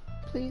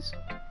 Please?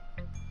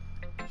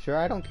 Sure,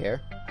 I don't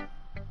care.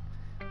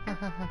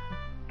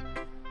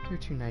 You're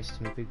too nice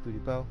to me, Big Booty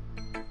Bo.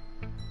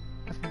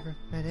 I've never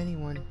met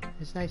anyone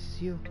as nice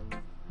as you.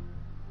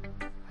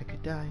 I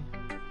could die.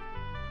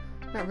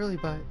 Not really,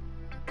 but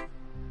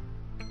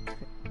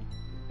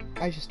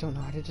I just don't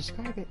know how to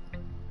describe it.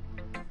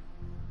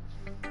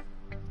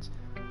 It's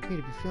okay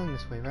to be feeling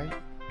this way, right?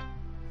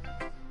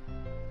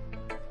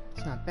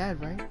 It's not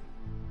bad, right?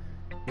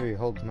 Yuri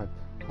holds my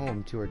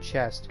poem to her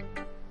chest.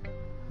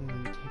 I'm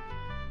going to take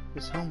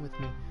this home with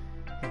me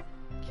and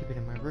keep it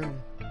in my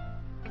room.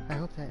 I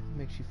hope that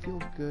makes you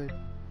feel good.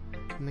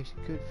 It makes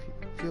you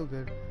feel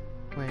good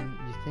when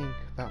you think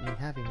about me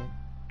having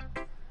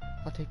it.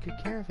 I'll take good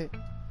care of it.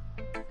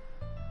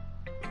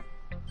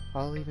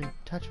 I'll even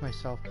touch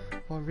myself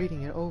while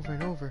reading it over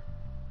and over.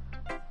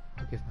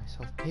 I'll give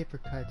myself paper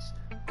cuts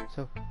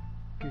so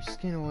your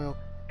skin oil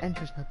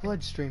enters my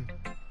bloodstream.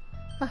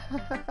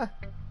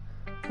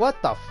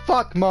 What the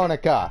fuck,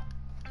 Monica?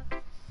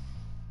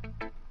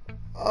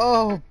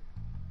 Oh,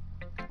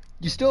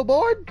 you still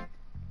bored?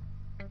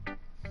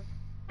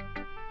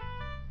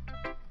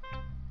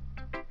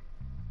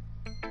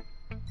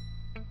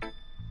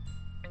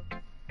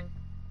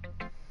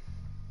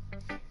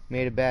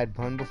 Made a bad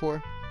pun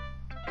before?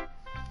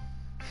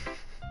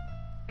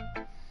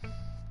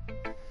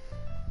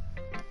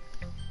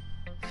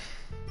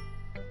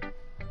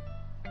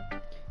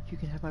 You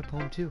can have my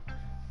poem too.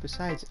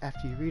 Besides,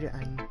 after you read it,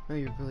 I know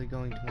you're really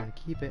going to want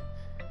to keep it.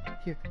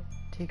 Here,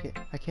 take it.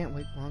 I can't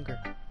wait longer.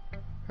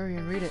 Hurry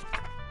and read it.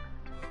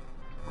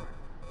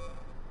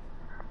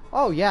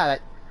 Oh yeah,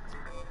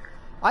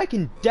 I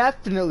can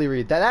definitely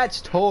read that.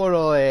 That's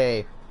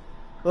totally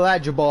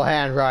legible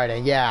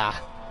handwriting, yeah.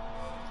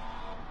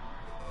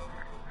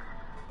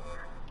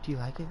 Do you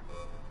like it?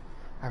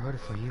 I wrote it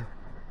for you.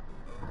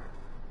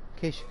 In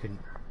case you couldn't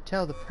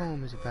tell, the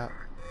poem is about...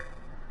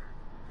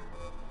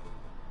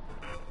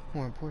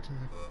 More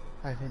importantly,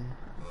 I've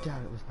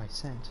endowed it with my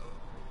scent.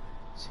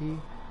 See?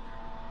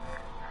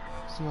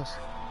 It's the most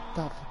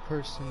thoughtful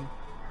person.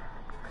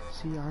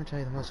 See, aren't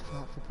I the most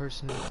thoughtful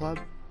person in the club?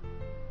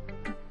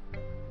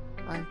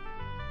 I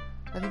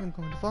think I'm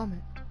going to vomit.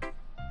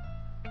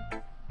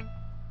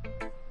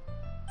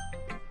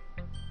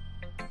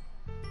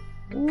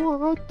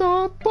 What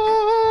the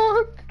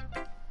fuck?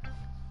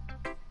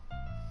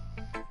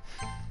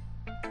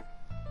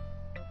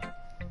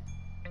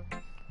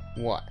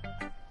 What?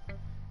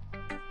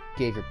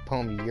 Gave your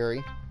poem to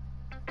Yuri?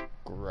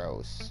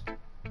 Gross.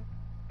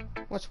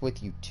 What's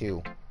with you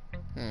two?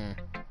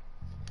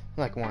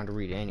 Like I wanted to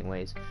read it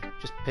anyways.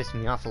 Just pissed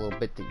me off a little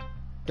bit that you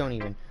don't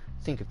even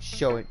think of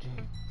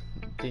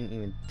didn't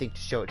even think to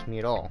show it to me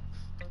at all.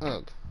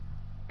 Ugh.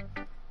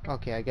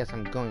 Okay, I guess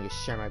I'm going to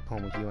share my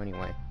poem with you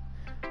anyway.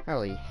 I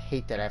really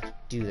hate that I have to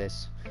do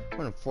this,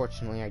 but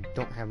unfortunately I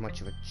don't have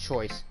much of a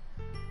choice.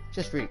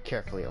 Just read it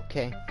carefully,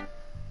 okay?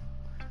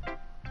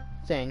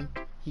 Then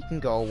he can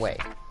go away.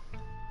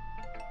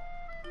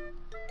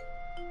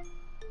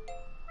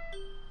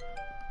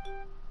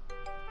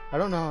 I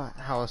don't know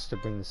how else to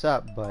bring this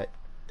up, but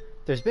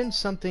there's been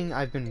something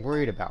I've been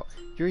worried about.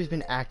 Yuri's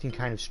been acting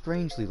kind of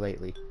strangely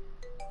lately.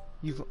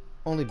 You've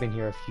only been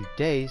here a few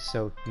days,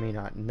 so you may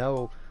not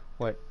know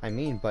what I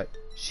mean, but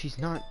she's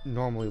not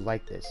normally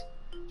like this.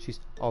 She's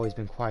always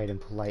been quiet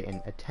and polite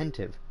and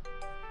attentive.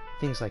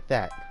 Things like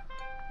that.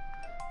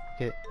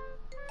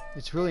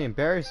 It's really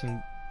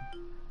embarrassing,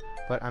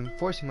 but I'm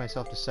forcing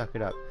myself to suck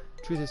it up.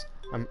 Truth is,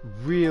 I'm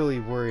really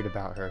worried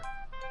about her.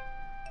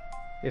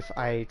 If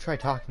I try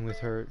talking with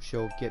her,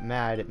 she'll get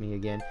mad at me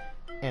again,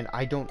 and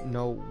I don't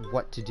know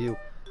what to do.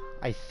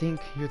 I think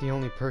you're the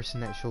only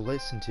person that she'll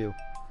listen to.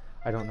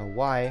 I don't know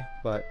why,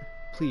 but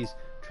please,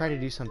 try to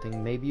do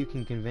something. Maybe you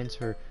can convince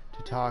her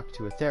to talk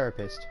to a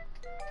therapist.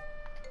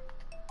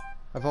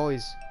 I've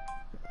always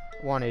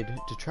wanted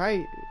to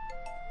try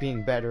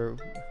being better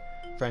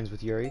friends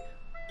with Yuri,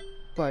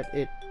 but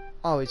it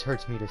always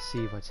hurts me to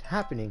see what's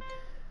happening.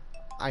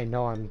 I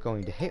know I'm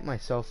going to hate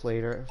myself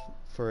later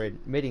for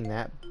admitting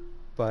that,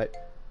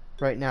 but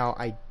right now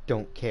I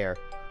don't care.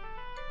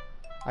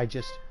 I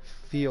just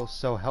feel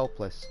so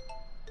helpless.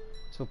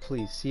 So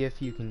please, see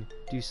if you can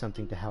do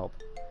something to help.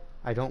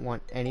 I don't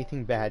want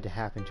anything bad to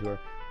happen to her.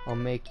 I'll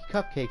make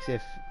cupcakes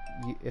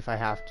if I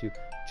have to.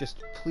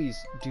 Just please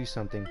do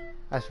something.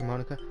 As for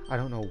Monica, I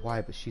don't know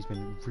why, but she's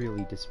been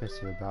really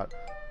dismissive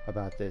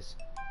about this.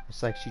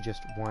 It's like she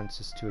just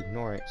wants us to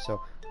ignore it,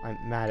 so I'm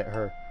mad at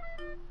her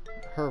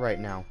right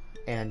now.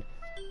 And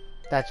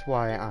that's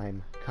why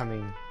I'm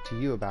coming to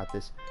you about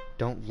this.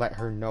 Don't let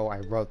her know I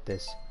wrote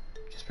this.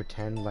 Just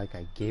pretend like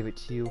I gave it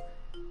to you.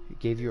 I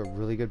gave you a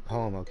really good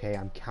poem, okay?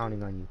 I'm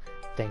counting on you.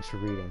 Thanks for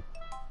reading.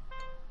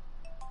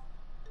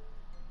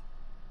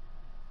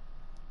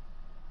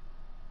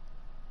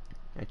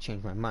 I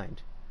changed my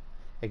mind.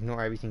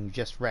 Ignore everything you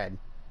just read.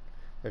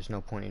 There's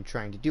no point in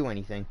trying to do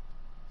anything.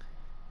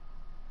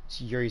 It's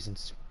Yuri's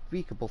it's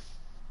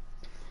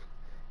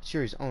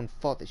Yuri's own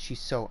fault that she's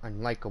so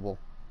unlikable.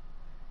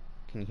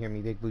 Can you hear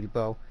me, Big Booty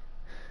Bo?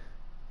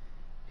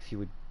 If you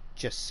would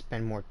just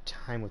spend more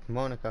time with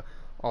Monica,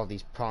 all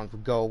these problems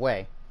would go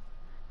away.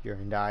 Yuri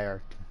and I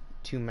are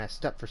too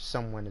messed up for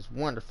someone as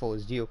wonderful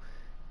as you.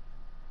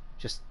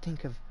 Just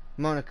think of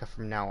Monica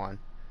from now on.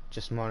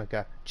 Just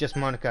Monica. Just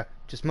Monica.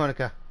 Just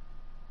Monica.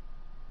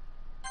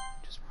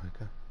 Just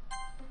Monica.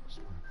 Just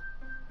Monica.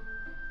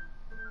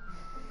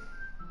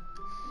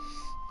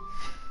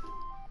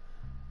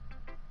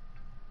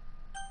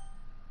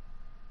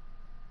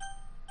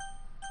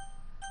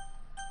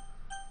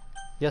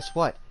 Yes,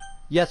 what?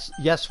 Yes,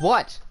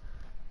 what?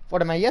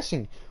 What am I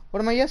yesing? What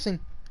am I yesing?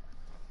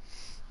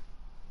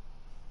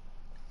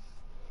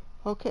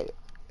 Okay,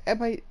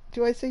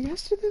 do I say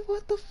yes to this?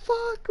 What the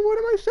fuck? What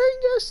am I saying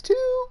yes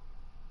to?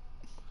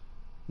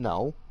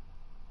 No.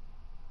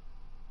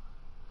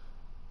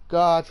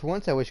 God, for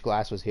once I wish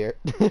Glass was here.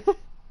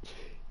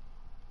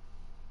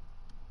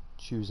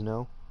 Choose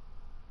no.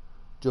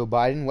 Joe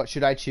Biden, what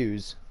should I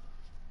choose?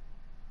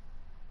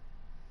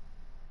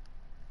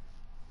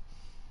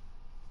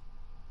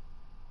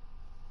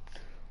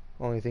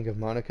 Only think of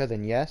Monica,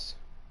 then yes.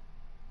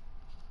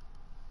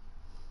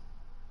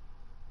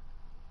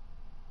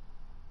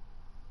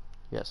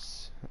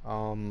 Yes.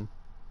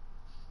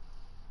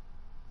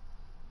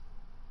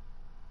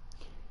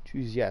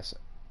 Choose yes.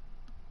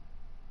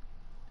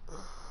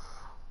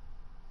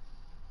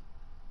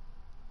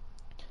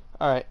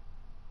 Alright.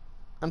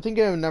 I'm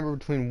thinking of a number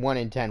between 1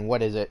 and 10.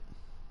 What is it?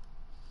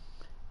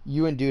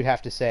 You and Dude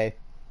have to say.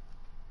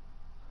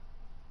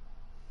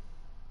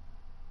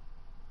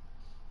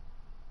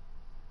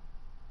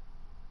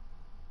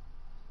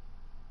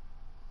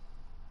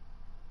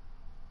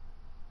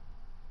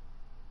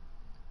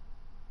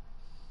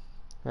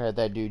 Alright,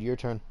 that Dude, your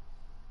turn.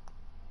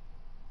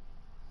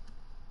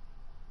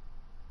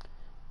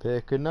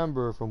 Pick a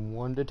number from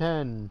 1 to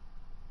 10.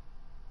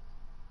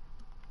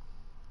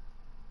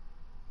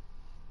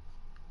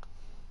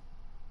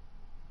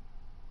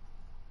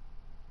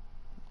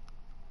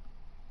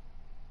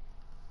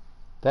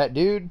 That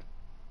Dude?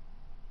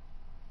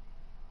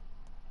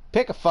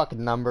 Pick a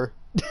fucking number.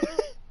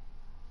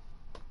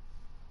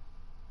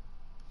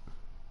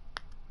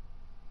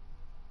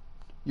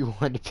 You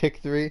wanted to pick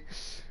 3?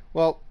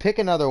 Well, pick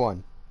another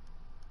one.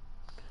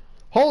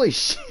 Holy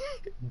shit!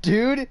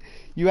 Dude,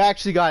 you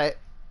actually got it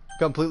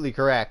completely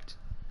correct.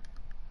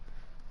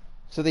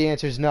 So the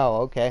answer is no.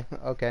 Okay,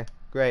 okay,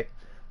 great.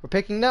 We're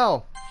picking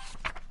no.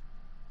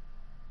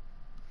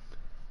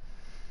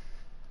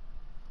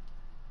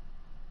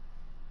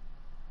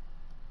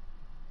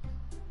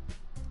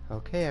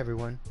 Okay,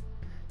 everyone.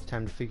 It's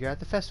time to figure out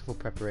the festival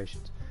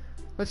preparations.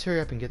 Let's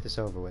hurry up and get this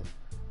over with.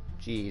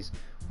 Jeez,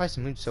 why is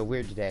the mood so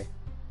weird today?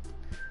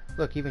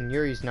 Look, even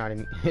Yuri's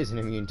isn't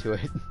immune to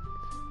it.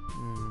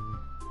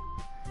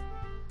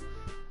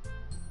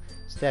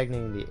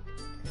 Stagnating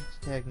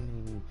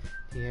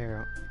the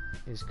air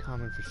is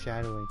common for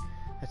shadowing.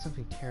 That's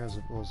something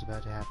terrible is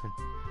about to happen.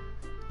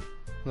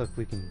 Look,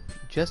 we can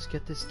just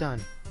get this done.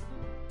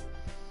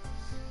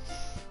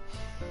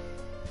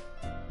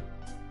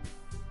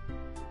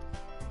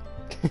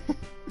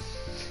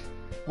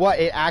 What?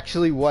 It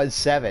actually was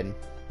 7.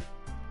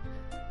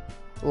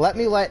 Let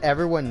me let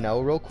everyone know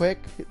real quick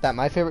that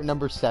my favorite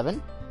number is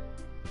 7.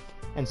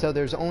 And so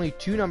there's only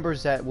 2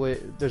 numbers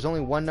there's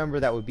only one number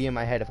that would be in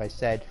my head if I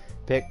said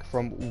pick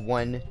from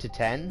 1 to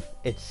 10.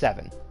 It's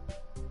 7.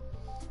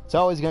 It's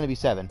always going to be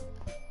 7.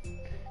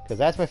 Because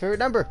that's my favorite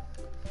number.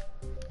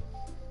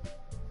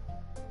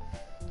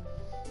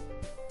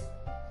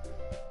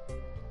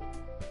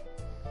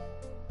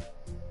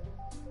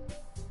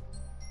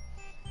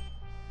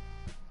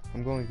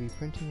 I'm going to be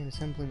printing and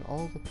assembling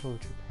all the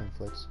poetry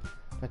pamphlets.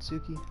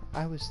 Matsuki,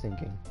 I was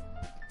thinking.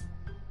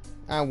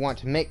 I want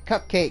to make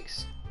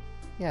cupcakes!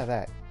 Yeah,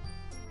 that.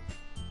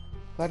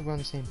 Glad we're on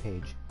the same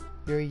page.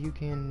 Yuri, you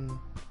can...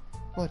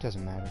 Well, it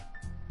doesn't matter.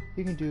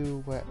 You can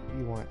do what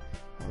you want,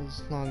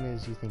 as long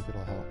as you think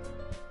it'll help.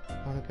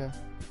 Monica,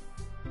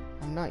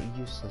 I'm not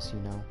useless, you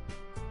know.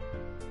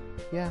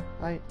 Yeah,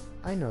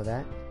 I know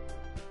that.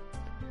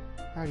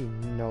 I already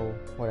know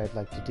what I'd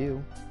like to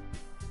do.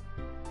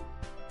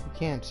 You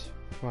can't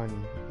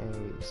run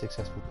a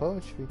successful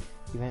poetry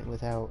event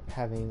without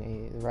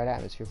having the right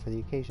atmosphere for the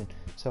occasion.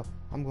 So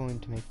I'm going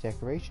to make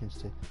decorations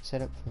to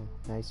set up for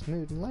a nice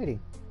mood and lighting.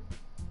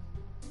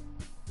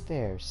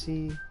 There,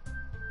 see?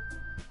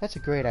 That's a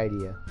great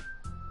idea.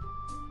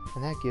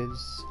 And that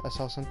gives us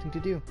all something to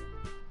do.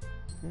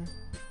 Yeah.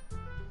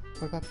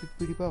 What about Big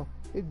Booty Bo?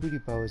 Big Booty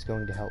Bo is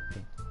going to help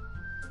me.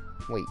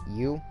 Wait,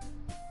 you?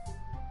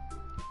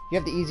 You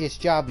have the easiest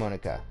job,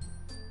 Monica.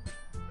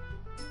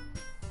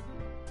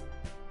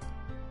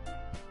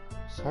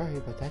 Sorry,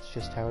 but that's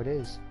just how it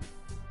is.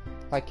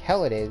 Like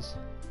hell it is.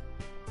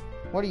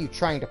 What are you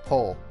trying to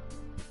pull?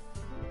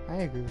 I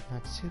agree with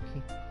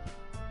Natsuki.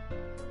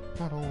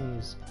 Not only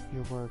is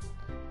your work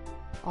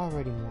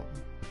already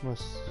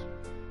most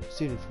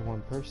suited for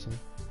one person,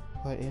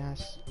 but it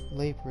has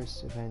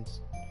laborious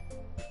events.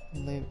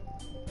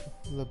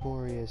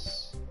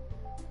 Laborious.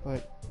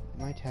 But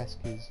my task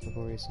is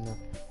laborious enough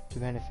to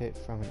benefit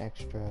from an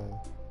extra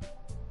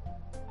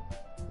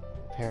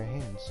pair of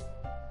hands.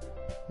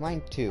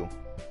 Mine too.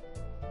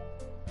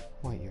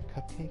 What, your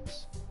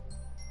cupcakes?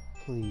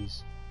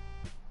 Please.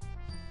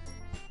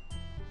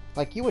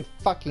 Like you would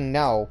fucking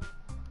know.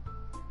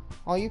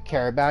 All you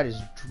care about is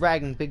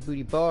dragging Big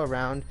Booty Bo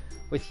around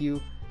with you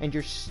and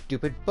your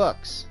stupid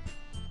books.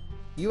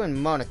 You and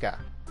Monica.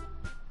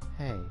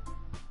 Hey.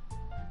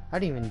 I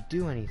didn't even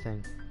do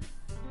anything.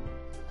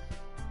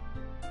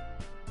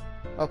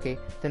 Okay,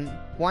 then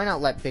why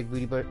not let Big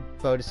Booty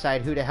Bo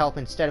decide who to help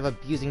instead of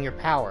abusing your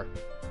power?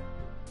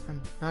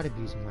 I'm not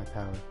abusing my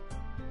power.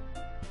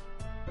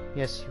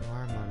 Yes, you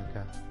are,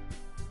 Monica.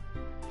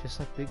 Just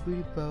let Big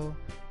Booty Bo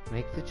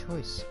make the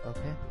choice,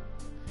 okay?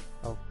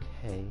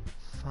 Okay,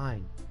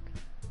 fine.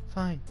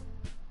 Fine.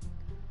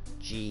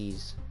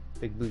 Jeez,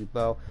 Big Booty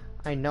Bo,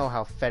 I know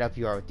how fed up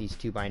you are with these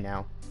two by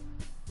now.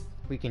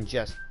 We can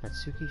just...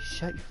 Natsuki,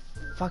 shut your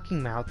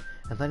fucking mouth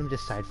and let him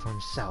decide for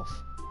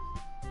himself.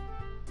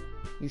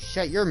 You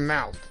shut your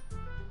mouth!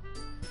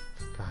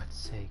 For God's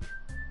sake.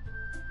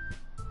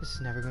 This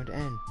is never going to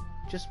end.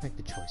 Just make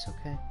the choice,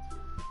 okay?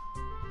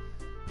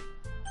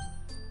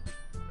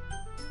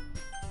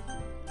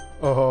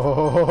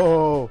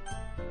 Oh!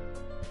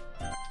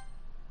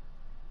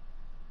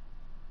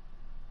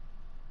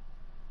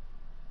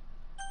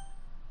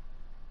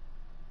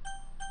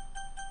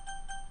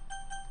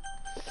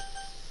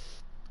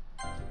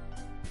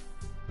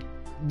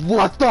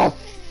 What the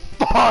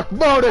fuck,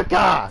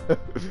 Monica?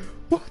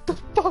 What the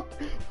fuck?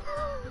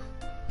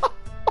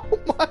 Oh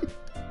my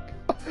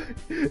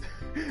god.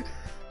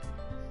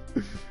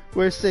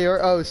 Where's Sayori?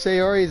 Oh,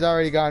 Sayori's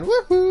already gone.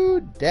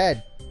 Woohoo!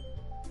 Dead.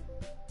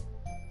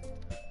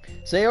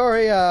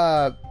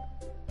 Sayori,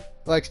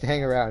 likes to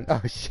hang around.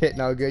 Oh shit,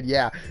 no good.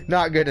 Yeah,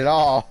 not good at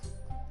all.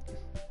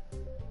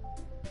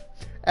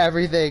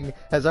 Everything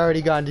has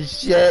already gone to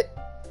shit.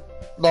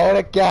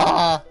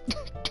 Monica!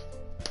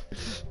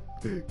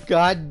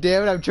 God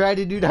damn it, I'm trying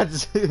to do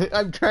that.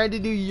 I'm trying to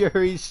do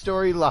Yuri's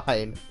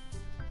storyline.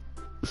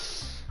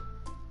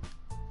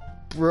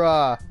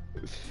 Bruh.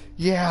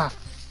 Yeah.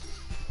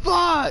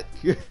 Fuck!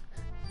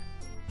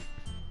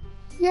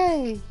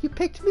 Yay, you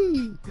picked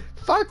me.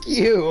 Fuck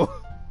you.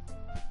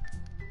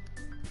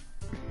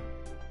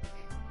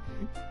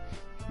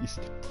 He's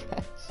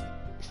depressed.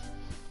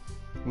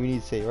 We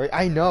need Sayori.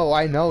 I know.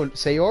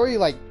 Sayori,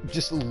 like,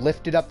 just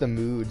lifted up the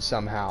mood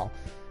somehow.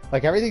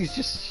 Like, everything's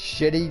just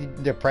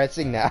shitty,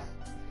 depressing now.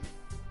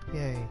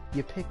 Yay,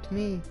 you picked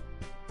me.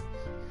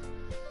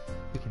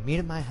 We can meet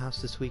at my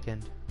house this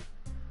weekend.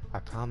 I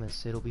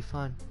promise it'll be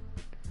fun.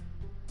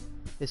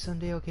 Is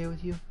Sunday okay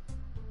with you?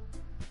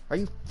 Are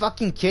you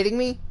fucking kidding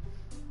me?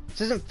 This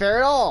isn't fair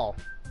at all.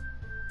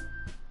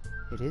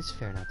 It is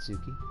fair,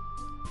 Natsuki.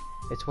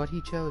 It's what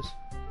he chose.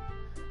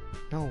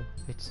 No,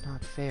 it's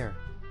not fair.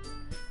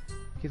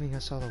 Giving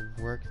us all the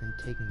work, then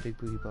taking Big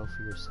Booty Bo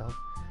for yourself.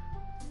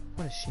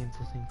 What a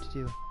shameful thing to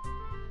do.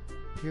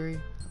 Yuri,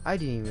 I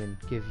didn't even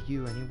give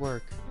you any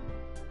work.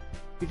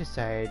 You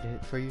decided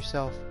it for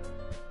yourself.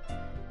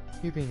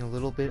 You're being a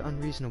little bit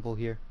unreasonable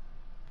here.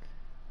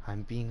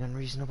 I'm being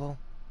unreasonable?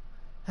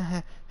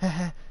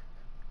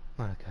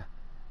 Monica,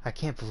 I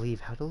can't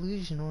believe how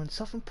delusional and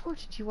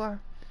self-important you are.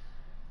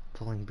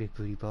 Pulling Big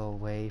Booty Bo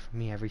away from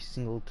me every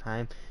single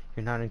time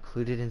you're not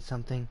included in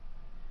something.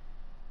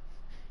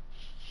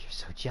 You're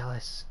so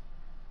jealous.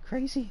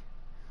 Crazy.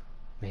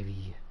 Maybe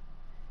you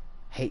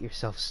hate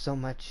yourself so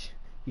much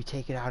you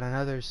take it out on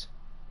others.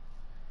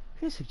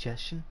 Here's a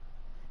suggestion.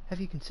 Have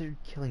you considered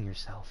killing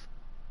yourself?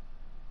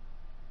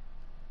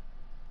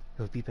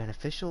 It would be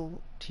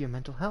beneficial to your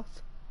mental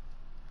health.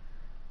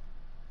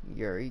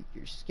 Yuri,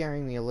 you're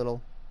scaring me a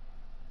little.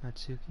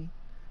 Natsuki,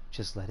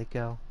 just let it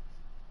go.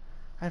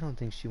 I don't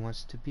think she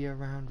wants to be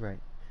around right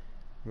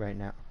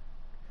now.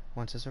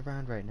 Wants us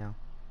around right now.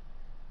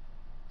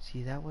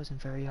 See, that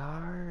wasn't very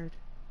hard.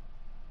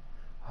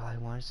 All I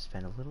want is to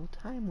spend a little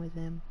time with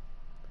him.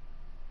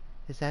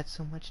 Is that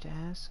so much to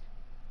ask?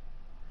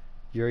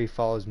 Yuri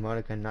follows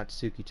Monica and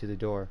Natsuki to the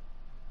door.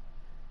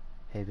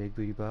 Hey, Big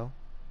Booty Bo.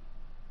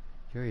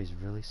 Yuri is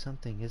really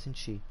something, isn't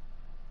she?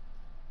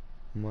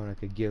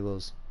 Monica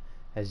giggles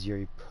as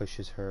Yuri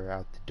pushes her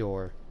out the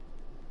door.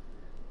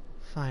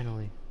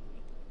 Finally.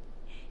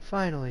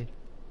 Finally.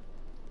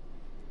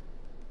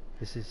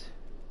 This is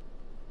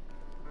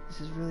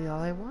really all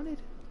I wanted.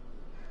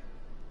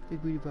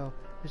 Big Booty Bo,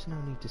 there's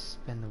no need to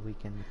spend the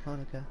weekend with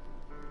Monica.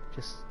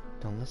 Just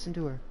don't listen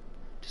to her.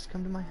 Just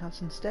come to my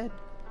house instead.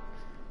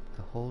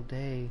 The whole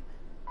day,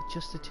 with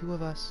just the two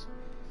of us.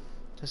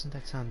 Doesn't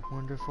that sound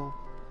wonderful?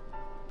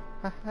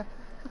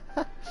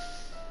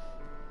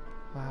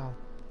 Wow.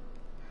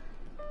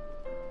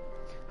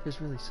 There's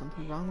really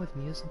something wrong with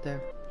me, isn't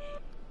there?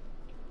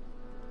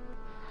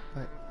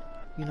 But,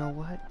 you know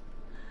what?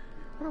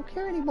 I don't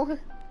care anymore.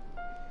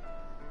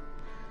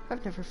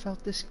 I've never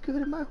felt this good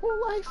in my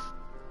whole life.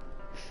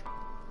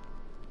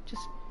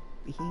 Just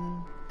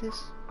being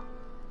this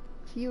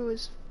with you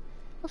is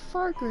a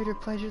far greater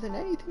pleasure than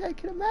anything I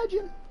can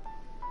imagine.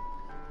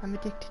 I'm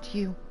addicted to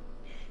you.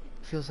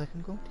 It feels like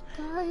I'm going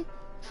to die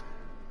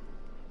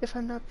if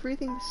I'm not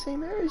breathing the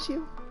same air as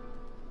you.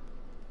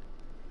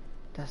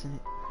 Doesn't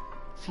it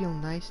feel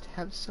nice to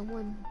have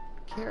someone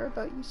care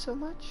about you so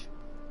much?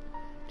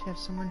 To have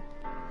someone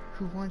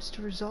who wants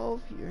to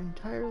revolve their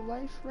entire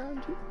life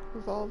around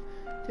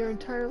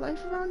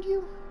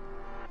you?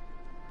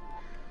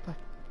 But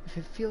if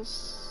it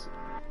feels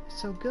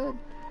so good,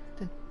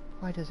 then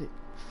why does it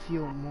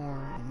feel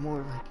more and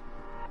more like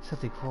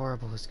something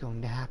horrible is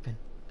going to happen?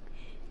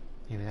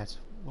 Maybe that's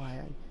why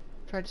I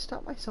tried to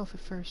stop myself at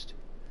first,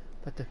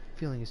 but the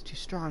feeling is too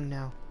strong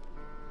now.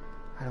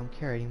 I don't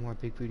care anymore,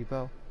 Big Booty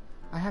Bo.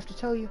 I have to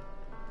tell you,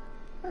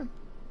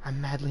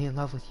 I'm madly in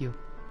love with you.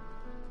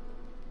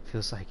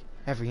 Feels like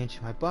every inch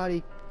of my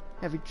body,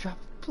 every drop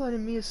of blood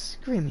in me is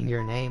screaming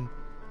your name.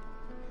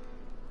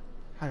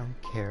 I don't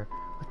care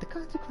what the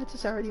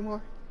consequences are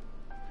anymore.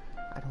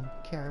 I don't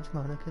care if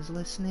Monica's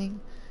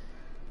listening.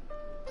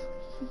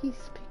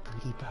 Please, Big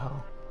Booty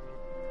Bo.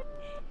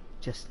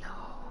 Just know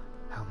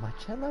how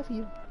much I love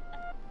you.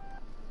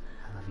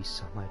 I love you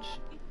so much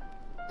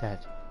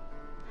that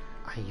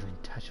I even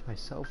touch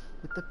myself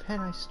with the pen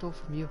I stole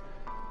from you.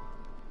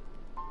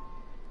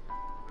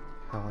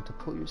 I want to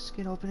pull your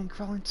skin open and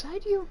crawl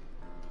inside you.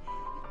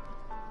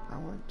 I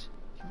want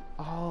you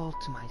all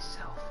to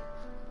myself.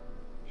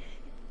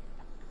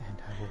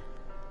 And I will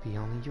be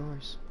only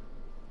yours.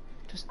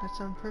 Doesn't that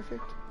sound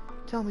perfect?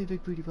 Tell me,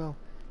 Big Booty Bo.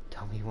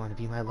 Tell me you want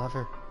to be my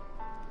lover.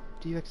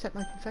 Do you accept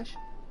my confession?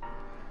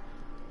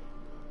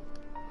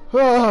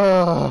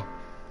 Ah!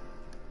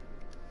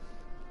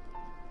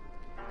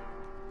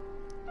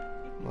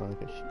 Well,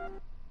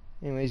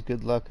 anyways,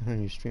 good luck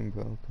on your stream,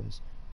 bro, because